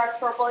medium to dark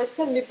purple. It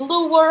can be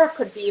bluer,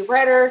 could be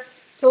redder.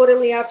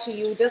 Totally up to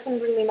you.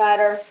 Doesn't really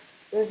matter.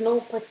 There's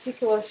no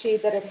particular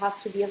shade that it has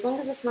to be. As long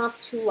as it's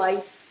not too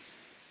light,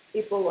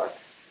 it will work.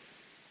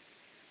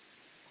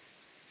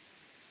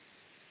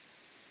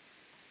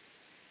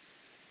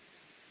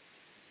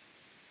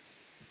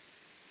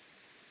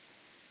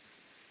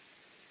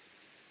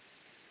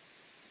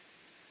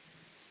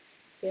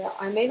 Yeah,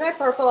 I made my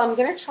purple. I'm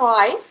going to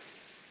try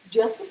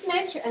just a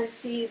smidge and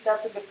see if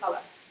that's a good color.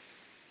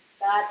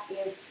 That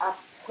is a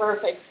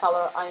perfect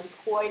color. I'm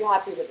quite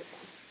happy with this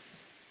one.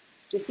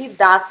 Do you see?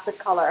 That's the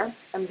color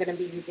I'm going to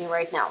be using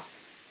right now.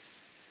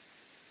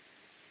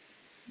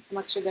 I'm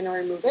actually going to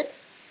remove it.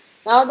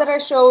 Now that I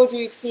showed you,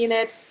 you've seen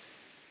it.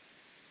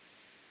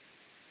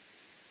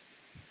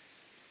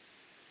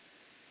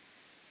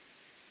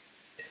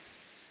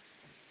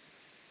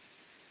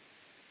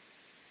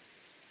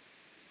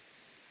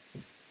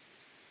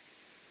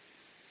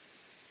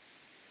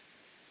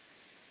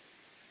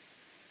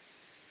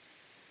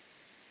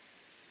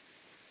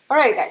 All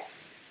right, guys.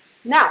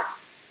 Now,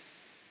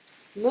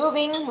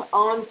 moving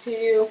on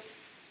to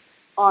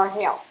our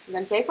hail. I'm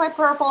going to take my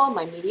purple,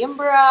 my medium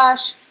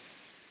brush.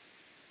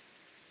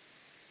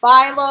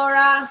 Bye,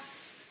 Laura.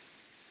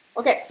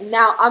 Okay,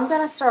 now I'm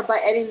going to start by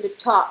adding the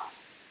top.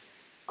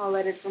 I'll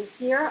add it from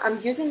here.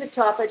 I'm using the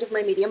top edge of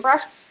my medium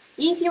brush.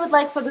 If you would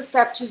like for this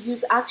step to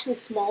use actually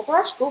small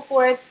brush, go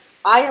for it.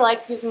 I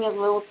like using as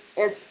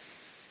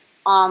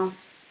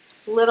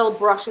little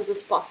brushes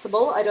as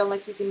possible. I don't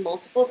like using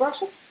multiple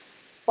brushes.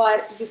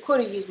 But you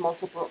could use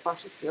multiple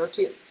brushes here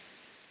too.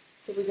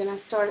 So we're going to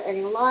start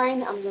adding a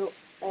line. I'm going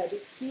to add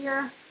it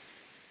here.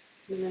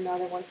 And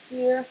another one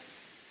here.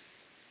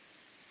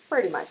 It's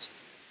pretty much.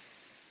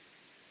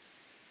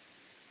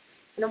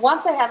 And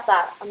once I have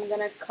that, I'm going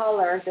to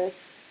color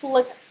this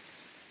flick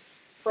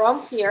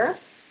from here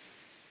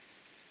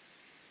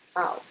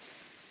out.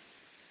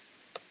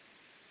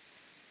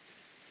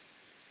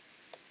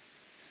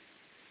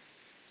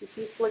 You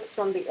see flicks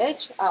from the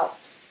edge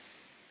out.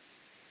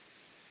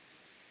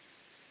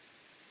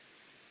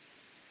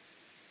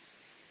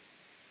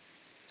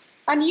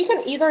 And you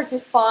can either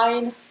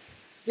define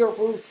your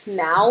roots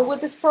now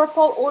with this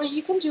purple, or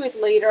you can do it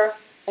later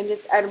and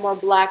just add more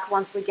black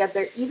once we get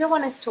there. Either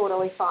one is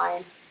totally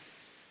fine.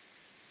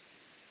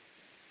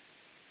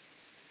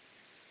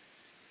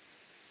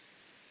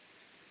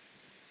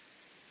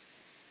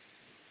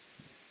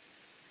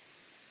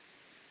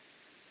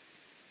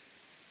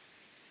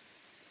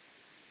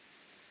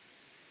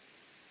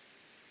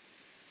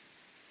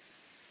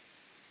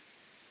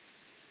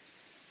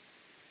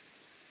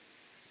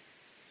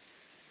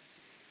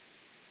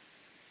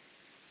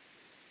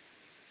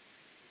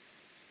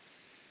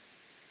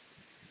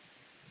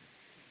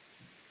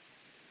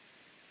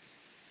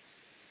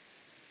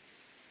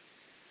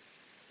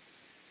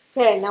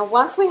 Okay, now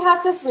once we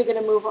have this, we're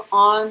going to move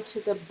on to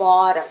the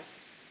bottom.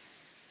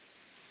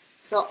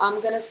 So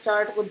I'm going to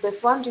start with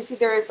this one. Do you see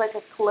there is like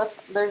a cliff?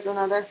 There's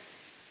another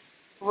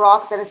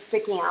rock that is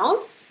sticking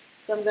out.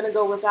 So I'm going to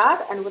go with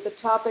that, and with the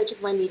top edge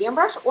of my medium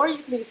brush, or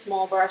you can use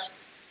small brush,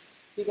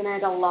 you can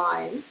add a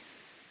line.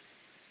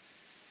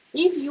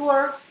 If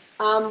your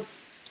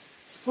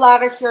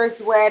splatter here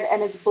is wet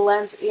and it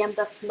blends in,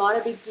 that's not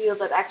a big deal.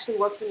 That actually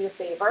works in your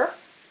favor.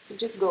 So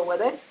just go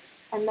with it.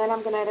 And then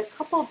I'm going to add a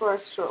couple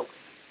brush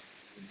strokes.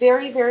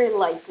 Very, very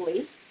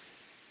lightly.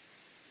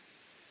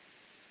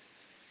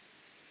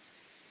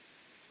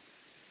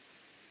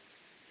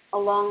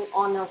 along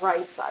on the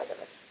right side of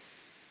it.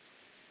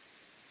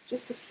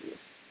 Just a few.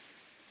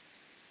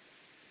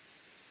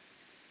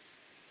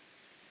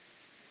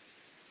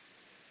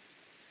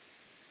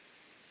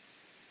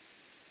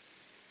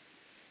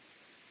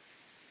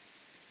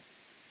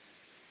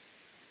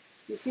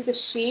 You see the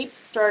shape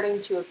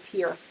starting to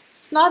appear.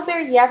 It's not there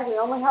yet. We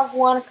only have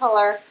one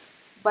color,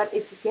 but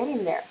it's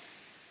getting there.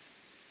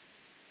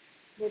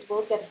 It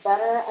will get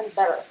better and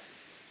better.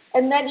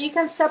 And then you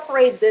can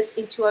separate this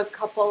into a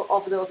couple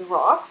of those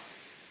rocks.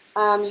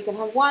 You can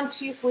have 1,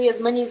 2, 3,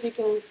 as many as you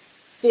can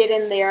fit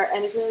in there,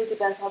 and it really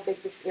depends how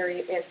big this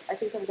area is. I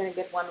think I'm going to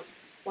get one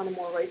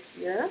more right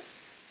here.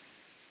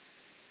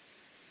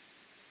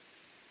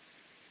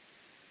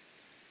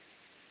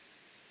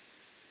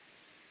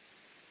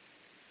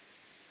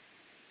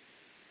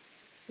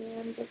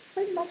 And that's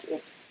pretty much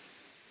it.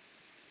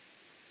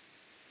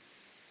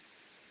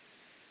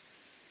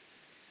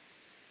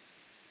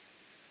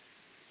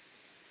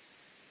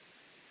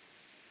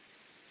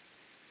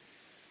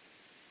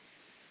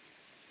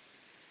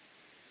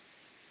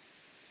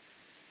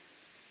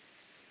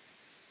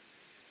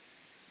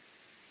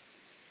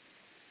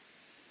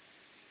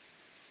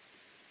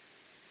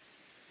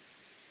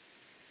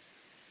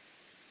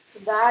 So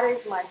that is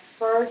my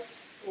first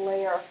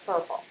layer of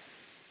purple.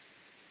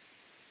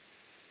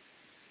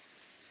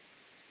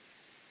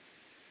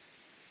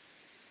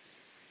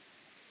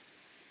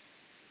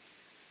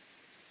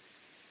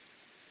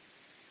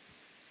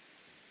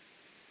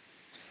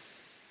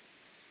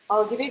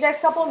 I'll give you guys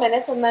a couple of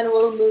minutes and then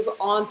we'll move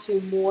on to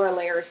more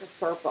layers of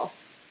purple.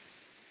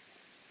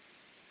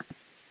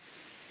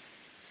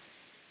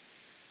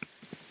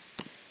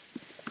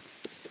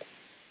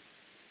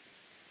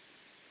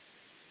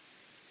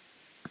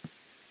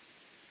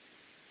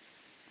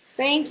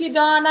 Thank you,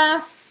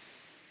 Donna.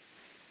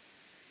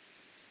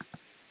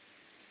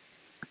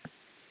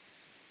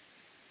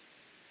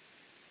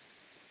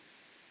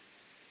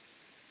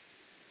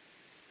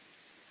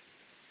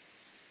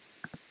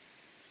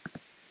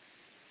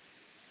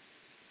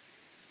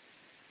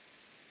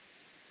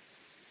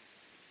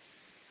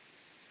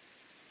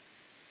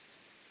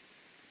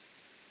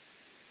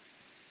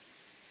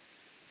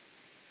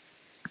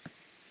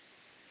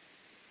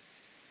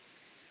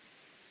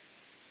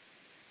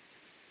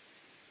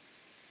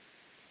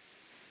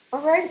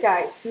 All right,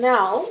 guys,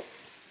 now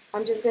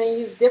I'm just going to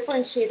use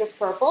different shade of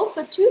purple.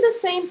 So to the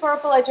same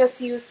purple I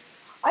just used,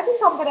 I think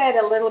I'm going to add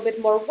a little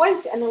bit more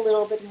white and a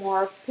little bit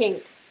more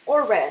pink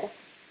or red,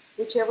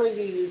 whichever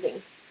you're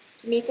using,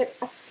 to make it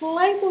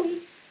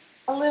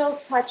a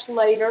little touch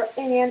lighter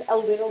and a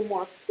little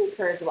more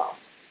pinker as well.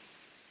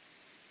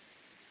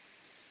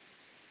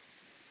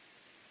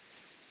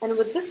 And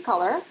with this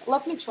color,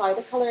 let me try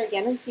the color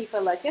again and see if I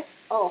like it.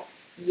 Oh,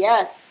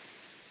 yes,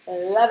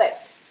 love it.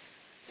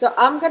 So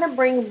I'm going to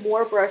bring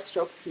more brush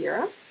strokes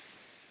here.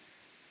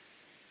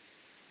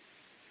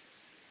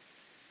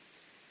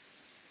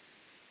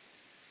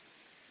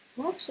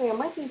 Actually, I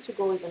might need to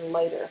go even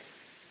lighter.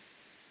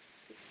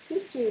 It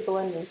seems to be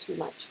blending too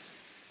much.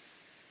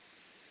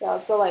 Yeah,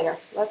 let's go lighter.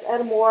 Let's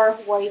add more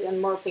white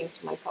and more pink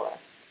to my color.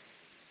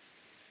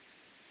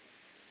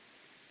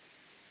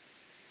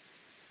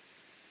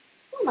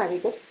 That might be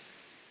good.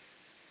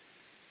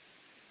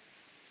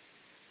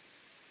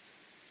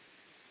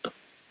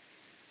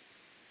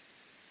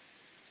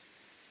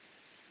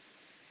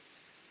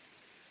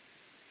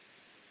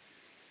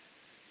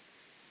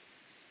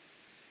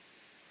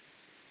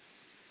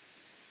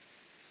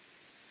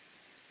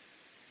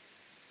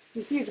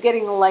 You see it's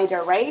getting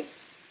lighter, right?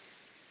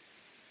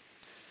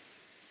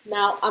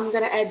 Now I'm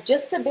going to add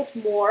just a bit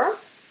more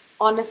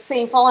on the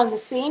same, following the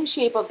same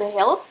shape of the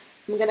hill.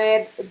 I'm going to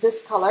add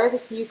this color,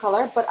 this new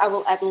color, but I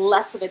will add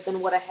less of it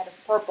than what I had of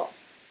purple.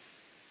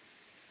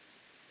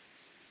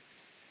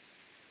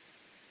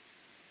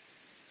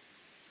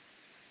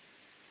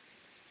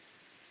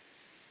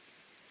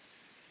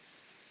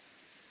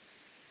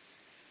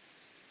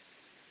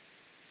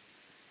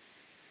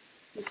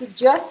 You see,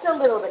 just a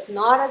little bit,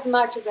 not as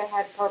much as I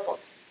had purple.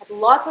 I had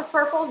lots of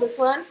purple, this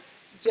one,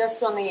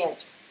 just on the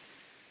edge.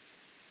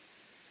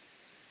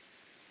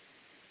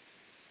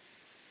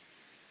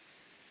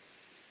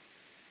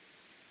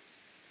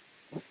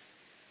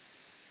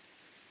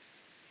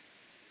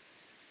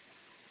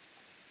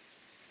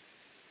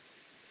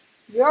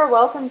 You're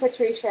welcome,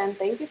 Patricia, and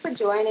thank you for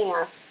joining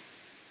us.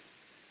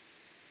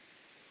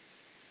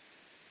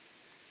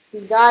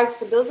 And guys,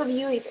 for those of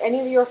you, if any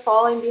of you are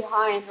falling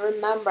behind,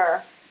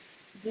 remember,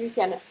 you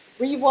can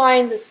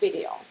rewind this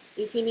video.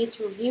 If you need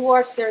to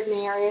rewatch certain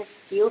areas,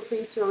 feel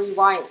free to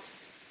rewind.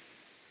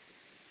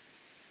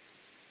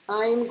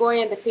 I'm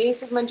going at the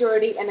pace of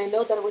majority, and I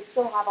know that we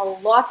still have a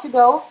lot to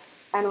go,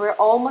 and we're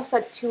almost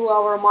at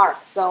 2-hour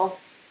mark. So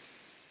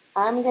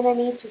I'm gonna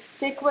need to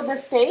stick with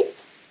this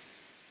pace.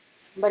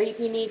 But if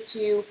you need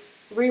to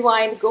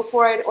rewind, go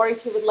for it. Or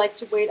if you would like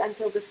to wait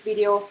until this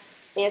video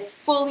is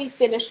fully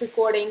finished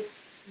recording,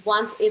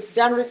 once it's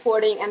done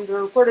recording and the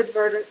recorded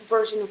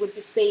version would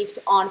be saved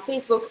on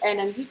Facebook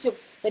and on YouTube,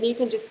 then you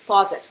can just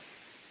pause it.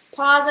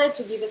 pause it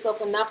to give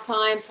yourself enough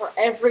time for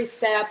every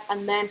step,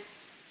 and then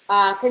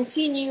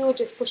continue,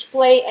 just push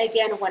play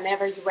again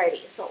whenever you're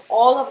ready. So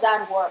all of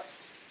that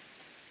works.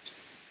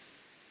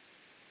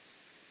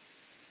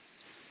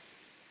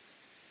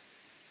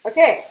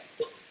 Okay,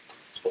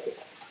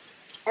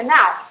 and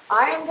now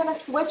I am gonna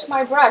switch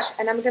my brush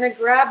and I'm gonna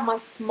grab my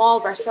small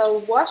brush. So I'll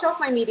wash off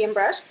my medium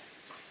brush,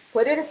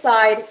 put it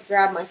aside,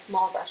 grab my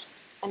small brush,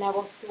 and I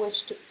will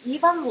switch to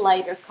even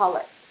lighter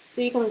color. So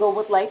you can go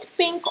with light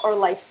pink or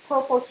light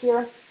purple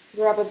here,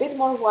 grab a bit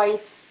more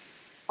white,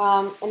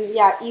 and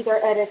yeah,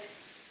 either add it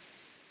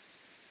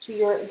to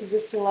your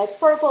existing light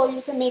purple,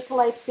 you can make a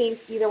light pink,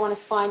 either one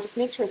is fine, just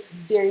make sure it's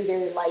very,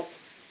 very light.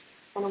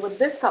 And with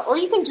this color, or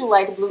you can do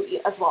light blue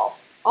as well.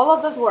 All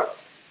of this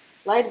works.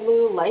 Light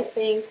blue, light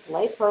pink,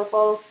 light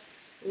purple,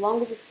 as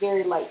long as it's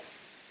very light.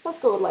 Let's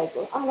go with light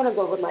blue. I'm gonna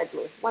go with light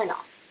blue, why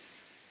not?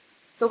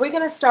 So we're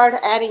gonna start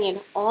adding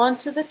it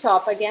onto the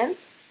top again,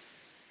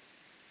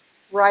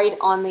 right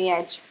on the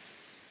edge.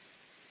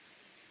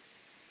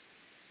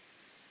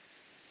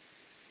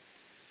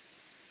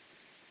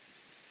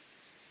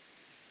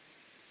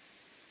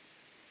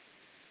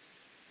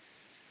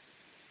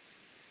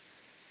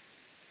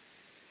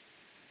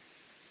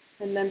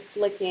 And then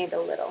flicking it a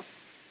little.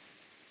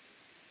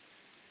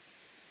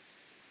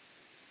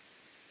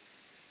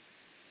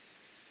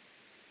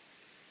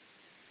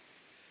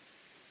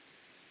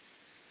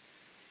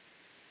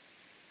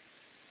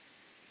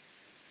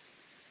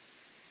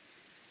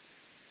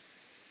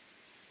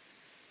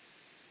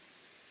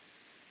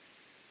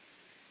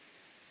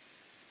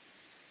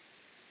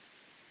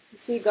 You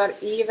see, it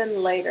got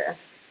even lighter.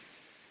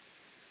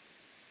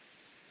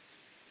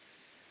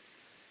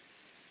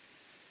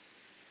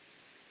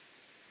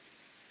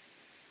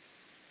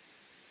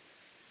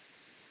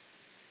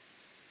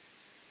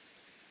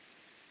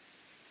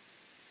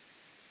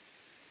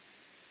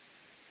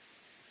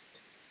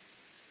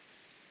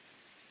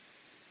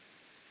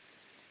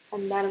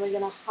 And then we're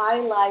going to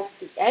highlight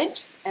the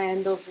edge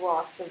and those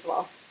rocks as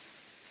well.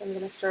 So I'm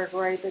going to start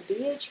right at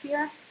the edge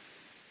here.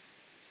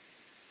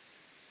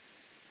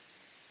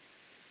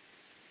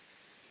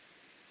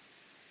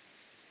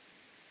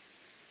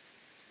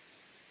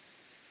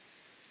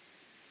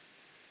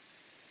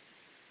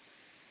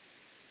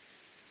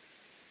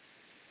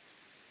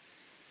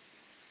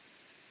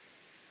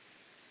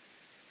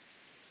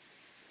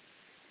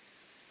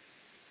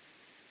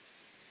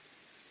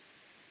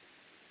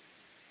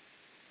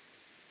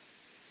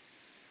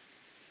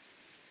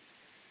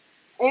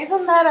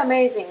 Isn't that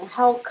amazing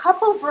how a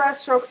couple brush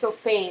strokes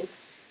of paint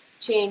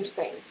change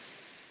things?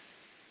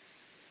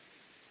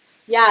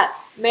 Yeah,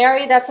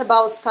 Mary, that's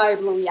about sky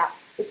blue. Yeah,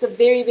 it's a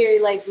very, very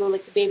light blue,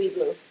 like baby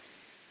blue.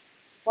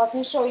 Let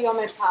me show you on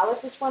my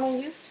palette which one I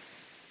used.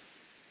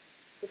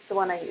 It's the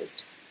one I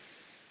used.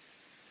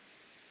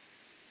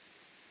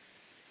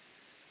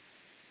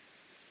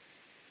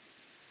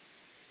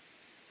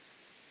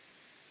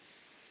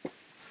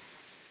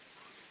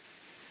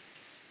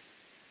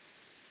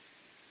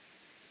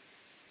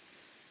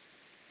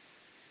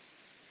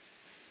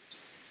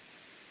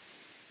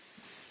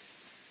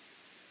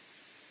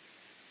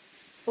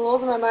 It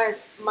blows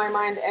my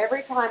mind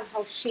every time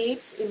how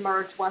shapes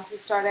emerge once you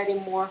start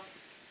adding more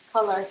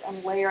colors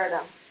and layer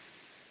them.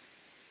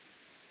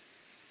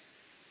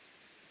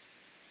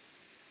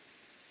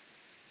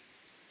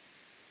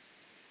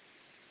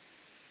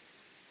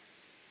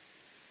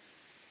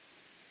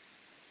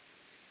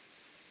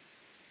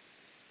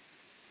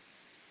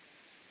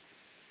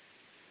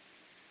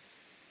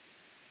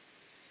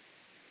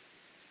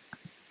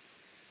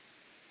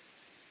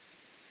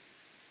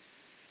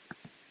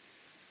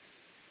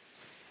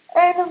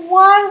 And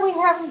while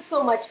we're having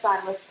so much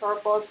fun with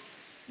purples,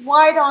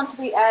 why don't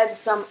we add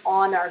some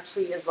on our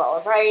tree as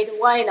well, right?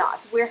 Why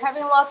not? We're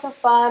having lots of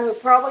fun. We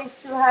probably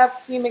still have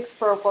pre-mixed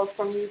purples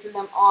from using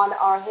them on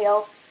our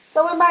hill,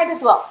 so we might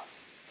as well.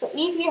 So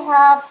if you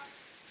have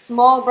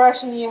small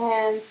brush in your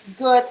hands,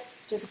 good.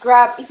 Just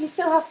grab, if you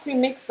still have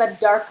pre-mixed that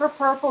darker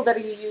purple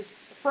that you used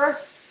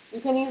first, you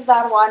can use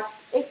that one.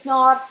 If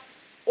not,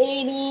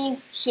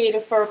 any shade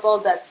of purple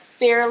that's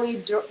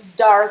fairly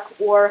dark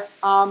or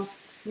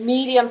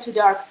medium to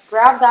dark,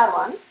 grab that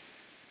one.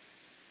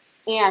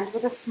 And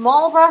with a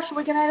small brush,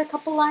 we can add a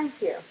couple lines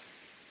here.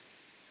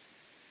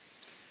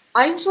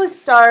 I usually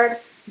start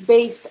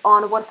based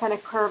on what kind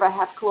of curve I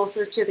have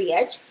closer to the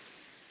edge.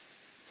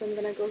 So I'm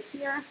gonna go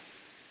here.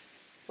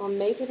 I'll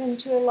make it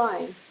into a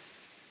line.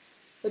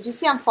 But you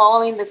see I'm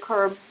following the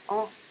curve.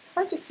 Oh, it's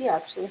hard to see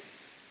actually.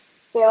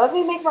 Okay, let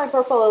me make my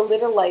purple a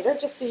little lighter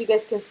just so you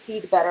guys can see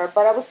it better.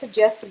 But I would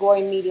suggest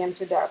going medium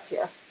to dark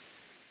here.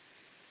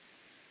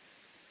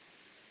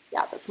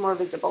 Yeah, that's more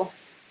visible.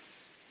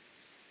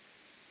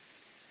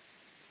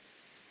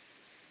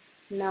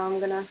 Now I'm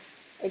gonna,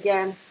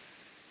 again,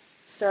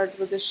 start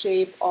with the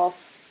shape of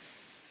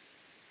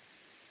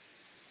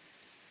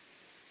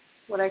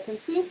what I can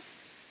see.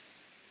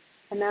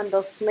 And then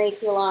those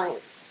snaky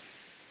lines.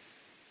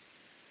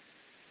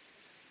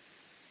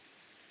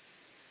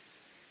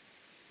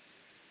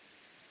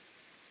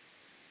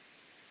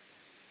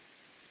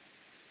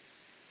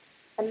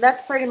 And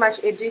that's pretty much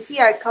it. Do you see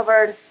I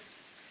covered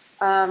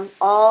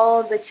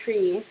all the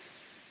tree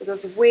with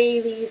those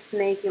wavy,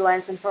 snaky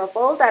lines in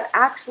purple that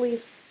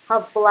actually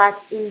have black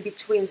in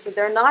between, so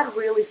they're not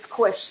really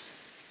squished.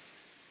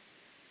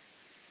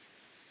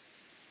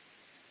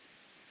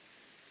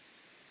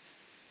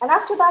 And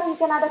after that, you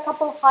can add a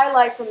couple of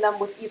highlights on them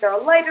with either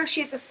lighter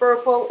shades of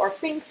purple or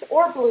pinks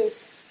or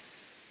blues.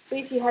 So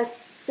if you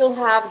still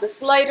have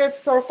this lighter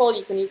purple,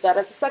 you can use that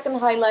as a second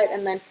highlight,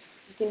 and then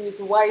you can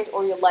use white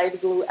or your light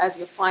blue as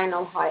your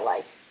final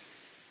highlight.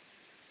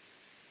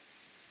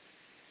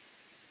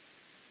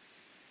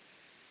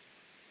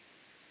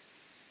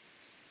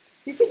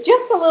 You see,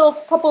 just a little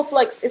couple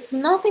flicks. It's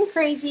nothing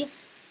crazy,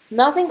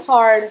 nothing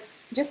hard,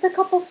 just a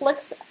couple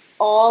flicks,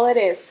 all it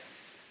is.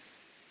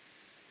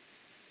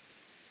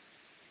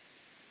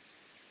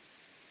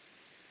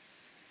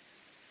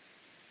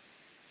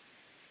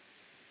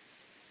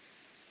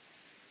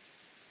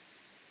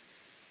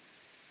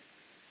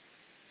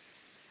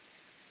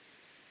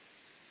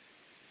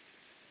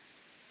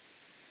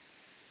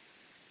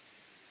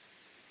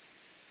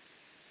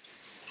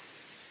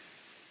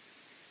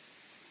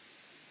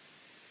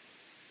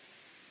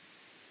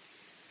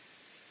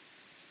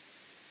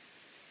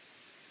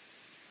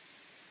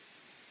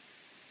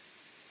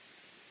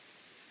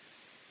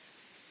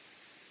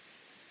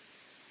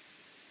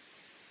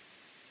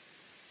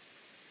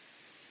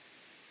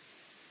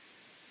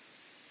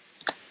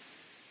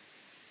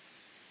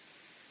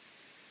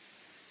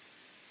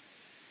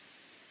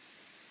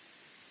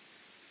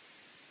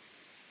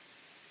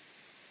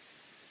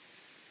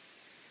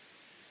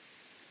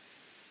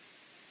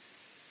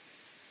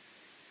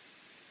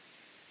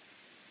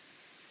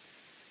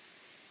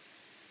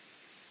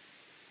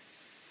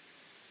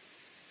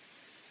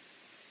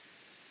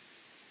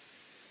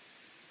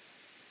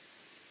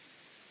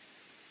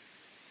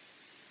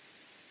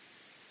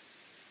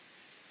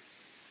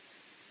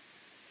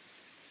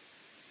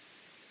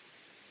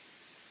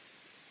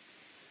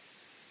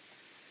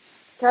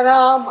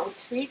 Ta-da! My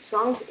tree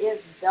trunk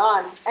is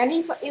done. And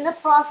if in the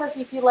process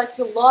you feel like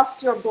you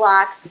lost your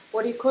black,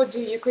 what you could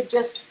do, you could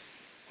just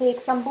take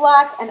some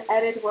black and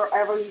add it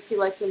wherever you feel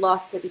like you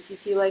lost it. If you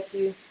feel like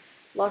you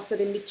lost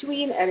it in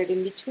between, add it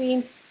in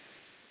between.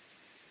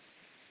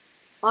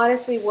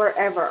 Honestly,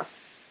 wherever.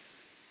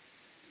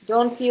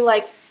 Don't feel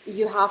like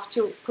you have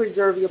to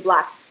preserve your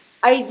black.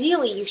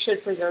 Ideally, you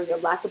should preserve your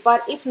black,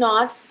 but if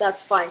not,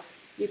 that's fine.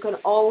 You can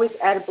always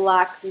add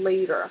black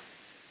later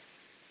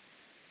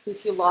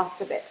if you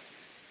lost a bit,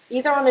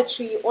 either on a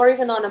tree or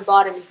even on a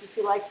bottom. If you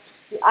feel like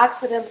you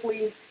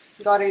accidentally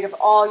got rid of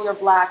all your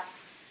black,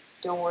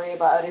 don't worry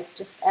about it,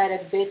 just add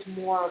a bit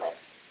more of it.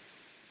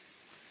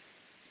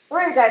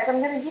 Alright guys,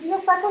 I'm going to give you a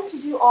second to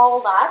do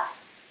all that.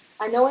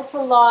 I know it's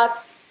a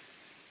lot,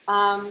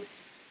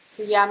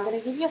 so yeah, I'm going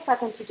to give you a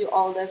second to do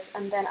all this,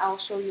 and then I'll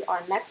show you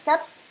our next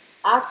steps.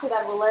 After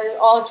that, we'll let it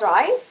all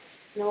dry,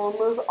 and then we'll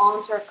move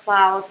on to our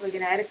clouds. We're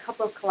going to add a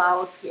couple of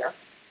clouds here.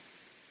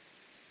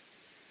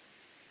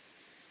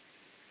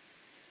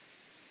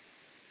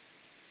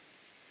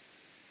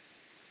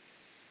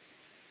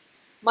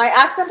 My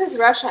accent is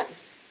Russian,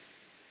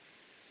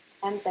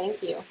 and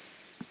thank you.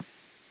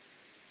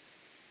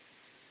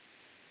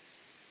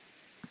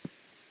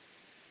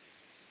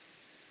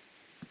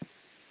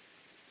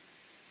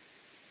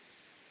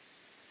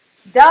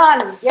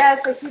 Done.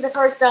 Yes, I see the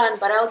first done,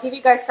 but I'll give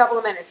you guys a couple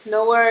of minutes.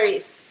 No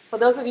worries. For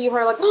those of you who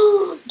are like,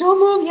 oh, don't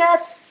move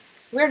yet.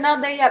 We're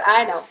not there yet.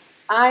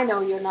 I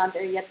know you're not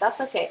there yet. That's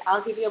okay.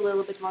 I'll give you a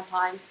little bit more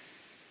time.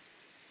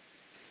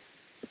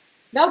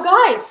 Now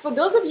guys, for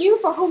those of you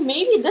for whom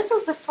maybe this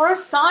is the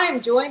first time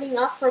joining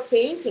us for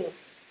painting,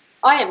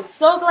 I am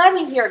so glad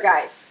you're here,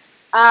 guys.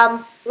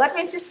 Let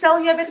me just tell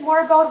you a bit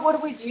more about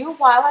what we do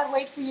while I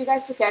wait for you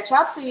guys to catch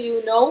up so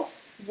you know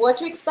what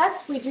to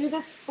expect. We do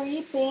this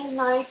free paint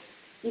night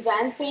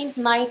event, paint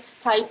night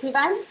type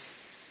events,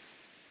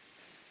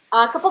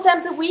 a couple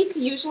times a week,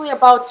 usually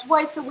about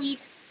twice a week.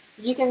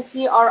 You can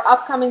see our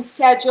upcoming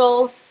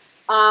schedule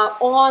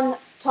on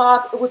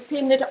top. We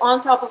pinned it on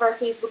top of our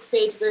Facebook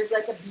page. There's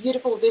like a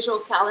beautiful visual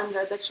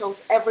calendar that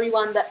shows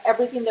everything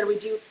that we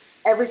do,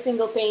 every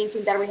single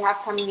painting that we have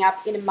coming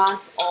up in the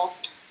months of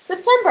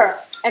September.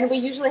 And we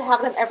usually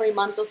have them every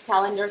month, those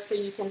calendars, so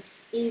you can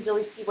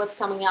easily see what's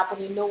coming up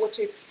and you know what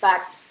to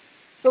expect.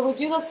 So we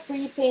do those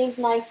free paint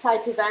night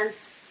type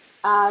events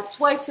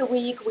twice a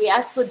week. We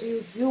also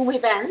do Zoom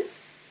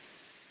events,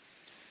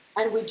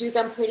 and we do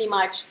them pretty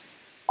much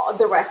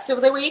the rest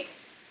of the week.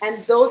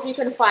 And those you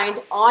can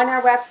find on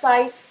our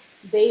website.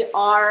 They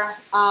are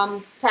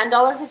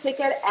 $10 a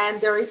ticket, and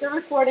there is a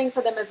recording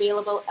for them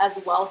available as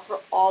well for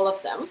all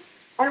of them.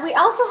 And we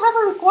also have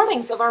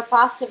recordings of our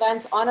past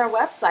events on our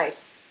website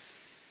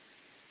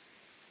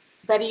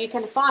that you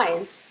can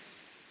find.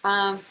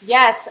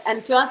 Yes,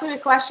 and to answer your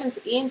questions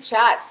in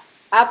chat,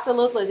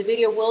 absolutely, the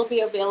video will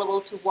be available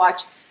to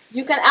watch.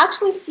 You can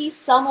actually see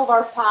some of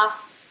our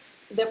past,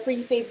 the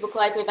free Facebook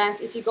Live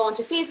events. If you go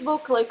onto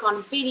Facebook, click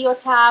on Video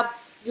tab,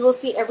 you will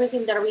see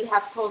everything that we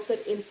have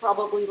posted in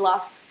probably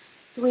last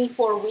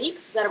 3-4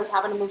 weeks that we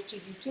haven't moved to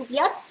YouTube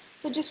yet.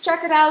 So just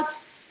check it out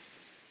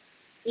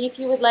if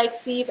you would like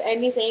to see if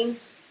anything,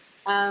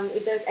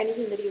 if there's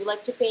anything that you would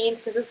like to paint,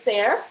 because it's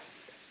there.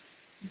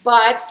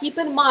 But keep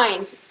in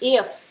mind,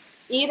 if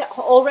it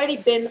already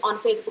been on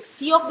Facebook,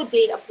 see of the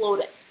date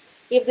uploaded.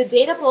 If the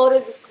date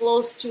uploaded is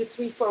close to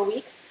 3-4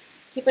 weeks,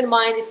 keep in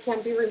mind it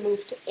can be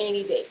removed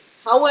any day.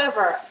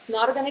 However, it's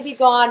not going to be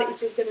gone,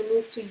 it's just going to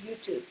move to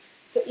YouTube.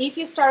 So if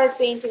you started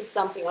painting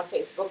something on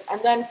Facebook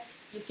and then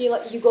you feel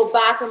like you go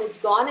back and it's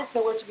gone, it's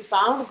nowhere to be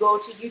found, go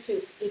to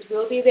YouTube. It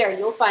will be there,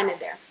 you'll find it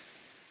there.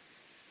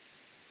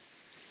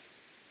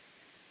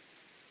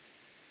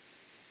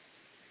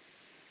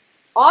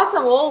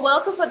 Awesome, well,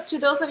 welcome to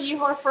those of you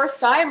who are first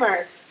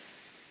timers.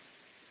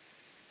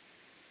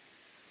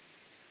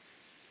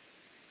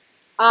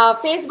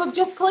 Facebook,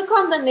 just click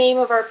on the name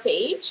of our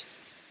page.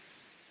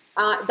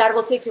 That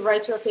will take you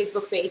right to our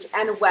Facebook page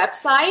and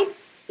website.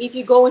 If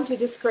you go into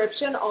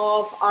description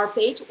of our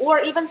page, or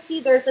even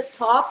see there's a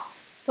top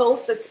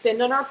post that's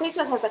pinned on our page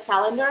that has a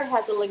calendar, it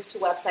has a link to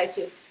website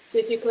too. So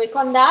if you click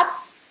on that,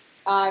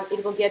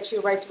 it will get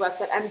you right to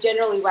website. And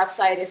generally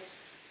website is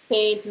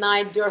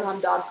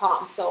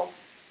paintnightdurham.com. So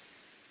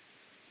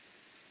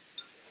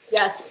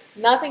yes,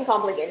 nothing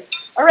complicated.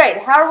 All right,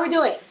 how are we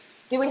doing?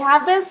 Do we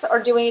have this or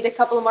do we need a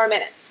couple more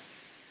minutes?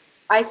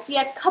 I see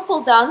a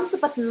couple done,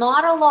 but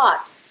not a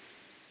lot.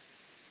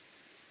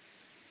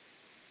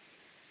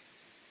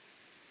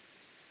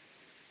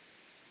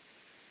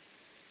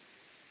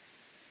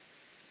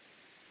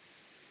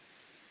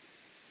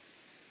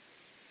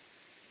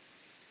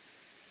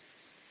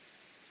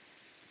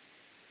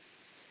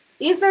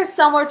 Is there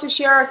somewhere to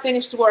share our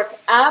finished work?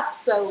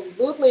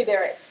 Absolutely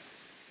there is.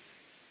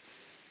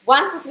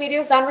 Once this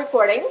video is done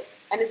recording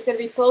and it's going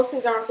to be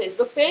posted on our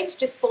Facebook page,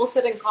 just post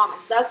it in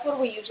comments. That's what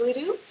we usually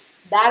do.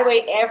 That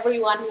way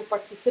everyone who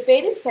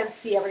participated can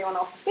see everyone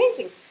else's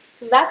paintings.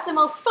 Because that's the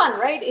most fun,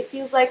 right? It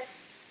feels like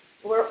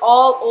we're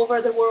all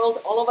over the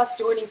world, all of us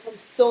joining from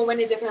so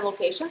many different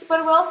locations,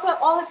 but we're also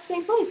all at the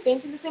same place,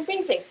 painting the same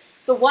painting.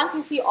 So once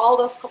you see all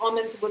those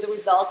comments with the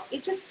results,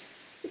 it's just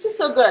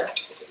so good.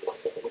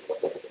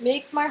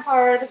 Makes my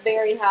heart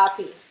very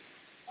happy.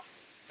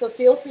 So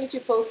feel free to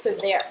post it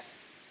there.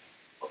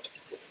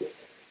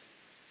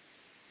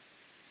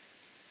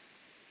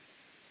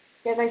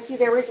 Can I see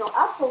the original?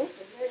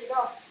 Absolutely. There you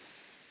go.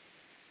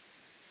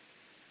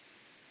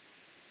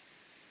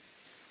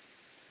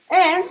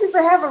 And since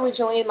I have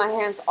originally in my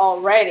hands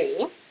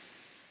already,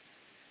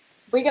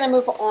 we're going to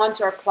move on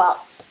to our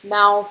clouds.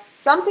 Now,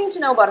 something to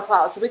know about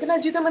clouds. We're going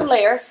to do them in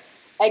layers.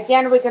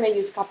 Again, we're going to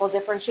use a couple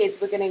different shades.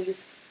 We're going to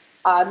use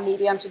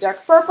medium to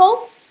dark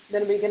purple.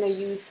 Then we're going to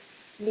use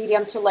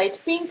medium to light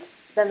pink.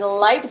 Then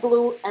light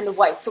blue and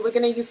white. So we're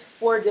going to use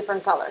 4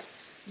 different colors.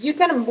 You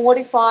can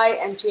modify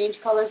and change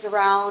colors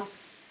around,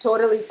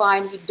 totally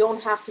fine. You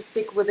don't have to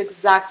stick with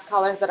exact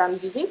colors that I'm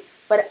using,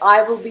 but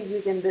I will be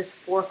using these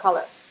 4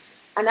 colors.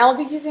 And I'll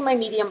be using my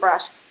medium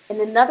brush. And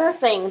another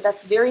thing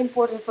that's very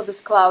important for these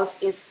clouds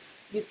is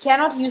you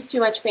cannot use too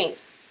much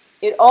paint.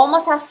 It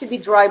almost has to be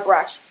dry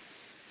brush.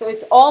 So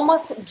it's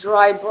almost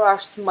dry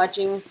brush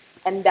smudging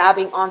and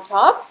dabbing on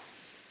top.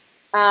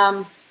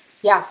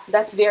 Yeah,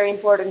 that's very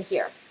important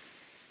here.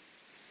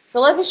 So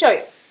let me show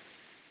you.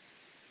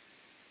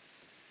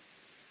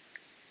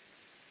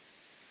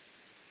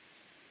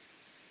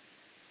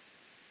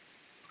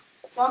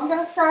 So I'm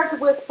going to start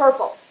with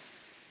purple.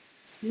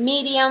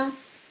 Medium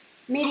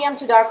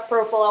to dark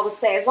purple, I would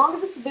say. As long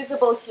as it's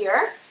visible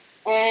here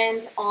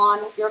and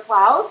on your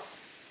clouds,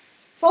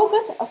 it's all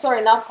good. Oh,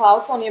 sorry, not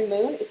clouds, on your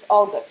moon, it's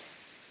all good.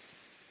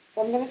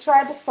 So I'm going to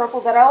try this purple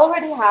that I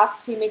already have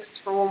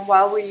pre-mixed from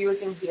while we're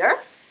using here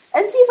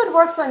and see if it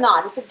works or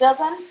not. If it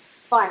doesn't,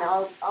 it's fine.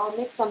 I'll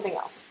mix something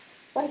else.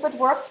 But if it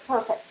works,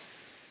 perfect.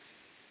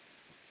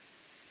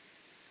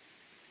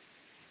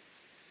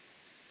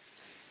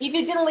 If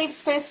you didn't leave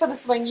space for the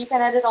swing, you can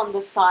add it on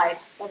this side.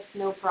 That's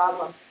no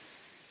problem.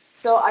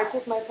 So I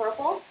took my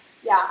purple.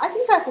 Yeah, I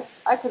think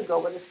I could go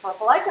with this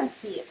purple. I can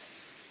see it.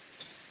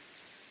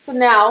 So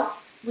now,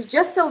 with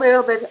just a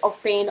little bit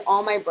of paint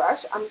on my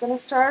brush, I'm going to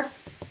start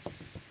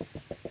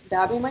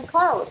dabbing my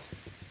cloud.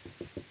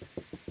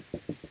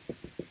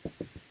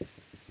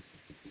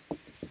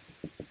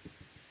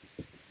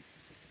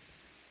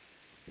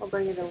 I'll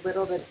bring it a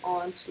little bit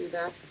onto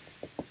the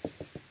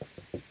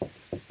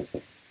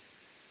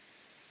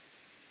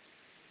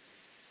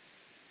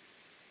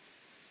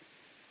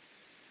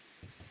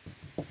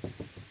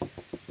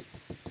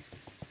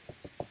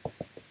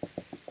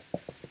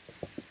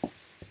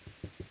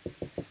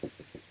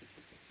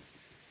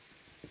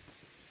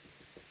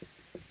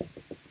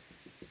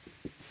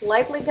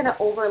slightly going to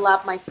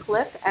overlap my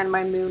cliff and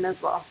my moon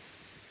as well.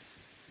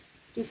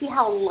 Do you see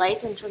how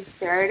light and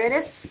transparent it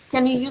is?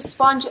 Can you use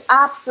sponge?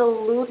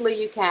 Absolutely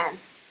you can.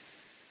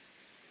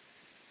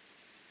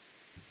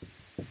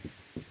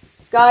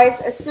 Guys,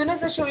 as soon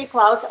as I show you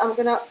clouds, I'm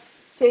going to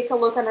take a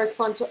look and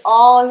respond to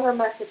all your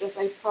messages,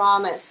 I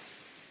promise.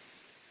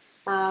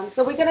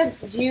 So we're going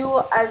to do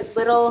a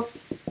little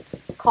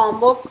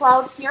combo of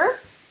clouds here.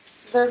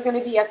 So there's going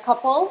to be a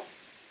couple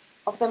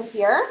of them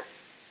here.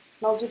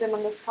 I'll do them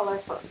in this color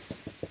first.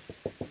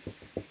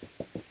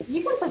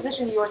 You can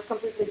position yours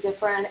completely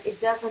different. It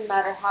doesn't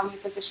matter how you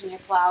position your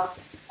clouds.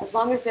 As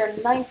long as they're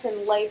nice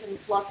and light and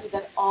fluffy,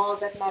 that's all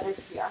that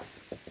matters here.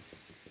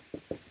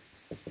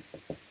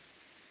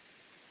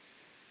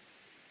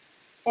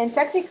 And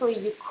technically,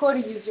 you could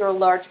use your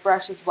large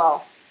brush as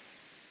well.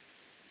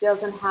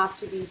 Doesn't have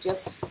to be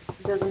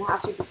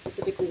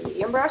specifically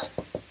medium brush.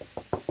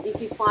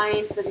 If you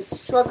find that you're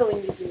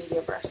struggling using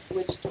medium brush,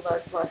 switch to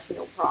large brush,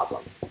 no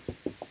problem.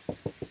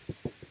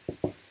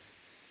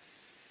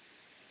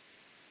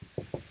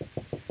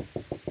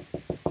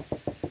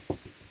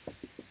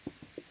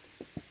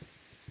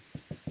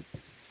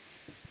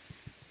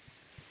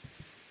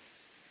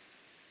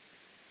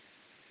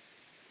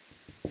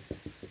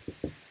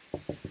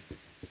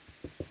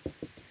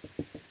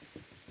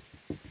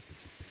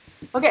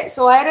 Okay,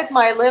 so I added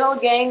my little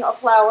gang of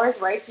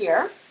flowers right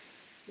here.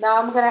 Now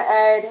I'm gonna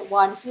add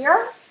one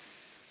here,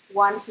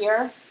 one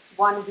here,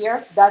 one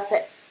here. That's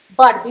it.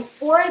 But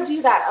before I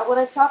do that, I want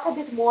to talk a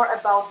bit more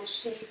about the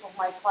shape of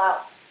my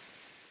clouds.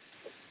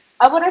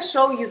 I want to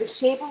show you the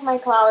shape of my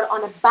cloud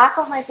on the back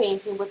of my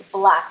painting with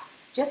black,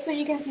 just so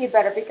you can see it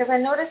better, because I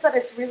noticed that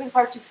it's really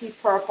hard to see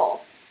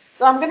purple.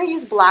 So I'm going to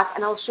use black,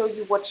 and I'll show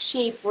you what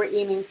shape we're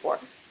aiming for.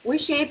 We're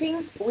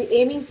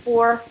aiming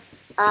for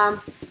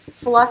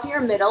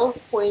fluffier middle,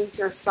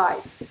 pointier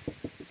sides.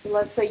 So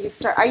let's say you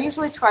start, I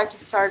usually try to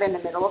start in the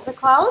middle of the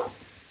cloud,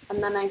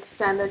 and then I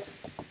extend it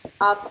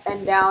up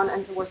and down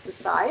and towards the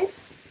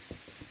sides.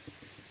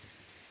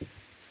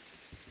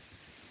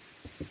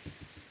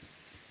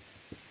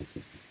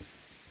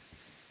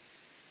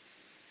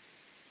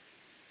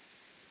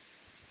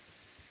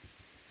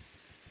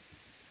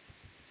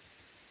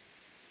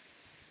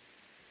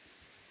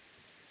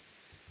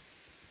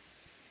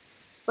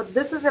 But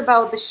this is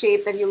about the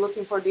shape that you're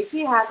looking for. Do you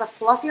see it has a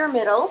fluffier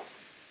middle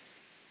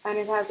and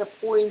it has a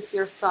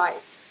pointier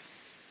sides?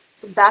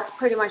 So that's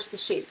pretty much the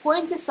shape.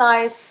 Pointy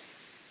sides,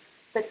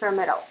 thicker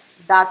middle.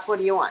 That's what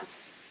you want.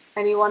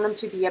 And you want them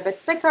to be a bit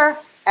thicker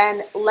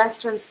and less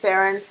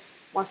transparent,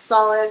 more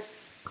solid,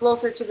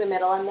 closer to the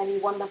middle, and then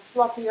you want them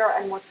fluffier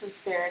and more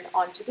transparent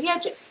onto the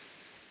edges.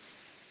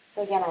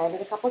 So again, I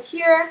added a couple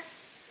here.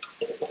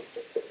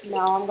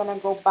 Now I'm gonna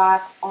go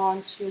back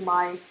onto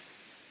my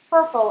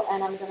purple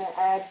and I'm gonna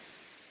add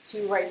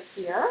two right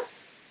here.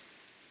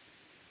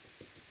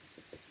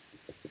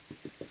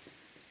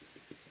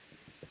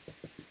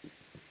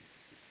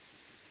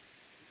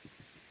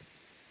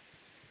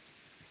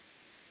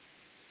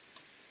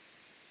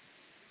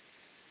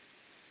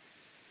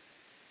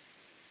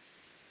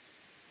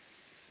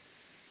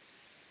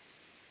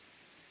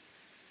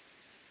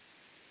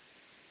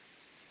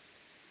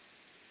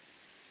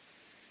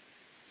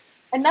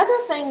 Another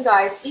thing,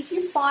 guys, if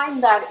you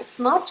find that it's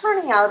not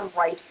turning out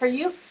right for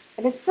you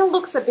and it still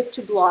looks a bit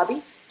too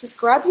blobby, just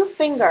grab your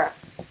finger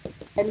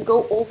and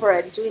go over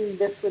it, doing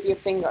this with your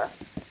finger.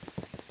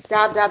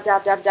 Dab, dab,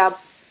 dab, dab, dab.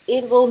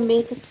 It will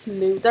make it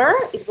smoother.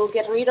 It will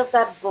get rid of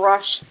that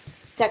brush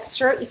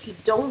texture. If you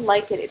don't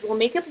like it, it will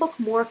make it look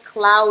more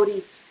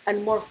cloudy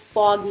and more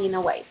foggy in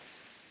a way.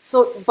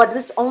 So, but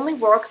this only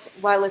works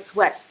while it's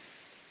wet.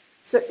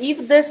 So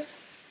if this,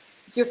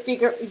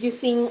 you're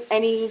seeing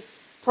any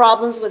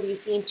problems with you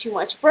seeing too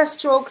much brush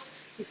strokes,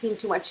 you seeing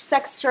too much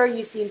texture,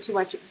 you seeing too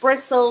much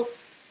bristle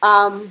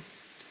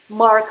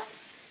marks,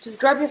 just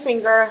grab your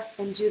finger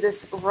and do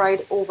this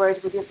right over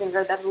it with your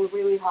finger. That will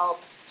really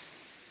help.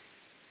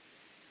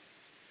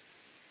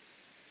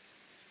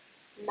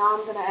 Now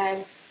I'm going to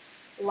add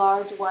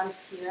large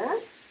ones here.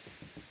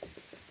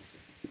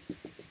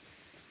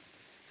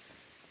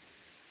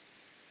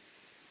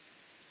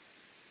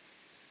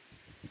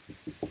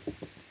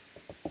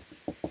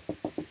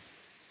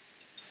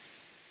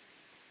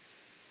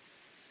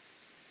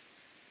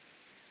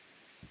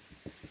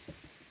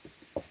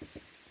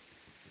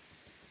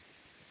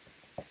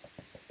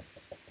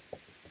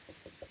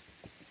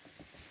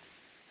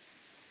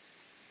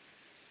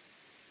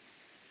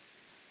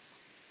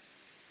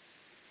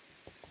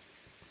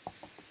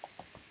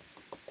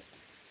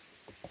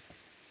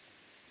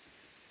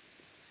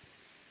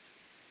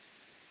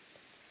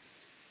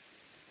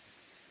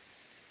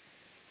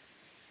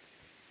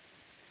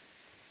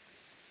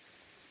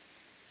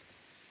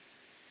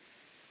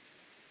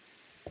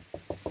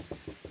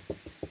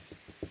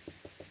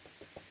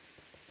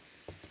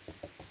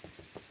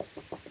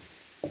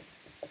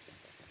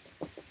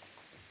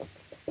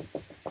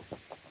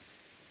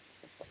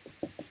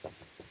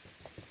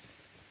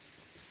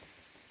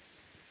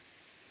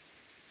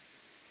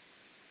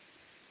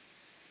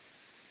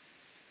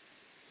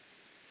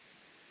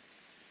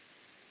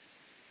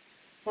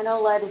 And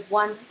I'll add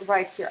one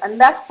right here. And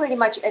that's pretty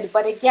much it.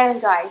 But again,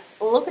 guys,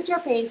 look at your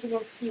painting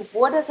and see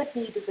what does it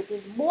need. Does it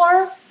need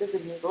more? Does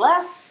it need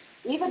less?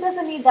 If it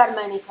doesn't need that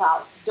many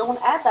clouds, don't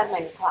add that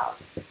many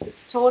clouds.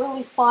 It's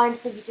totally fine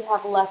for you to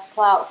have less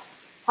clouds.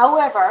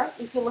 However,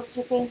 if you look at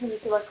your painting, you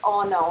feel like,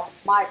 oh no,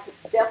 I could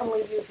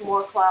definitely use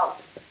more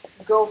clouds.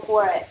 Go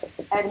for it.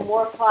 Add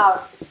more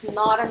clouds. It's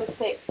not a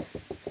mistake.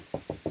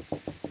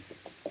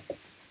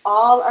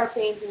 all our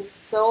paintings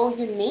so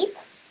unique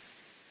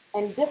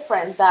and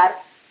different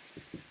that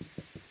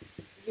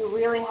you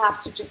really have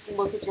to just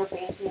look at your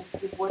painting and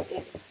see what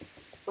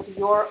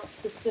your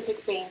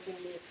specific painting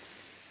needs.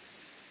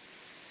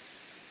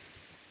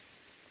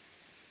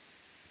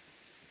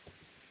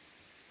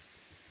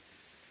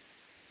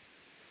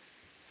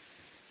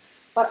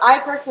 But I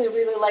personally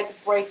really like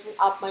breaking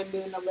up my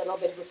moon a little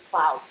bit with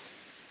clouds.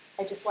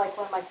 I just like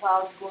when my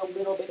clouds go a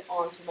little bit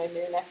onto my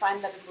moon. I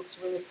find that it looks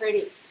really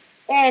pretty.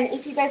 And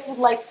if you guys would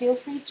like, feel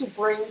free to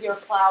bring your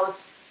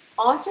clouds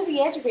onto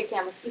the edge of your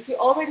canvas. If you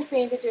already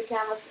painted your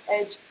canvas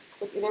edge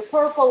with either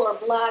purple or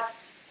black,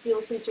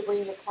 feel free to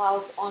bring your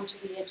clouds onto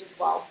the edge as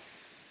well.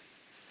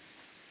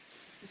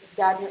 Just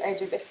dab your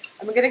edge a bit.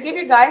 I'm going to give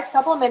you guys a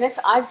couple of minutes.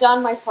 I've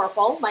done my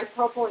purple. My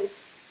purple is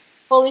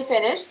fully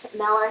finished.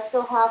 Now I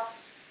still have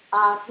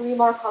 3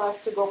 more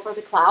colors to go for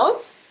the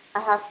clouds.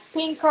 I have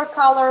pinker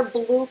color,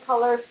 blue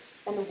color,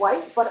 and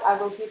white, but I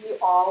will give you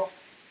all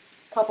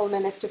a couple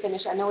minutes to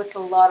finish. I know it's a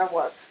lot of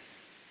work.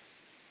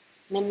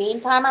 In the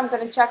meantime, I'm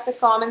going to check the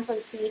comments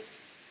and see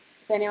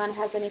if anyone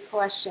has any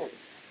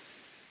questions.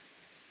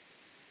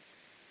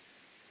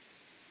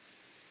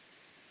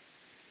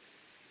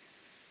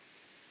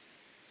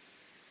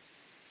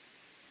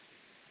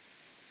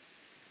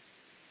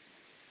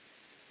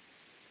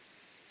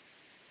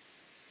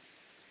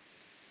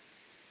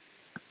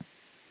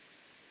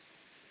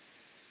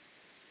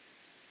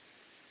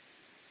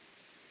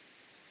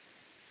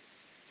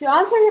 To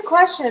answer your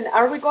question,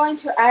 are we going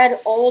to add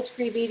all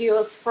 3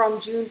 videos from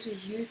June to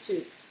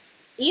YouTube?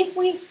 If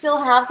we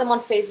still have them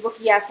on Facebook,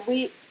 yes,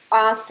 we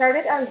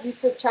started our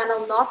YouTube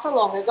channel not so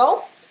long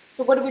ago.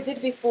 So what we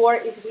did before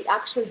is we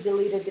actually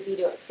deleted the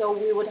videos. So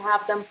we would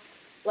have them,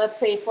 let's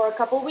say, for a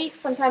couple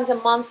weeks, sometimes a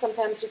month,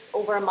 sometimes just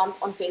over a month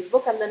on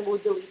Facebook, and then we'll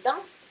delete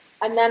them.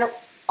 And then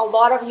a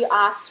lot of you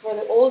asked for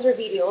the older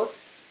videos,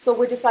 so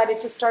we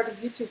decided to start a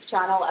YouTube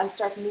channel and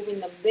start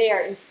moving them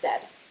there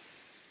instead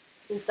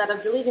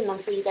of deleting them,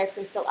 so you guys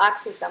can still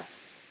access them.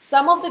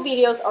 Some of the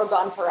videos are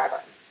gone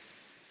forever.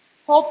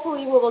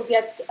 Hopefully we will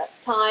get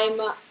time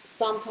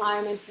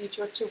sometime in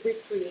future to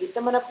recreate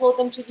them and upload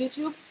them to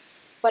YouTube,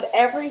 but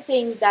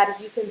everything that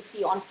you can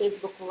see on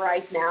Facebook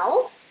right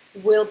now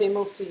will be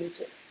moved to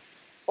YouTube.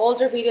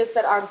 Older videos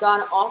that are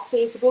gone off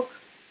Facebook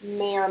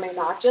may or may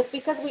not. Just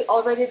because we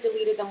already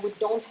deleted them, we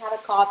don't have a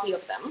copy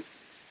of them.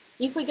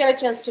 If we get a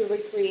chance to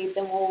recreate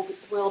them,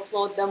 we'll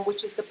upload them,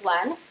 which is the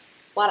plan.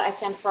 But I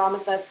can't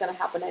promise that's going to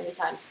happen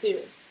anytime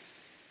soon.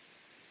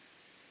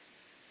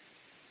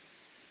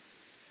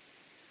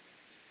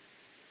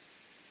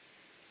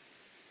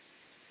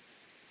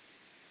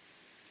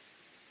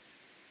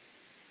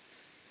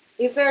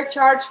 Is there a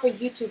charge for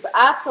YouTube?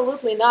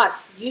 Absolutely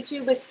not.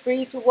 YouTube is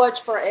free to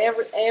watch for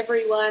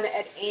everyone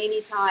at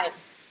any time.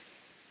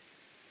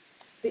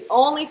 The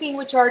only thing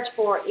we charge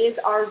for is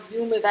our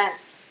Zoom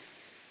events.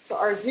 So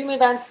our Zoom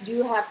events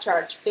do have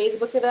charge.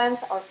 Facebook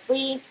events are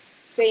free,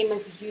 same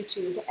as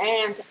YouTube,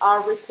 and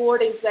our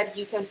recordings that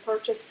you can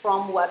purchase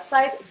from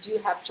website do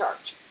have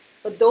charge.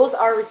 But those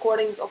are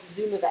recordings of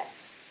Zoom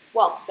events.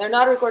 Well, they're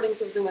not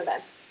recordings of Zoom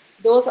events.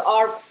 Those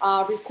are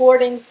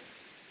recordings,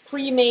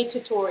 pre-made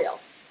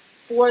tutorials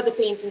for the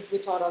paintings we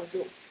taught on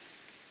Zoom.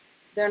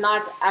 They're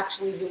not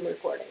actually Zoom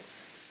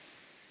recordings.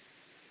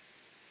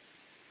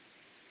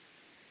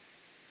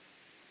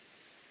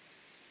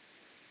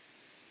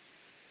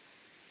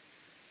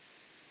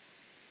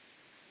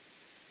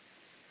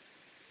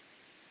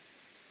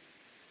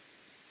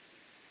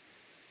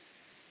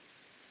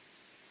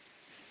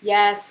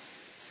 Yes,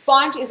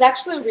 sponge is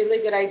actually a really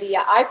good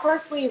idea. I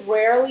personally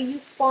rarely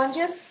use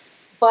sponges,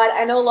 but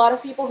I know a lot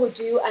of people who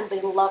do and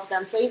they love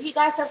them. So if you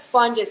guys have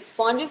sponges,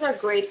 sponges are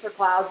great for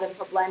clouds and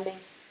for blending.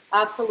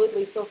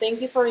 Absolutely. So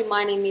thank you for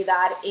reminding me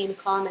that in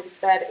comments.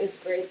 That is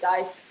great,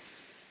 guys.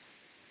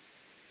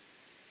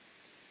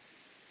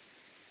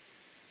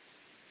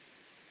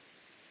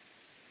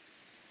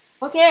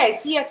 Okay, I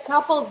see a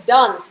couple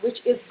dones,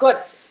 which is good.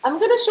 I'm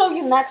going to show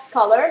you next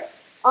color.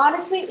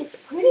 Honestly, it's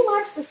pretty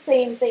much the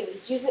same thing.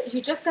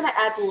 You're just going to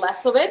add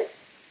less of it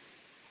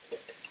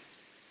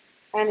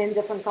and in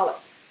different color.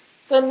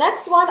 So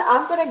next one,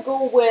 I'm going to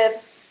go with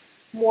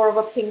more of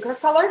a pinker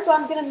color. So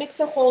I'm going to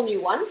mix a whole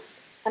new one.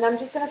 And I'm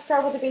just going to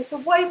start with a base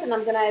of white and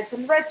I'm going to add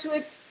some red to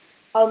it.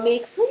 I'll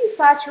make pretty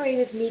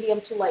saturated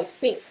medium to light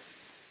pink.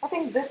 I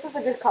think this is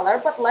a good color,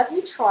 but let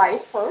me try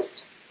it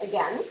first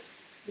again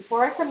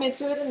before I commit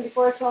to it and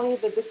before I tell you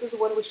that this is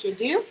what we should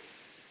do.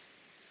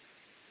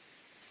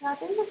 I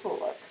think this will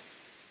work.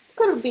 It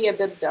could be a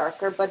bit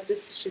darker, but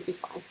this should be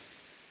fine.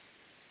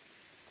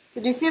 So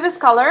do you see this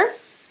color?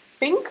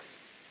 Pink?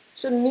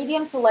 So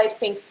medium to light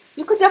pink.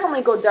 You could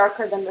definitely go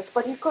darker than this,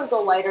 but you could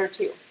go lighter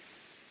too.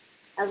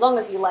 As long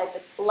as you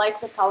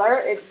like the color,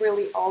 it's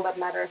really all that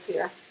matters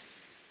here.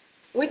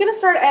 We're going to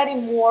start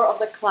adding more of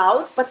the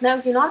clouds, but now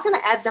you're not going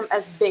to add them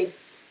as big.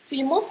 So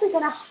you're mostly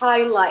going to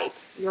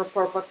highlight your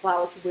purple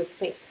clouds with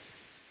pink.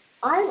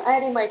 I'm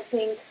adding my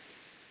pink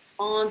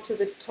onto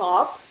the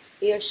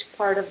top-ish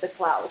part of the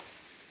cloud.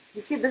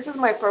 You see, this is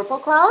my purple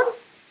cloud,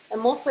 I'm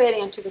mostly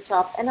adding it to the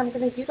top, and I'm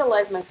going to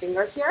utilize my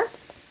finger here,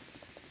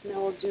 and I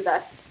will do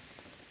that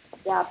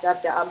dab,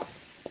 dab, dab.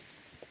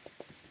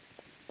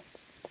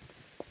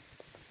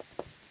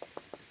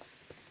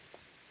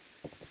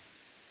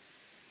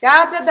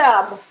 Dab, dab,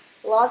 dab.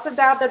 Lots of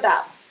dab, dab,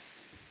 dab.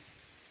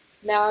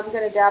 Now I'm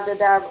going to dab, dab,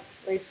 dab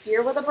right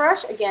here with a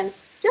brush. Again,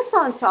 just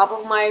on top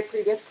of my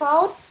previous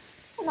cloud.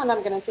 And then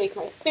I'm going to take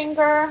my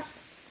finger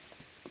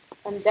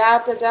and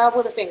dab, dab, dab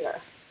with a finger.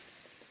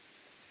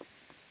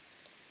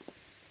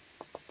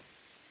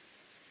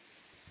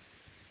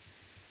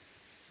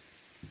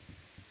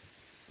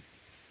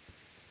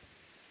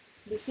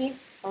 You see,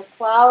 our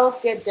clouds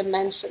get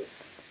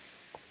dimensions.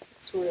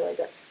 It's really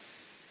good.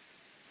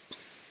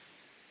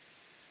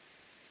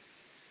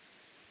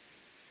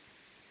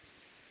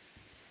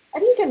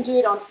 And you can do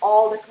it on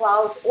all the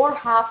clouds or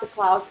half the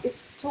clouds.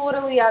 It's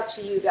totally up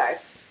to you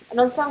guys. And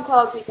on some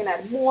clouds you can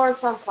add more, on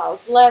some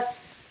clouds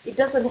less. It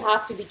doesn't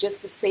have to be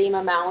just the same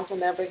amount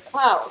on every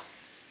cloud.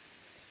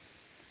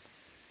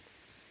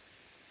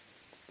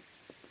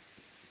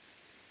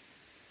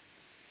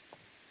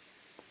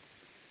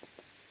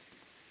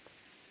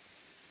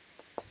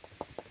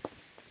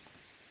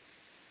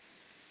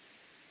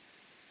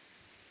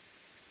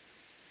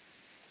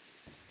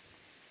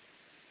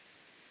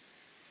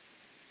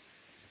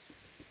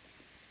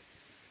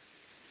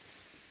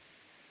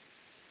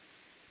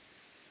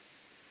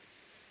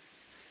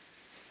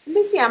 And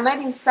you see, I'm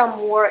adding some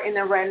more in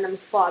the random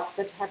spots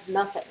that have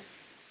nothing.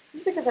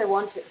 Just because I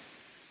want to. I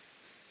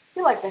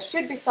feel like there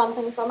should be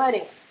something, so I'm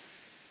adding it.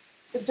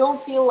 So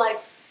don't feel like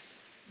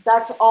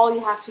that's all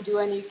you have to do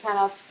and you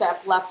cannot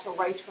step left or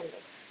right from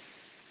this.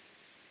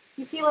 If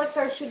you feel like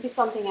there should be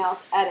something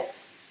else, add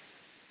it.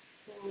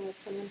 So I'll add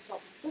some on top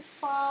of this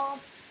cloud.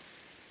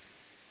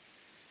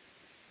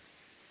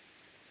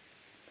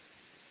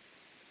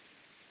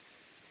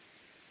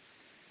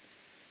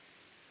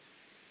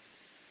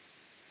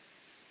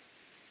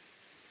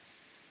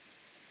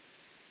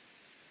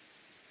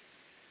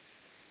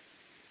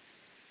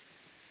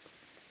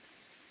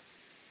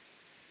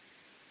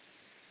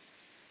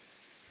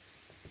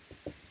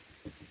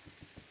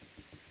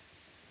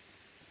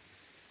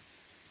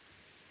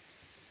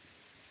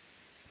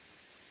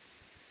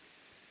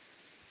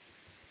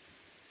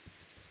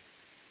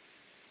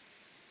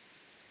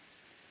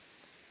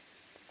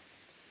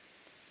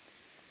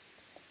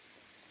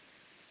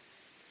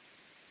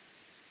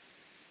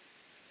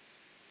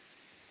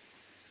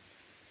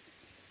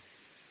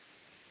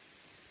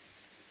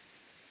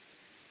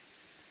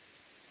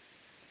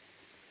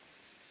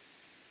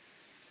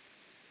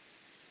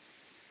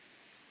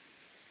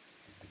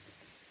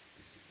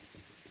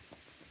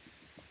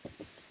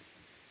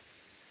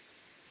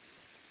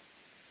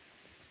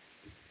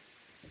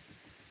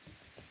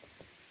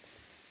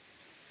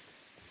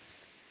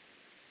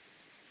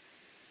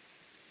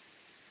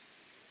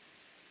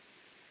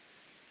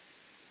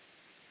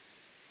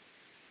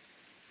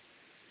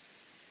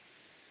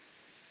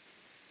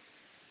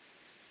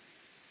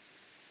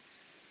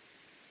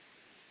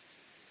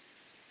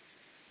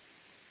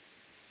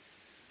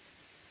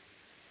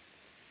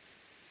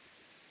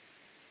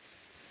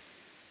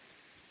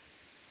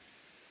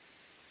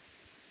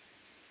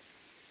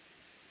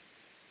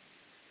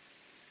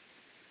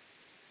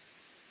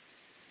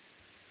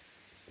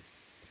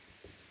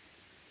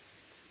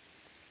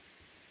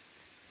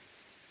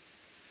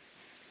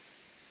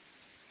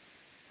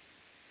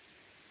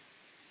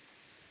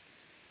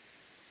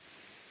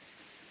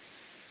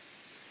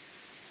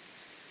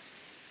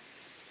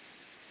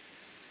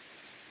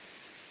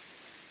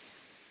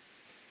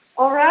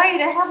 All right,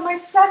 I have my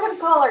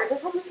second color.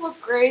 Doesn't this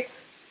look great?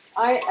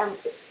 I am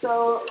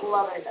so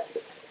loving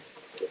this.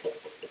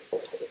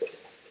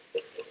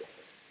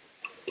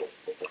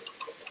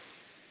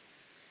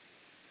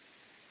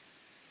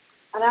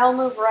 And I'll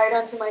move right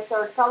on to my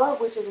third color,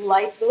 which is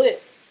light blue.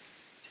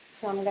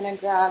 So I'm gonna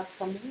grab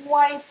some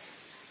white,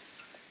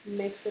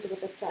 mix it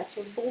with a touch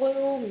of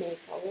blue, make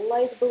a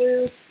light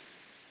blue.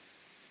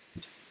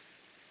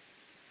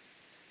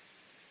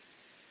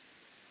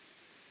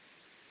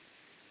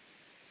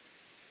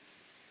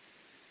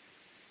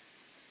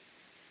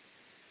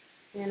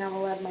 And I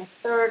will add my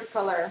third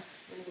color,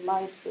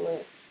 light blue.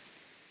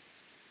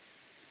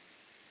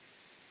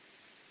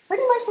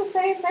 Pretty much the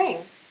same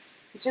thing.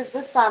 It's just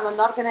this time I'm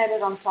not going to add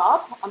it on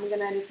top. I'm going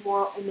to add it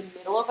more in the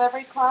middle of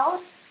every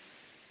cloud.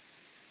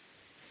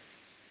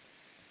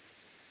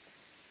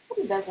 But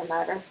it doesn't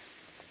matter.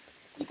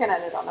 You can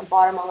add it on the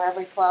bottom of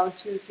every cloud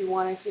too if you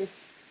wanted to.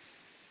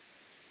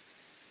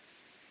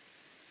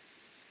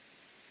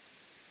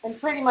 And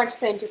pretty much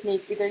same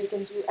technique. Either you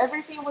can do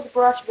everything with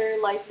brush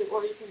very lightly,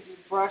 or you can do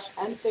brush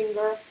and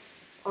finger,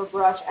 or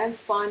brush and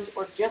sponge,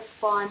 or just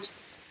sponge.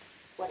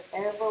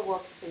 Whatever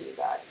works for you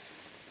guys.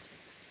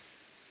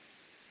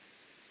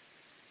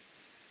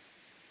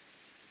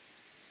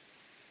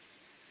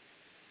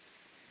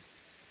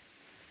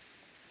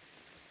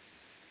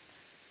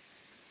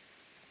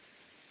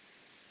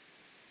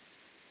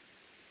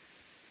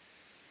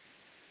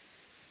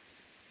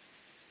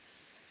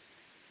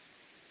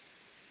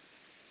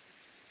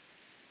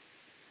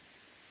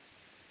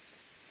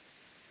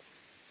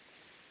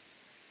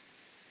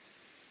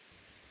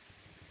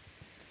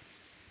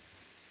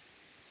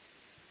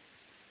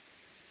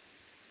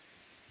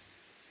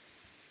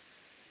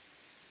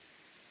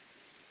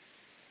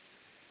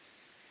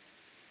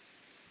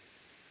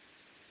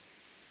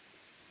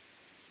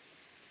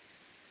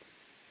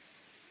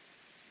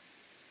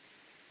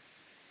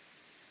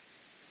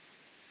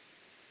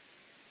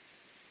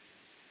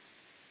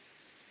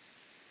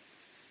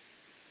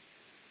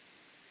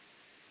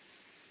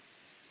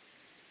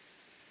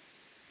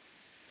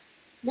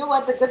 You know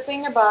what, the good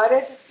thing about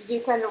it, you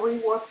can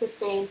rework this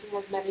painting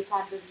as many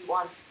times as you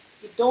want.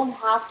 You don't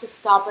have to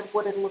stop at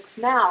what it looks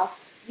now.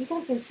 You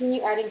can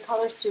continue adding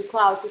colors to your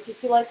clouds. If you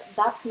feel like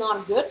that's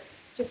not good,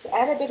 just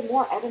add a bit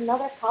more, add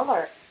another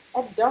color,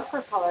 add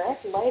darker color,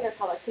 add lighter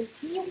color.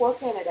 Continue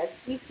working on it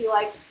until you feel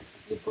like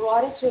you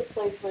brought it to a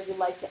place where you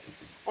like it.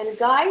 And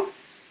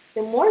guys,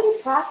 the more you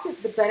practice,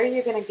 the better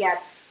you're gonna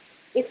get.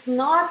 It's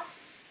not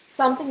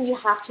something you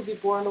have to be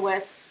born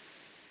with.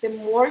 The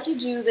more you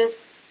do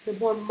this, the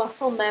more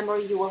muscle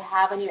memory you will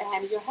have in your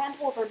hand. Your hand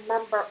will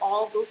remember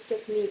all those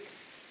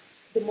techniques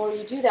the more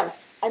you do them.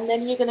 And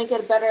then you're going to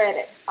get better at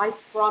it. I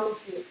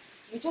promise you.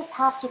 You just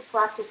have to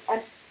practice.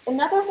 And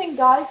another thing,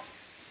 guys,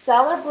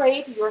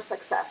 celebrate your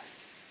success.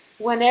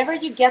 Whenever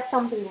you get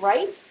something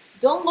right,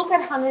 don't look at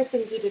 100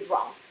 things you did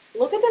wrong.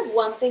 Look at that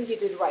one thing you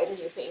did right in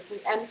your painting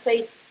and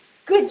say,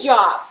 good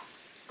job.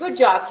 Good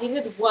job. You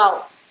did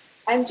well.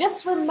 And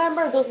just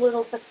remember those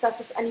little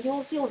successes and you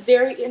will feel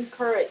very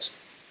encouraged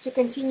to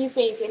continue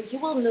painting. You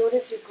will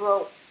notice your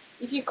growth.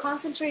 If you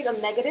concentrate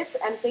on negatives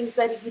and things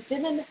that you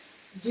didn't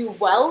do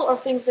well or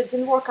things that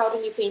didn't work out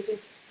in your painting,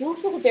 you'll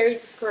feel very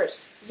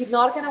discouraged. You're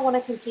not going to want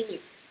to continue.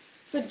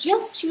 So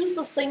just choose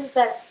those things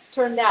that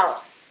turned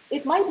out.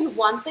 It might be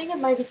one thing, it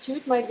might be two,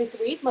 it might be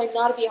three, it might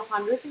not be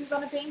 100 things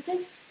on a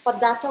painting, but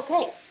that's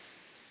okay.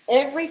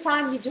 Every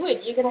time you do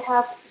it, you're going to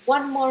have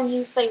one more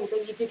new thing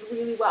that you did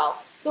really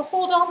well. So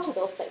hold on to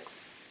those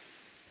things.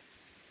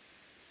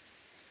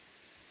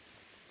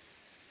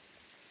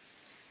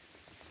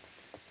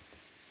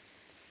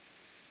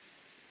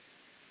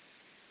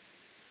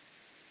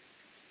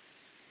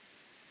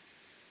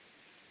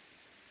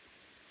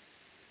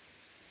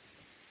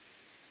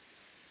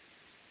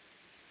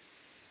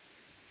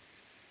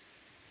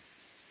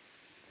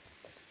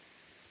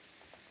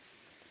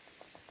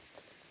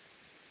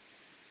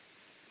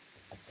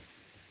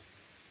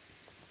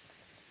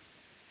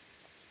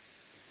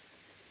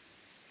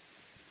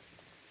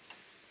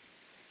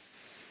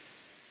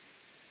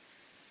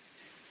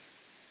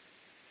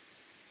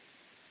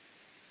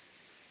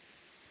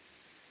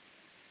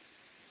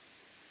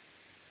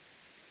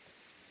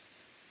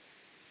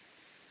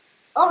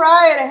 All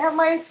right, I have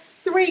my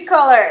 3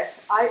 colors.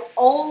 I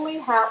only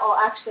have, oh,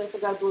 actually, I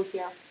forgot blue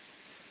here.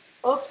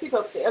 Oopsie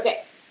poopsie.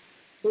 Okay,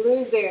 blue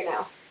is there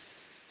now.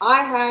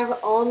 I have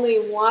only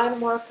one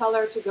more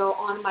color to go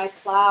on my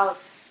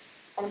clouds.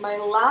 And my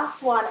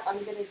last one,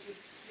 I'm going to do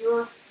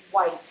pure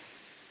white.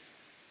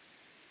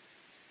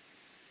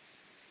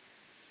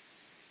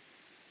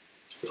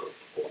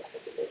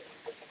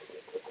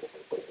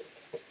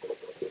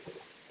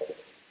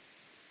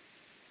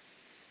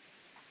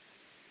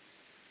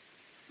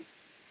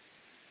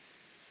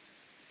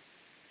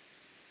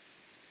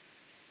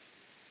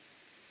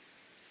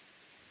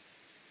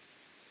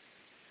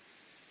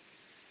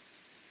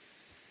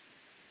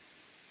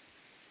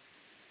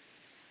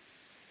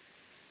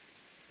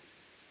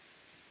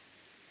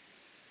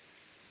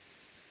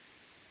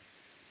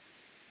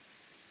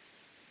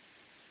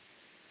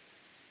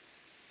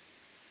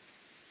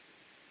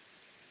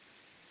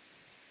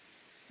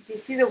 Do you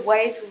see the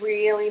white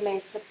really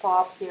makes a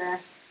pop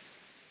here?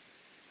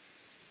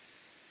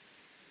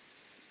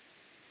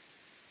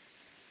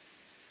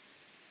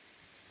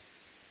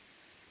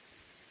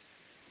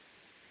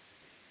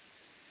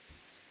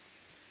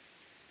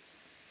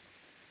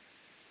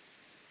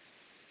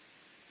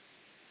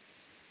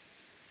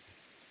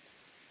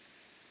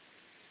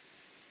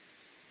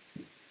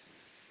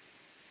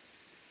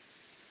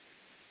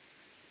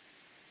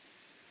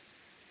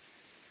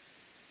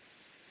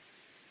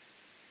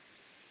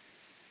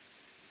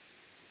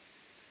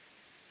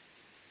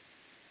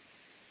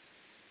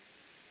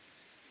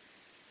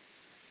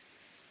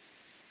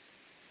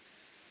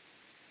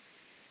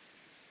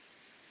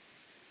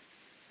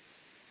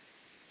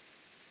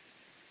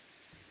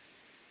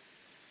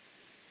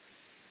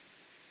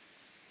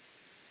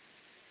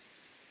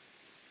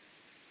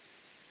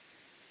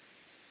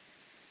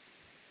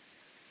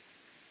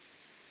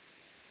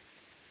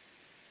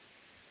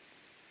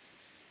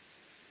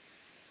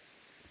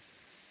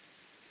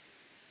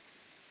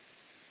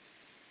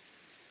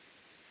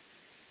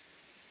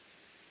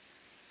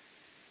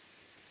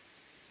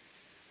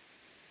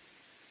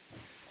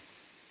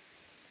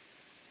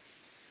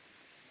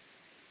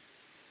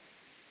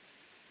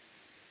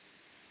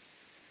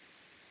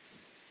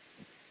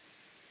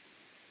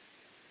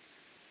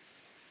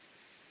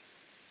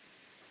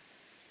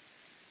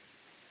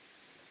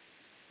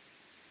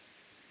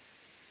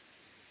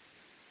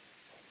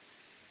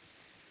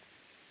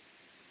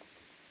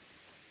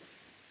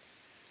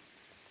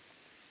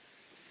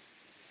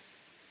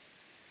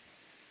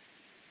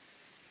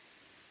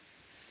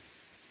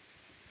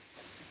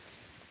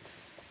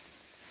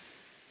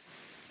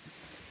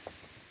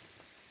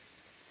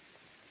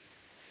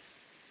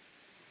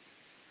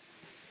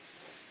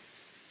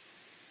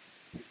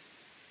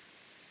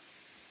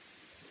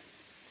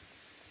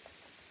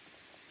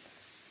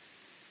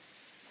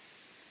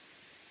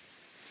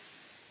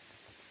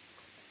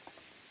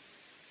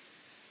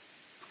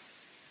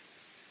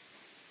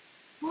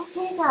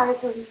 Okay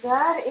guys, and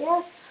that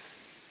is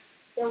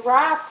the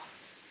wrap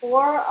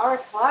for our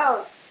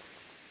clouds.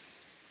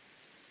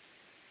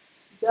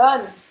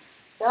 Done.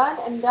 Done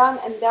and done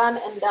and done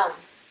and done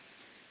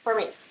for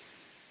me.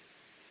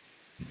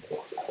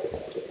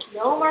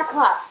 No more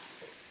clouds.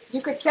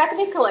 You could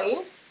technically,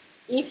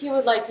 if you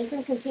would like, you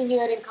can continue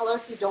adding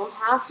colors. You don't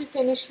have to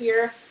finish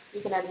here.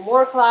 You can add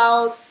more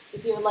clouds.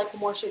 If you would like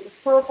more shades of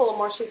purple or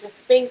more shades of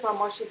pink or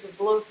more shades of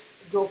blue,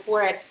 go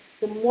for it.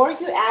 The more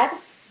you add,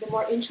 the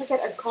more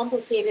intricate and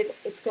complicated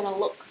it's gonna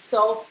look.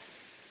 So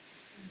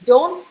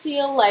don't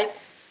feel like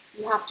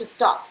you have to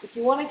stop. If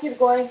you wanna keep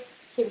going,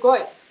 keep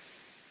going.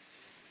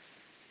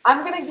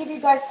 I'm gonna give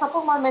you guys a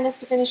couple more minutes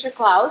to finish your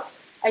clouds.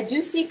 I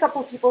do see a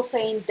couple people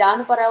saying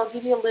done, but I'll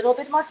give you a little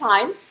bit more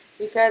time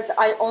because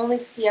I only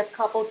see a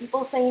couple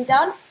people saying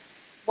done.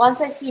 Once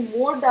I see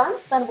more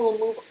dones, then we'll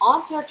move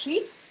on to our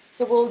tree.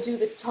 So we'll do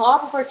the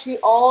top of our tree,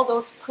 all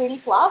those pretty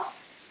fluffs.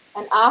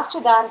 And after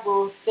that,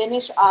 we'll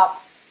finish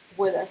up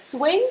with our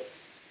swing,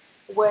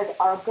 with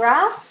our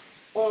grass,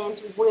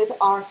 and with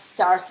our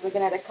stars. We're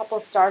gonna add a couple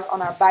stars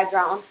on our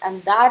background,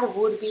 and that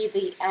would be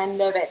the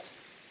end of it.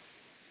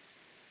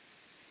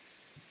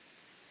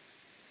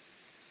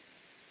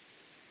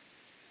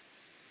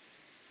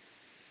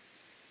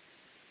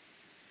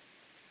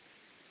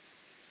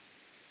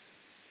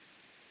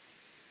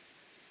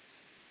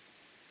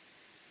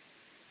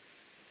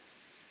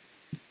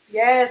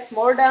 Yes,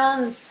 more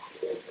dones.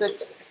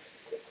 Good.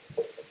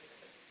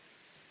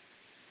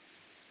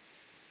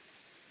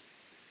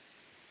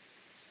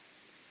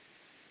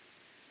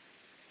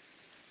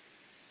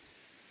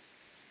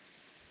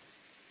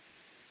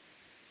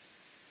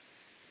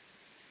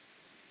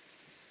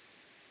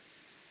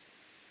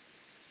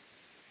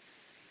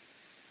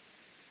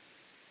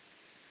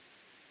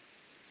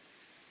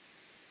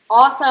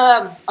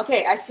 Awesome.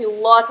 Okay, I see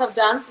lots of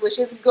dones, which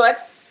is good.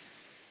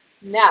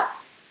 Now,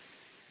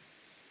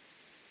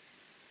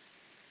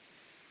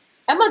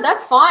 Emma,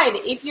 that's fine.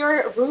 If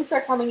your roots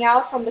are coming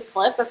out from the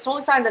cliff, that's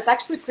totally fine. That's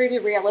actually pretty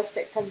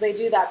realistic because they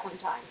do that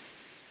sometimes.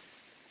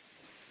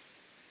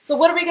 So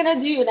what are we going to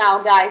do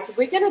now, guys?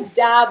 We're going to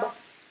dab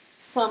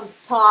some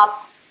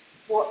top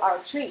for our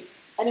tree.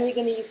 And we're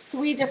going to use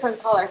 3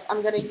 different colors.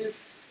 I'm going to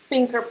use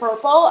pink or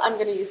purple. I'm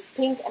going to use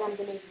pink and I'm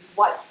going to use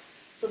white.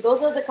 So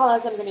those are the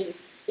colors I'm going to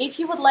use. If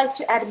you would like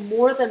to add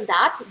more than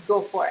that,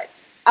 go for it.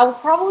 I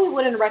probably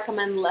wouldn't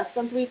recommend less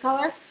than 3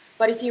 colors,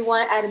 but if you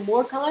want to add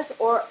more colors,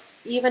 or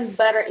even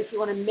better, if you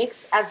want to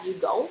mix as you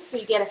go, so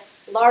you get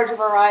a large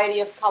variety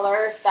of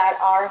colors that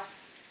are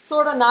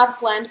sort of not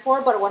planned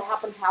for, but what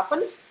happened,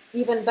 happened,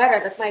 even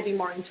better, that might be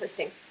more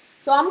interesting.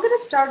 So I'm going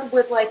to start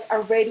with like a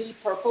reddy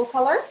purple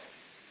color.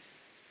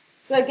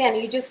 So again,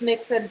 you just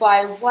mix it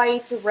by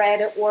white,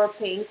 red, or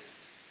pink,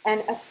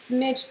 and a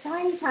smidge,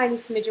 tiny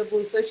smidge of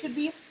blue. So it should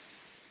be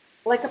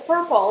like a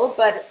purple,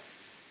 but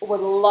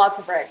with lots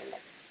of red in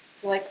it.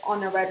 So like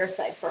on a redder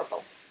side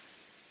purple.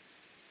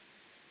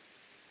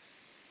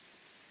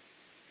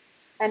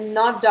 And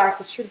not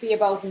dark, it should be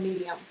about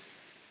medium.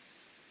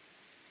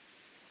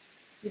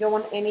 You don't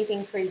want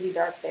anything crazy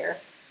dark there.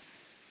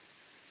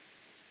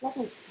 Let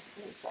me see,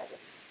 let me try this.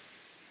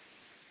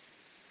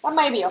 That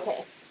might be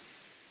okay.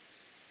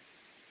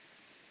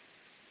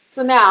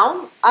 So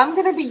now I'm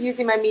gonna be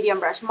using my medium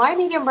brush. My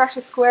medium brush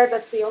is square,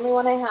 that's the only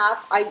one I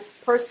have. I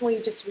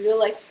personally just really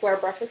like square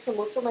brushes, so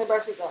most of my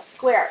brushes are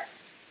square.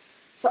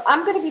 So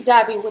I'm gonna be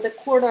dabbing with a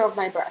corner of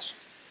my brush.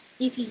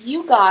 If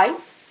you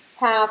guys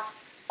have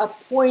a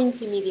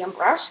pointy medium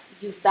brush,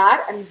 use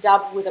that and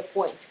dab with a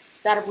point.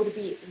 That would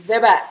be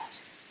the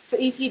best. So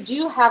if you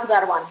do have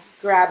that one,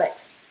 grab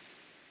it.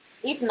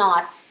 If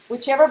not,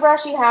 whichever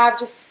brush you have,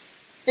 just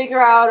figure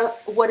out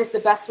what is the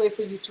best way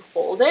for you to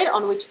hold it,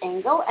 on which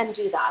angle, and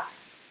do that.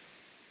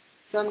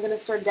 So I'm going to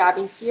start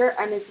dabbing here,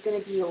 and it's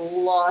going to be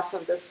lots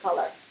of this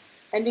color.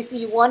 And you see,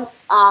 you want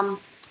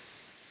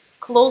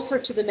closer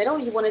to the middle,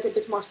 you want it a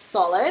bit more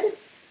solid.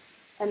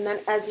 And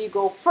then as you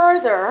go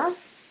further,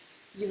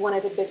 you want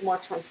it a bit more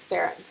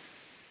transparent.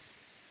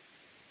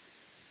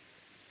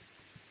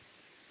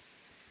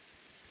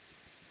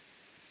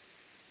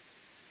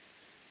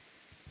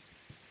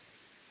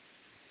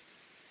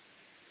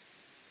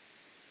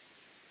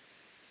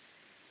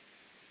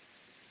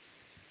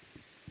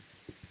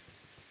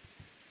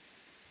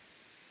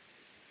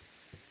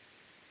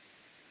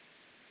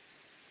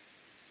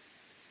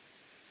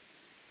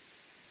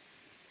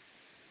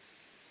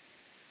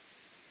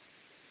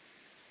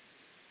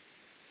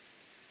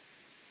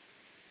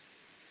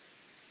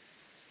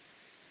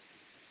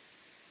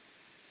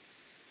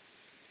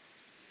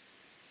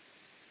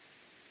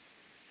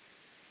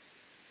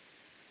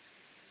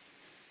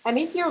 And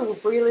if you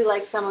really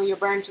like some of your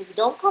branches,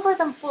 don't cover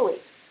them fully.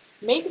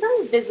 Make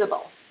them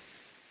visible.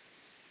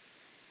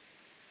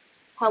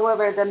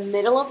 However, the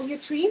middle of your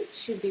tree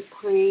should be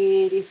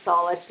pretty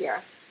solid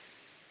here.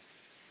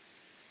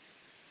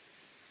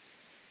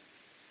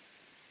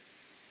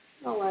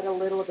 I'll add a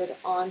little bit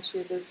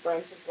onto this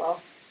branch as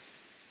well.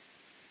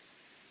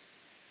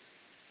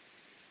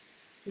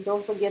 And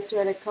don't forget to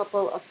add a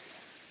couple of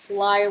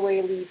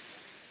flyaway leaves.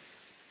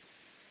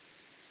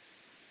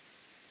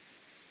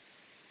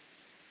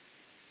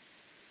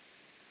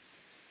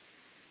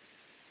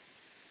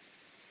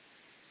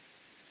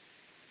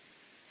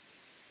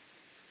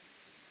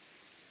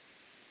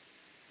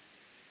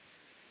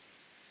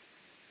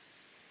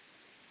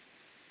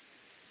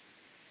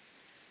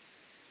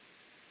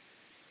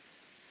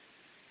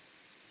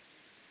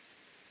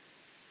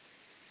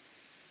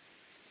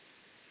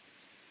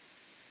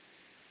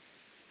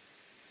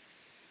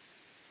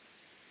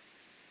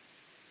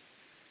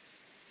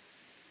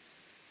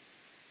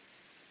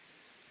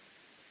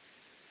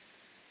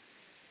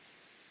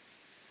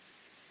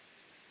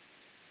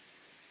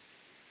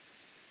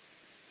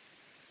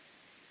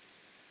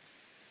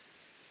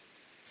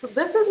 So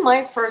this is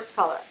my first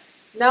color.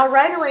 Now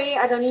right away,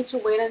 I don't need to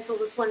wait until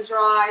this one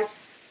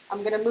dries.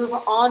 I'm gonna move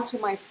on to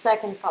my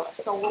second color.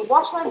 So we'll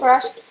wash my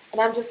brush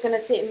and I'm just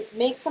gonna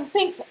make some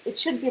pink. It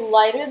should be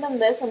lighter than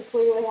this and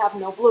clearly have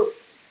no blue.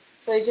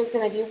 So it's just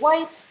gonna be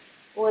white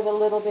with a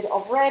little bit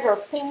of red or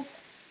pink.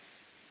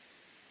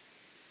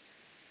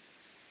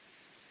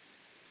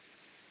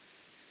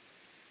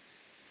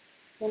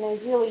 And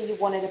ideally you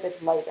want it a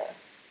bit lighter.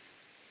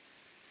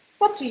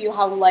 It's up to you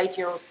how light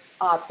your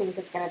pink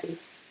is gonna be.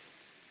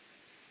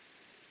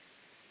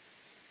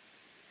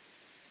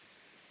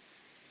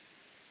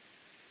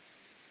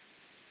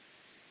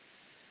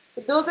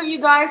 For those of you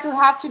guys who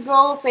have to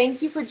go,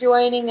 thank you for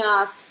joining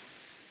us.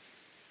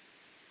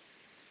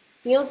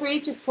 Feel free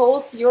to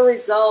post your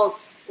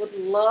results. Would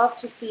love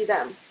to see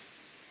them.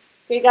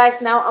 Okay guys,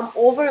 now I'm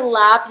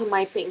overlapping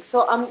my pink.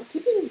 So I'm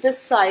keeping this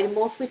side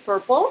mostly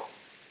purple,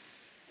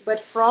 but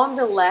from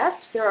the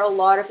left, there are a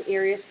lot of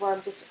areas where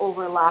I'm just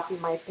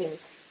overlapping my pink.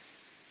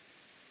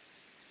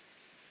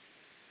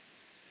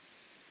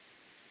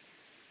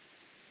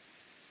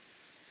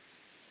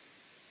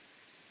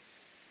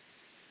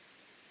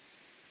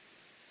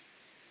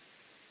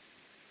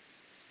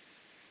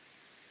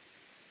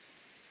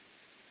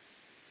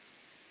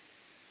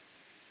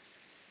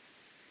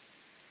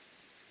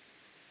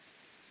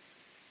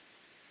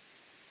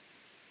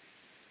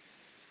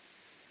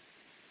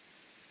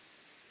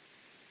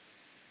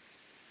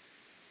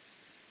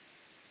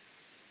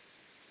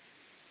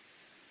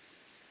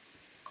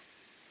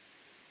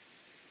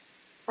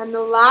 And the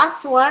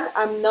last one,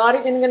 I'm not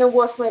even going to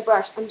wash my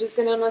brush. I'm just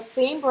going to, on the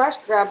same brush,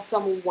 grab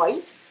some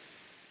white,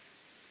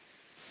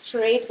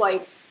 straight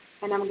white,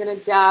 and I'm going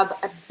to dab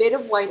a bit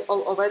of white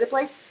all over the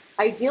place.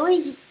 Ideally,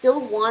 you still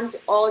want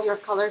all your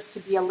colors to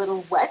be a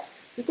little wet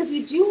because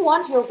you do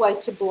want your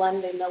white to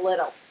blend in a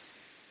little.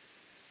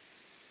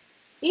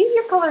 If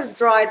your color is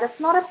dry,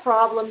 that's not a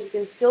problem. You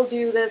can still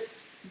do this,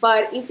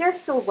 but if they're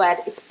still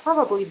wet, it's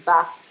probably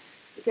best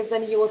because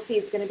then you will see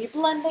it's going to be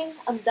blending,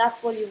 and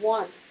that's what you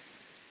want.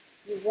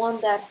 You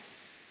want that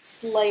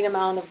slight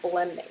amount of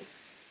blending.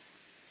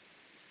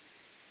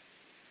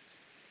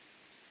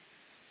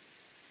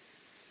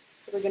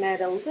 So we're going to add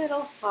a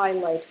little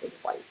highlight with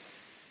white.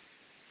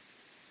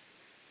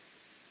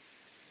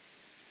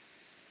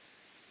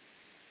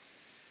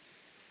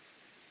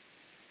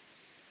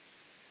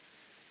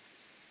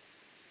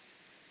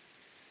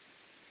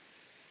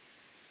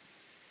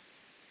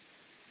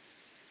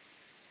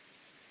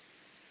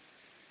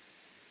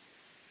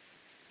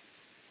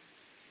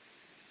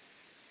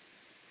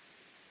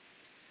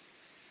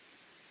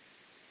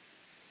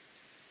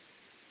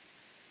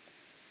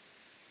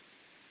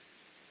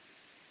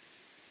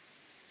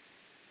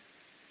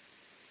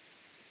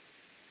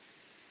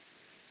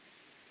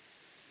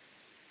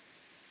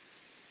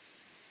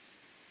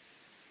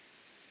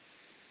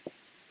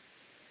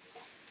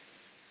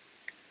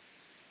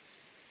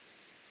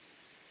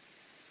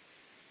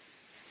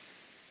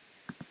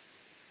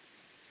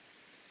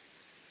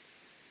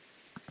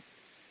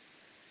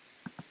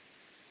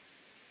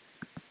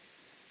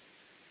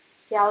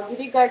 Yeah, I'll give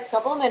you guys a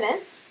couple of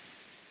minutes.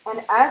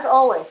 And as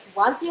always,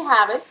 once you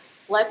have it,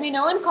 let me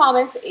know in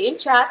comments, in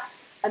chat,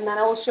 and then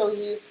I will show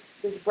you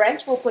this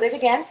branch. We'll put it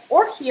again,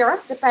 or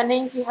here,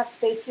 depending if you have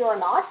space here or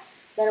not.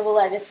 Then we'll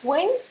let it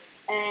swing,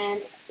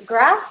 and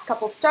grass,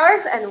 couple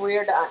stars, and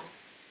we're done.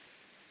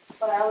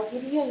 But I'll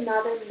give you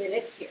another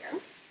minute here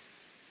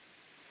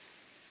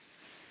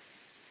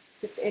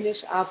to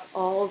finish up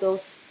all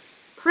those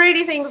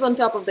pretty things on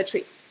top of the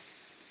tree.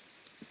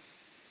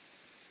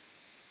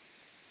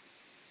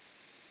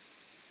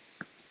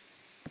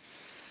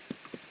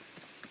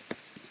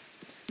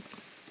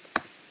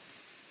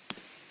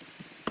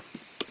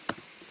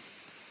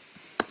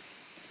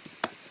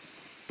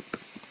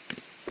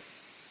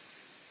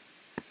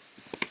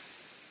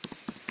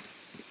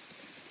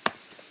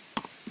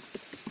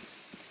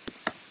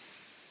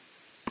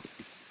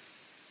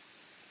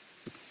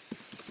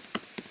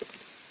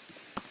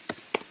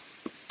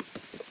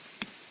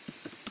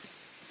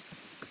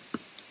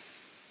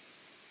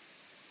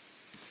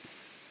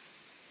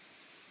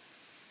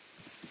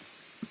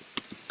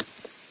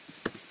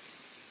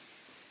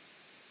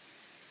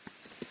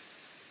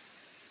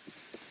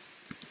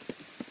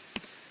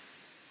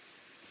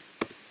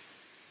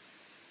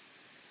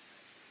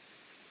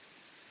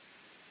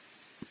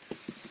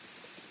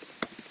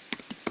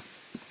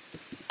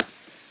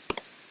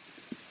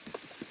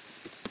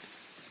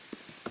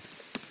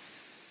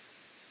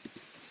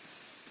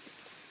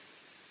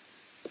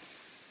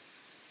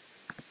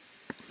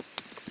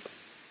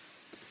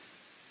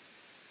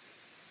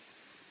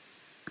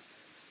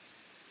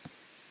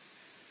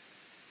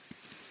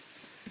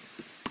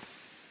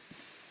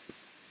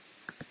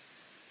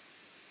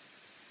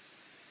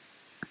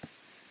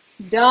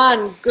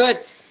 Done.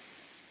 Good.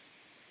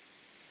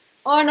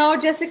 Oh no,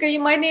 Jessica, you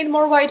might need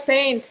more white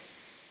paint.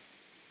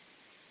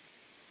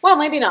 Well,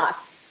 maybe not.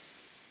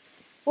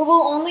 We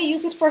will only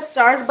use it for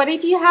stars, but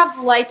if you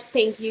have light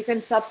pink, you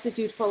can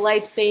substitute for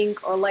light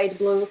pink or light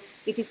blue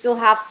if you still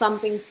have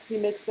something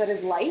pre-mixed that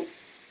is light.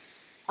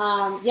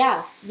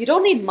 Yeah, you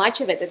don't need much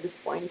of it at this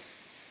point.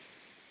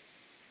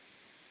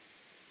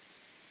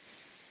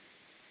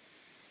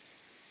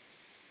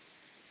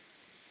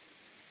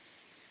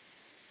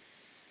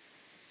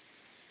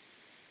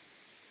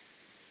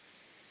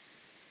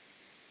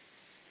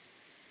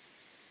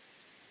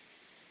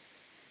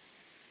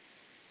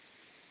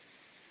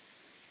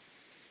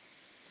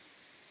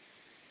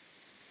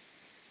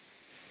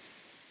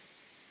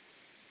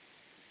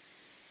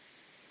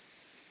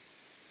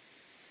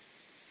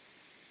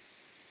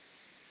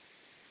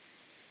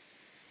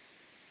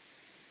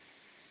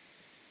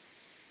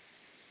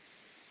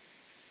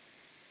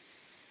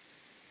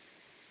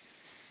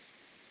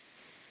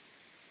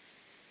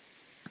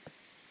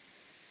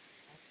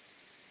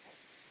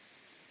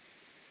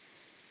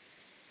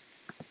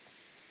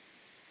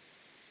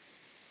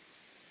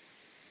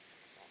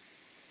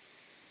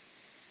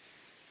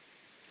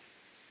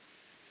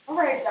 All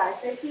right, guys,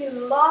 I see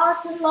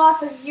lots and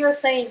lots of you are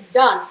saying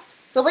done.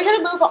 So we're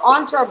going to move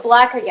on to our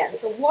black again.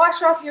 So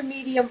wash off your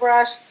medium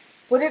brush,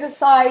 put it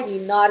aside.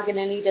 You're not going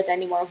to need it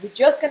anymore. We're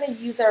just going to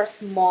use our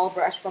small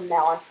brush from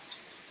now on.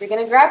 So you're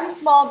going to grab your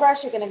small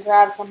brush, you're going to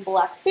grab some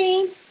black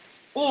paint,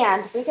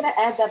 and we're going to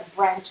add that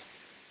branch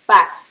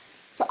back.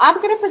 So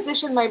I'm going to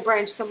position my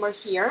branch somewhere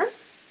here.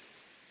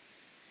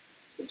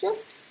 So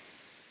just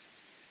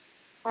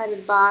add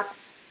it back.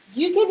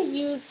 You can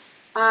use...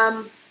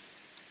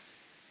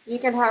 you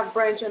can have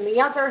branch on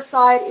the other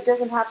side. It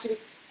doesn't have to be.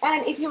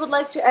 And if you would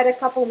like to add a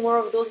couple more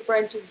of those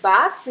branches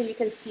back so you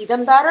can see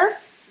them better,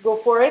 go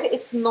for it.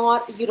 It's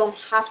not, you don't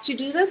have to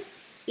do this.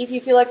 If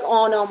you feel like,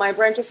 oh no, my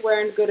branches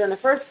weren't good in the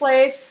first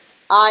place,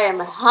 I am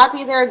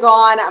happy they're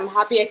gone, I'm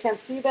happy I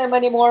can't see them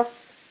anymore,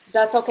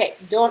 that's okay.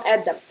 Don't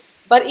add them.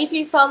 But if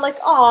you felt like,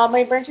 oh,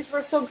 my branches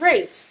were so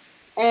great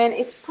and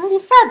it's pretty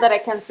sad that I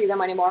can't see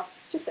them anymore,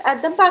 just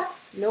add them back.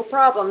 No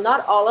problem.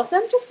 Not all of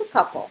them, just a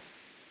couple.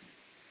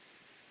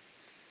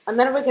 And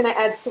then we're going to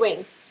add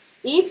swing.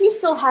 If you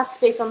still have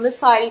space on this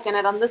side, you can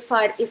add on this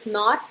side. If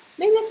not,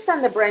 maybe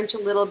extend the branch a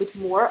little bit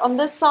more on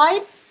this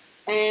side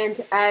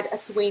and add a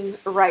swing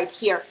right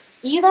here.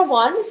 Either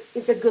one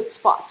is a good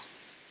spot.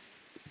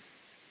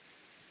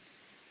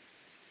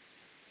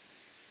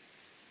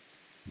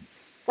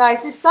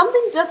 Guys, if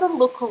something doesn't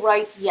look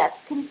right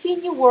yet,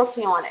 continue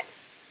working on it.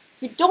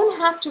 You don't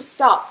have to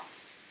stop.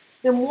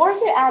 The more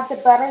you add, the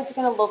better it's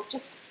going to look.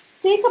 Just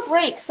take a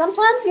break.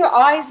 Sometimes your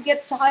eyes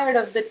get tired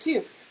of the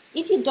two.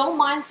 If you don't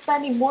mind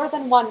spending more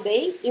than one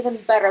day, even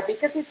better,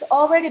 because it's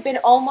already been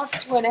almost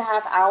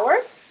 2.5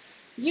 hours.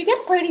 You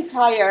get pretty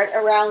tired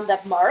around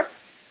that mark.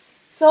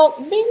 So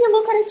maybe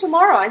look at it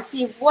tomorrow and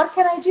see, what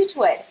can I do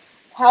to it?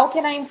 How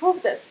can I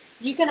improve this?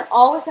 You can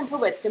always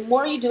improve it. The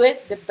more you do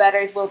it, the better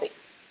it will be.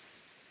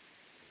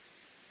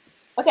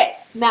 Okay,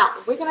 now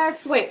we're going to add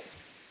swing.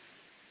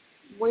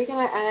 We're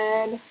going to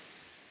add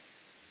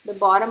the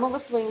bottom of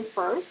a swing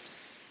first.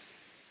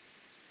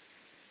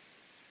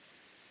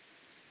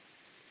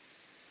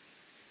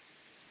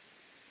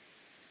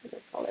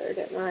 Colored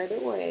it right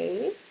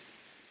away.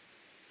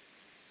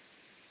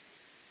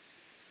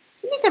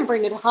 You can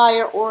bring it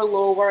higher or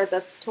lower,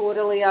 that's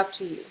totally up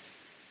to you.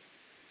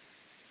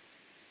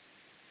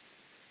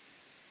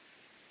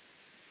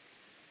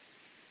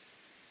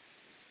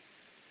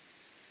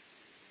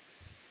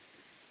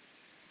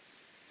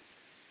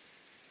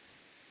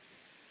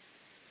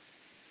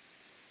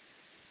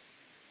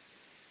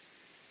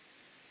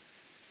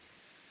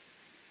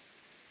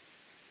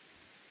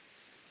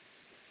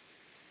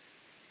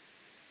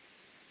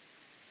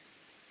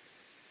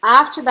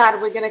 After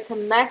that, we're going to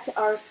connect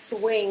our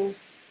swing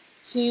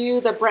to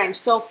the branch.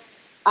 So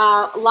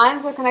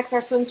lines will connect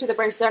our swing to the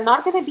branch. They're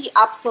not going to be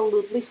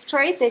absolutely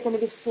straight. They're going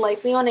to be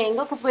slightly on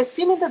angle because we're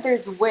assuming that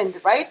there's wind,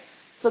 right?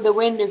 So the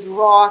wind is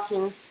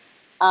rocking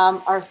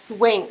our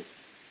swing.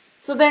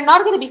 So they're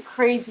not going to be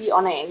crazy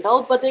on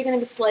angle, but they're going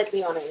to be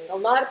slightly on angle.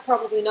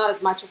 Probably not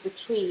as much as a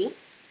tree,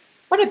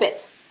 but a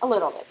bit, a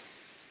little bit.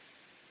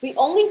 The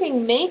only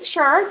thing, make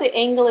sure the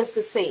angle is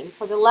the same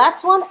for the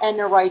left one and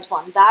the right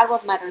one. That's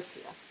what matters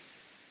here.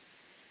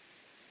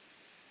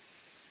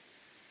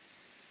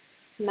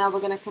 Now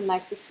we're going to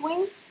connect the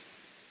swing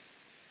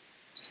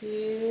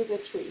to the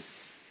tree.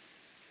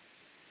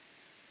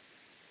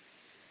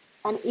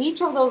 And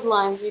each of those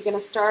lines, you're going to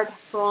start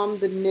from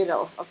the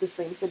middle of the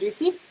swing. So do you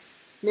see?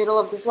 Middle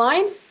of this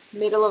line,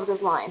 middle of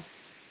this line.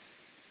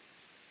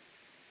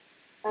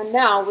 And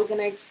now we're going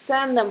to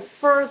extend them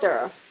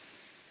further.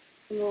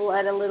 And we'll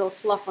add a little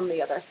fluff on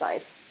the other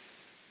side.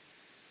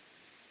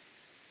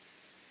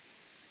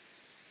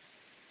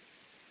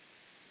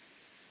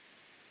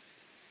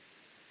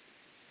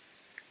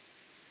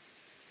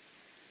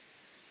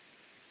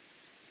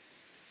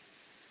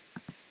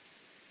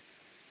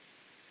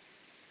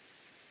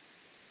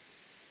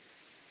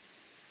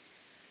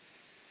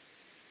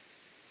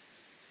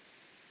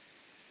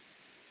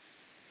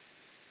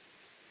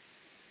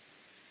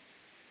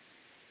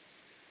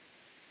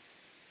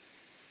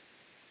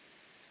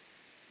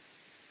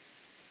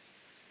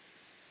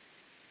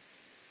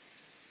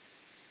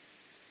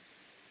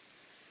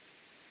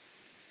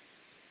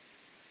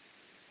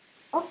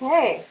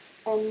 Okay,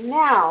 and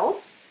now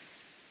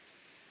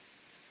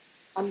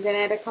I'm gonna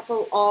add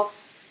a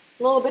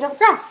little bit of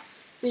grass.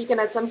 So you can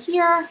add some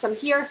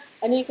here,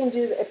 and you can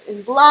do it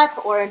in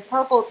black or in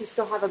purple if you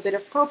still have a bit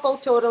of purple,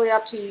 totally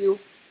up to you.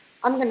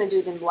 I'm gonna do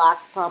it in black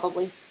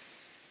probably.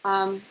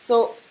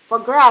 So for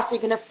grass,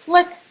 you're gonna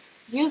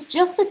use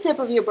just the tip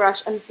of your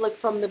brush and flick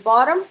from the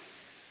bottom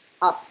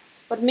up.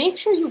 But make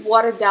sure you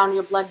water down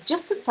your black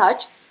just a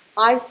touch.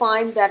 I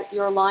find that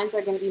your lines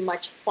are gonna be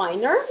much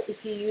finer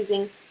if you're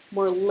using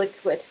more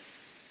liquid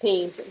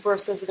paint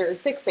versus very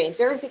thick paint.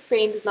 Very thick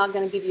paint is not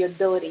going to give you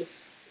ability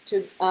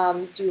to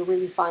do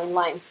really fine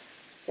lines.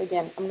 So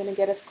again, I'm going to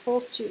get as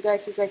close to you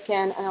guys as I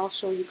can, and I'll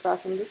show you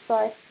grass on this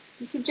side.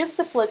 You see just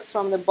the flicks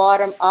from the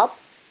bottom up.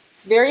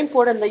 It's very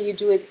important that you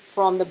do it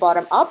from the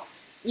bottom up.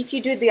 If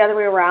you do it the other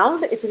way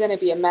around, it's going to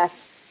be a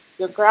mess.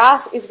 Your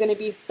grass is going to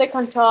be thick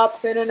on top,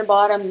 thin on the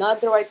bottom,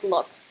 not the right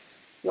look.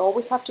 You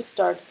always have to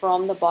start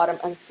from the bottom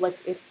and flick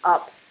it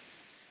up.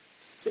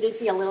 So do you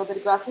see a little bit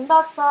of grass on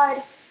that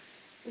side?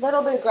 A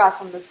little bit of grass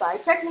on the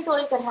side.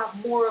 Technically, you can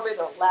have more of it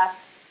or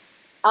less,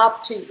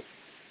 up to you.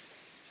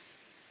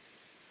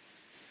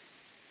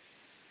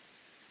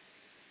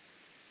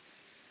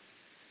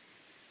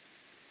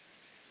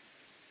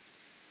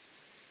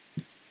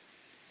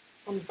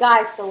 And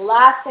guys, the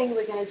last thing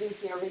we're going to do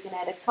here, we're going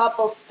to add a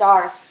couple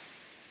stars.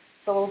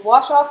 So I'll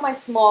wash off my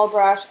small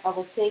brush. I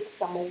will take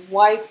some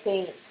white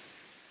paint.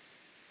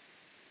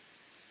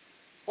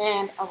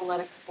 And I will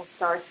add a couple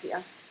stars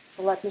here.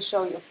 So let me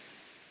show you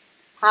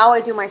how I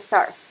do my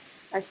stars.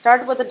 I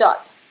start with a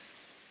dot.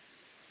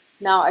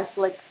 Now I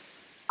flick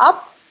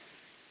up,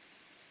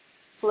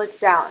 flick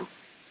down,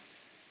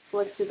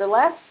 flick to the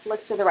left,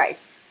 flick to the right.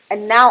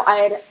 And now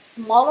I add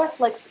smaller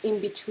flicks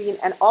in between,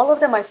 and all of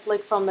them I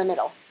flick from the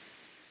middle.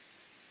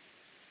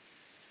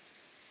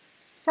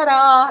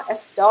 Ta-da! A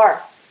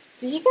star.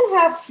 So you can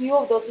have a few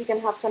of those. You can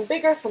have some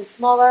bigger, some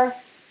smaller.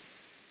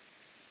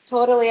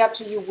 Totally up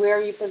to you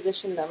where you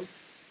position them.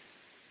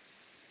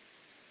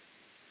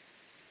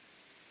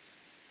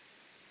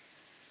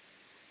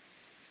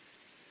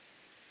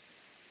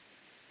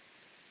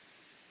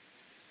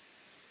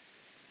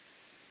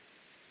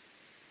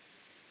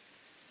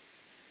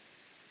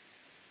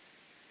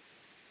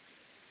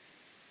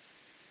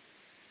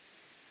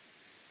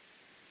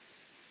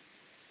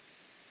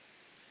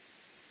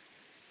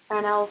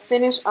 And I'll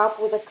finish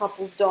up with a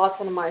couple dots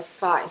on my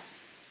sky.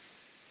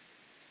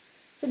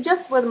 So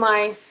just with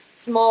my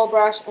small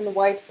brush and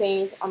white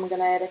paint, I'm going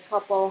to add a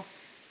couple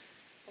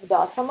of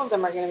dots. Some of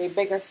them are going to be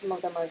bigger, some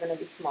of them are going to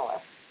be smaller.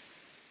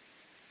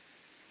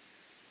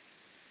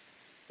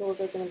 Those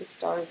are going to be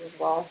stars as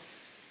well.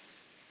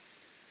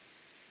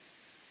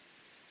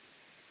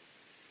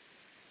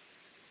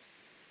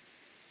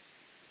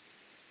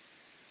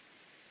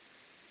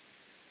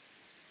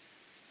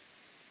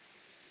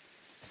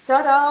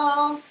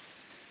 Ta-da!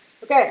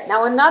 Okay,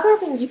 now another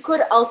thing you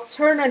could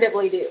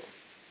alternatively do,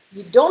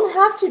 you don't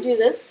have to do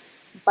this,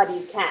 but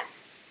you can,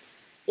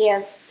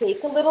 is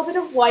take a little bit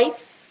of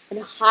white and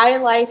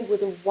highlight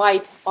with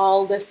white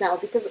all this now,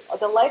 because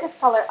the lightest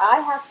color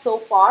I have so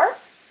far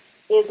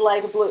is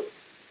light blue.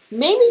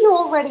 Maybe you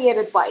already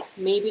added white,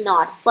 maybe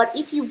not, but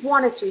if you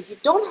wanted to, you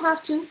don't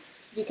have to.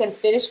 You can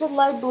finish with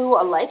light blue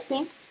or light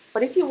pink,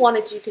 but if you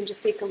wanted to, you can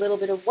just take a little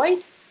bit of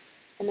white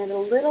and then a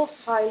little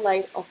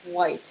highlight of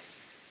white.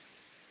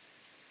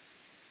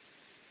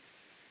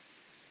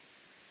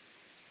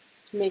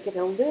 Make it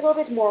a little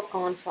bit more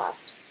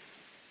contrast.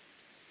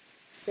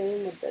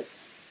 Same with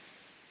this.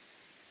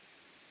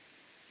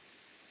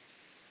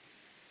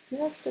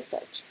 Just a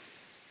touch.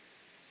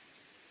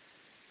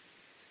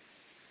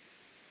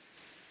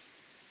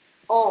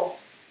 Oh,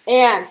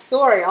 and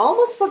sorry, I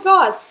almost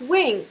forgot,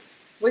 swing.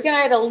 We're gonna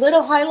add a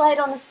little highlight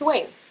on the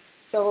swing.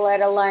 So we'll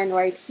add a line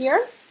right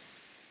here.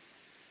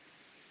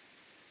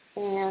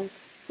 And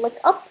flick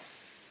up,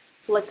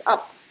 flick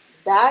up.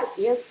 That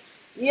is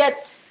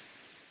it.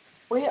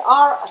 We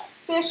are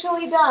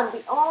officially done.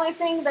 The only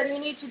thing that you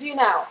need to do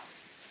now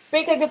is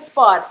pick a good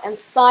spot and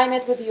sign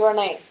it with your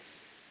name.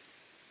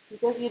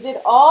 Because you did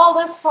all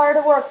this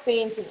hard work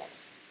painting it.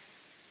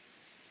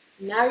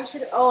 Now you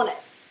should own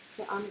it.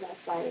 So I'm going to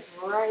sign it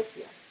right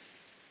here.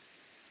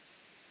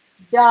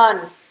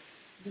 Done.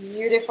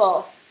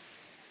 Beautiful.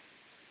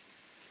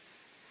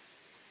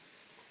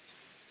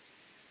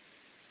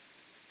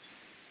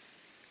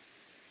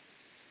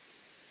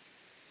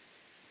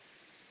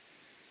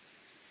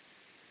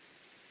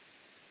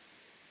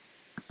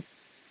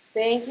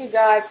 Thank you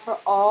guys for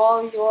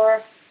all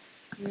your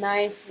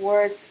nice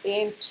words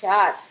in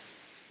chat.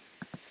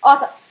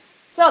 Awesome.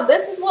 So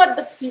this is what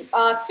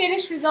the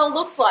finished result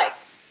looks like.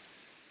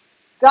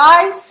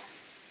 Guys,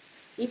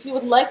 if you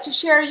would like to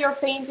share your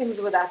paintings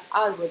with us,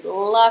 I would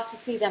love to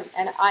see them,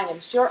 and I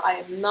am sure I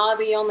am not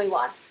the only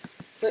one.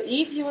 So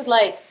if you would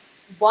like,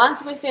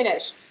 once we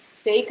finish,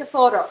 take a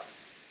photo,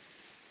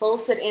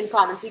 post it in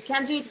comments. You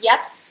can't do it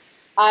yet.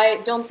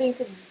 I don't think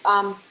it's,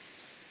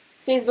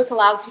 Facebook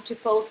allows you to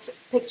post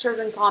pictures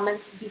and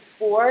comments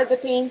before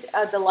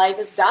the live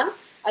is done.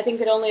 I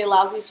think it only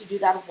allows you to do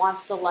that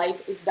once the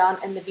live is done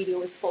and the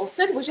video is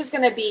posted, which is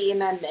going to be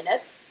in a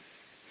minute.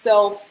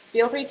 So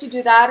feel free to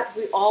do that.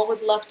 We all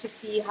would love to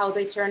see how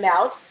they turned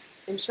out.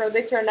 I'm sure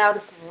they turned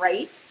out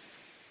great.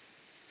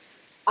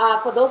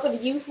 For those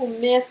of you who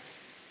missed,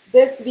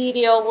 this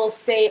video will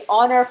stay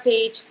on our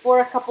page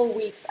for a couple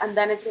weeks and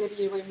then it's going to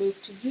be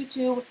removed to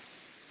YouTube.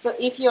 So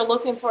if you're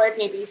looking for it,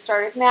 maybe you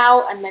start it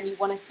now and then you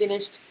want to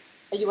finish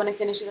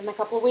it in a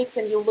couple of weeks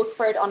and you look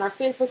for it on our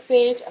Facebook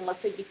page, and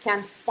let's say you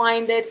can't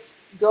find it,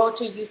 go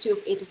to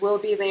YouTube. It will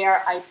be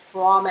there, I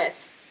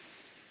promise.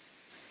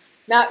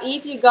 Now,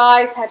 if you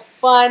guys had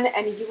fun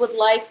and you would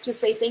like to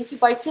say thank you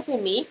by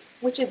tipping me,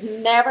 which is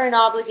never an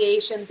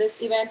obligation,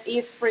 this event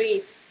is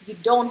free. You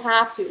don't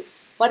have to.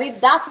 But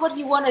if that's what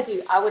you want to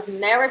do, I would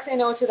never say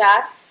no to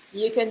that.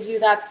 You can do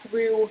that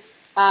through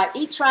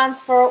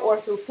e-transfer or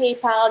through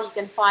PayPal. You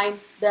can find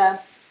the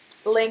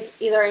link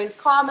either in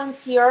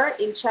comments here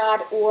in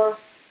chat, or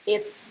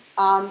it's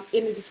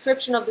in the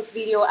description of this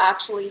video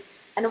actually.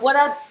 And what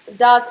it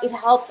does, it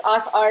helps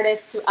us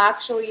artists to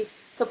actually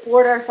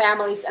support our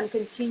families and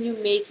continue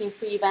making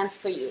free events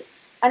for you.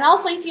 And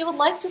also, if you would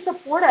like to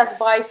support us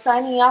by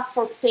signing up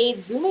for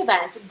paid Zoom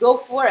event, go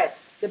for it.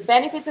 The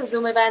benefits of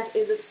Zoom events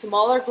is it's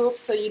smaller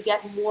groups, so you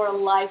get more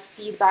live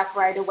feedback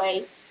right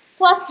away.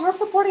 Plus, you're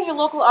supporting your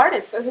local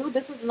artists for who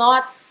this is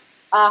not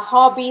a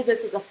hobby,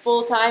 this is a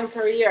full-time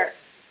career.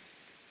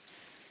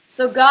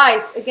 So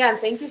guys, again,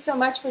 thank you so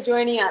much for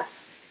joining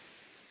us.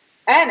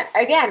 And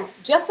again,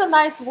 just a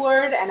nice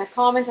word and a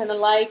comment and a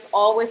like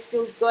always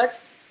feels good.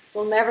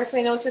 We'll never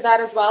say no to that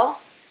as well.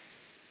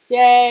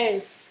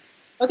 Yay.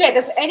 Okay,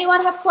 does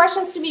anyone have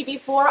questions to me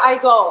before I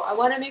go? I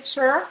want to make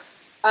sure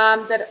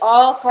that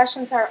all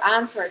questions are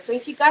answered. So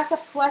if you guys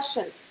have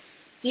questions,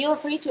 feel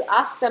free to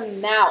ask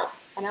them now,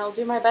 and I'll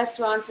do my best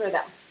to answer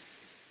them.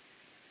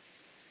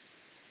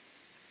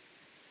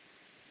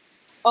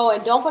 Oh,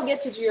 and don't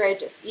forget to do your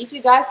edges. If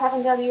you guys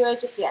haven't done your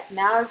edges yet,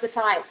 now is the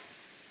time.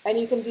 And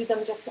you can do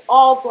them just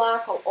all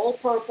black or all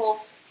purple,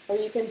 or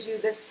you can do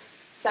this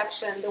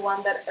section, the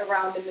one that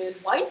around the moon,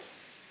 white,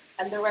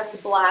 and the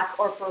rest black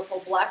or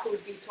purple. Black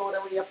would be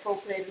totally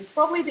appropriate. It's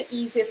probably the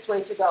easiest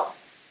way to go.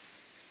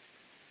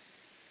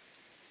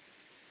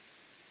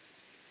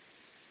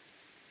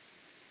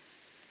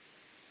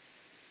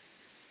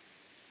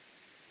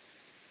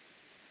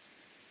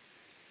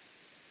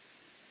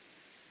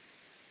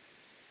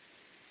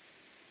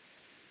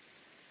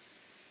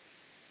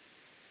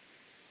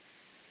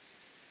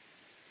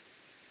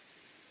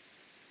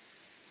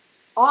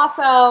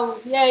 Awesome.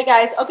 Yay,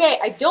 guys. Okay,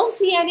 I don't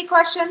see any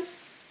questions.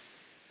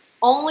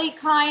 Only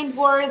kind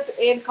words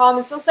in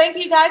comments. So thank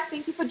you, guys.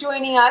 Thank you for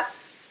joining us.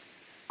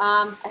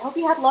 I hope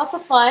you had lots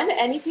of fun.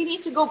 And if you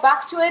need to go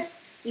back to it,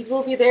 it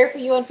will be there for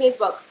you on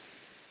Facebook.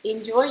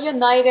 Enjoy your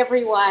night,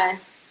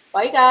 everyone.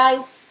 Bye,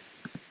 guys.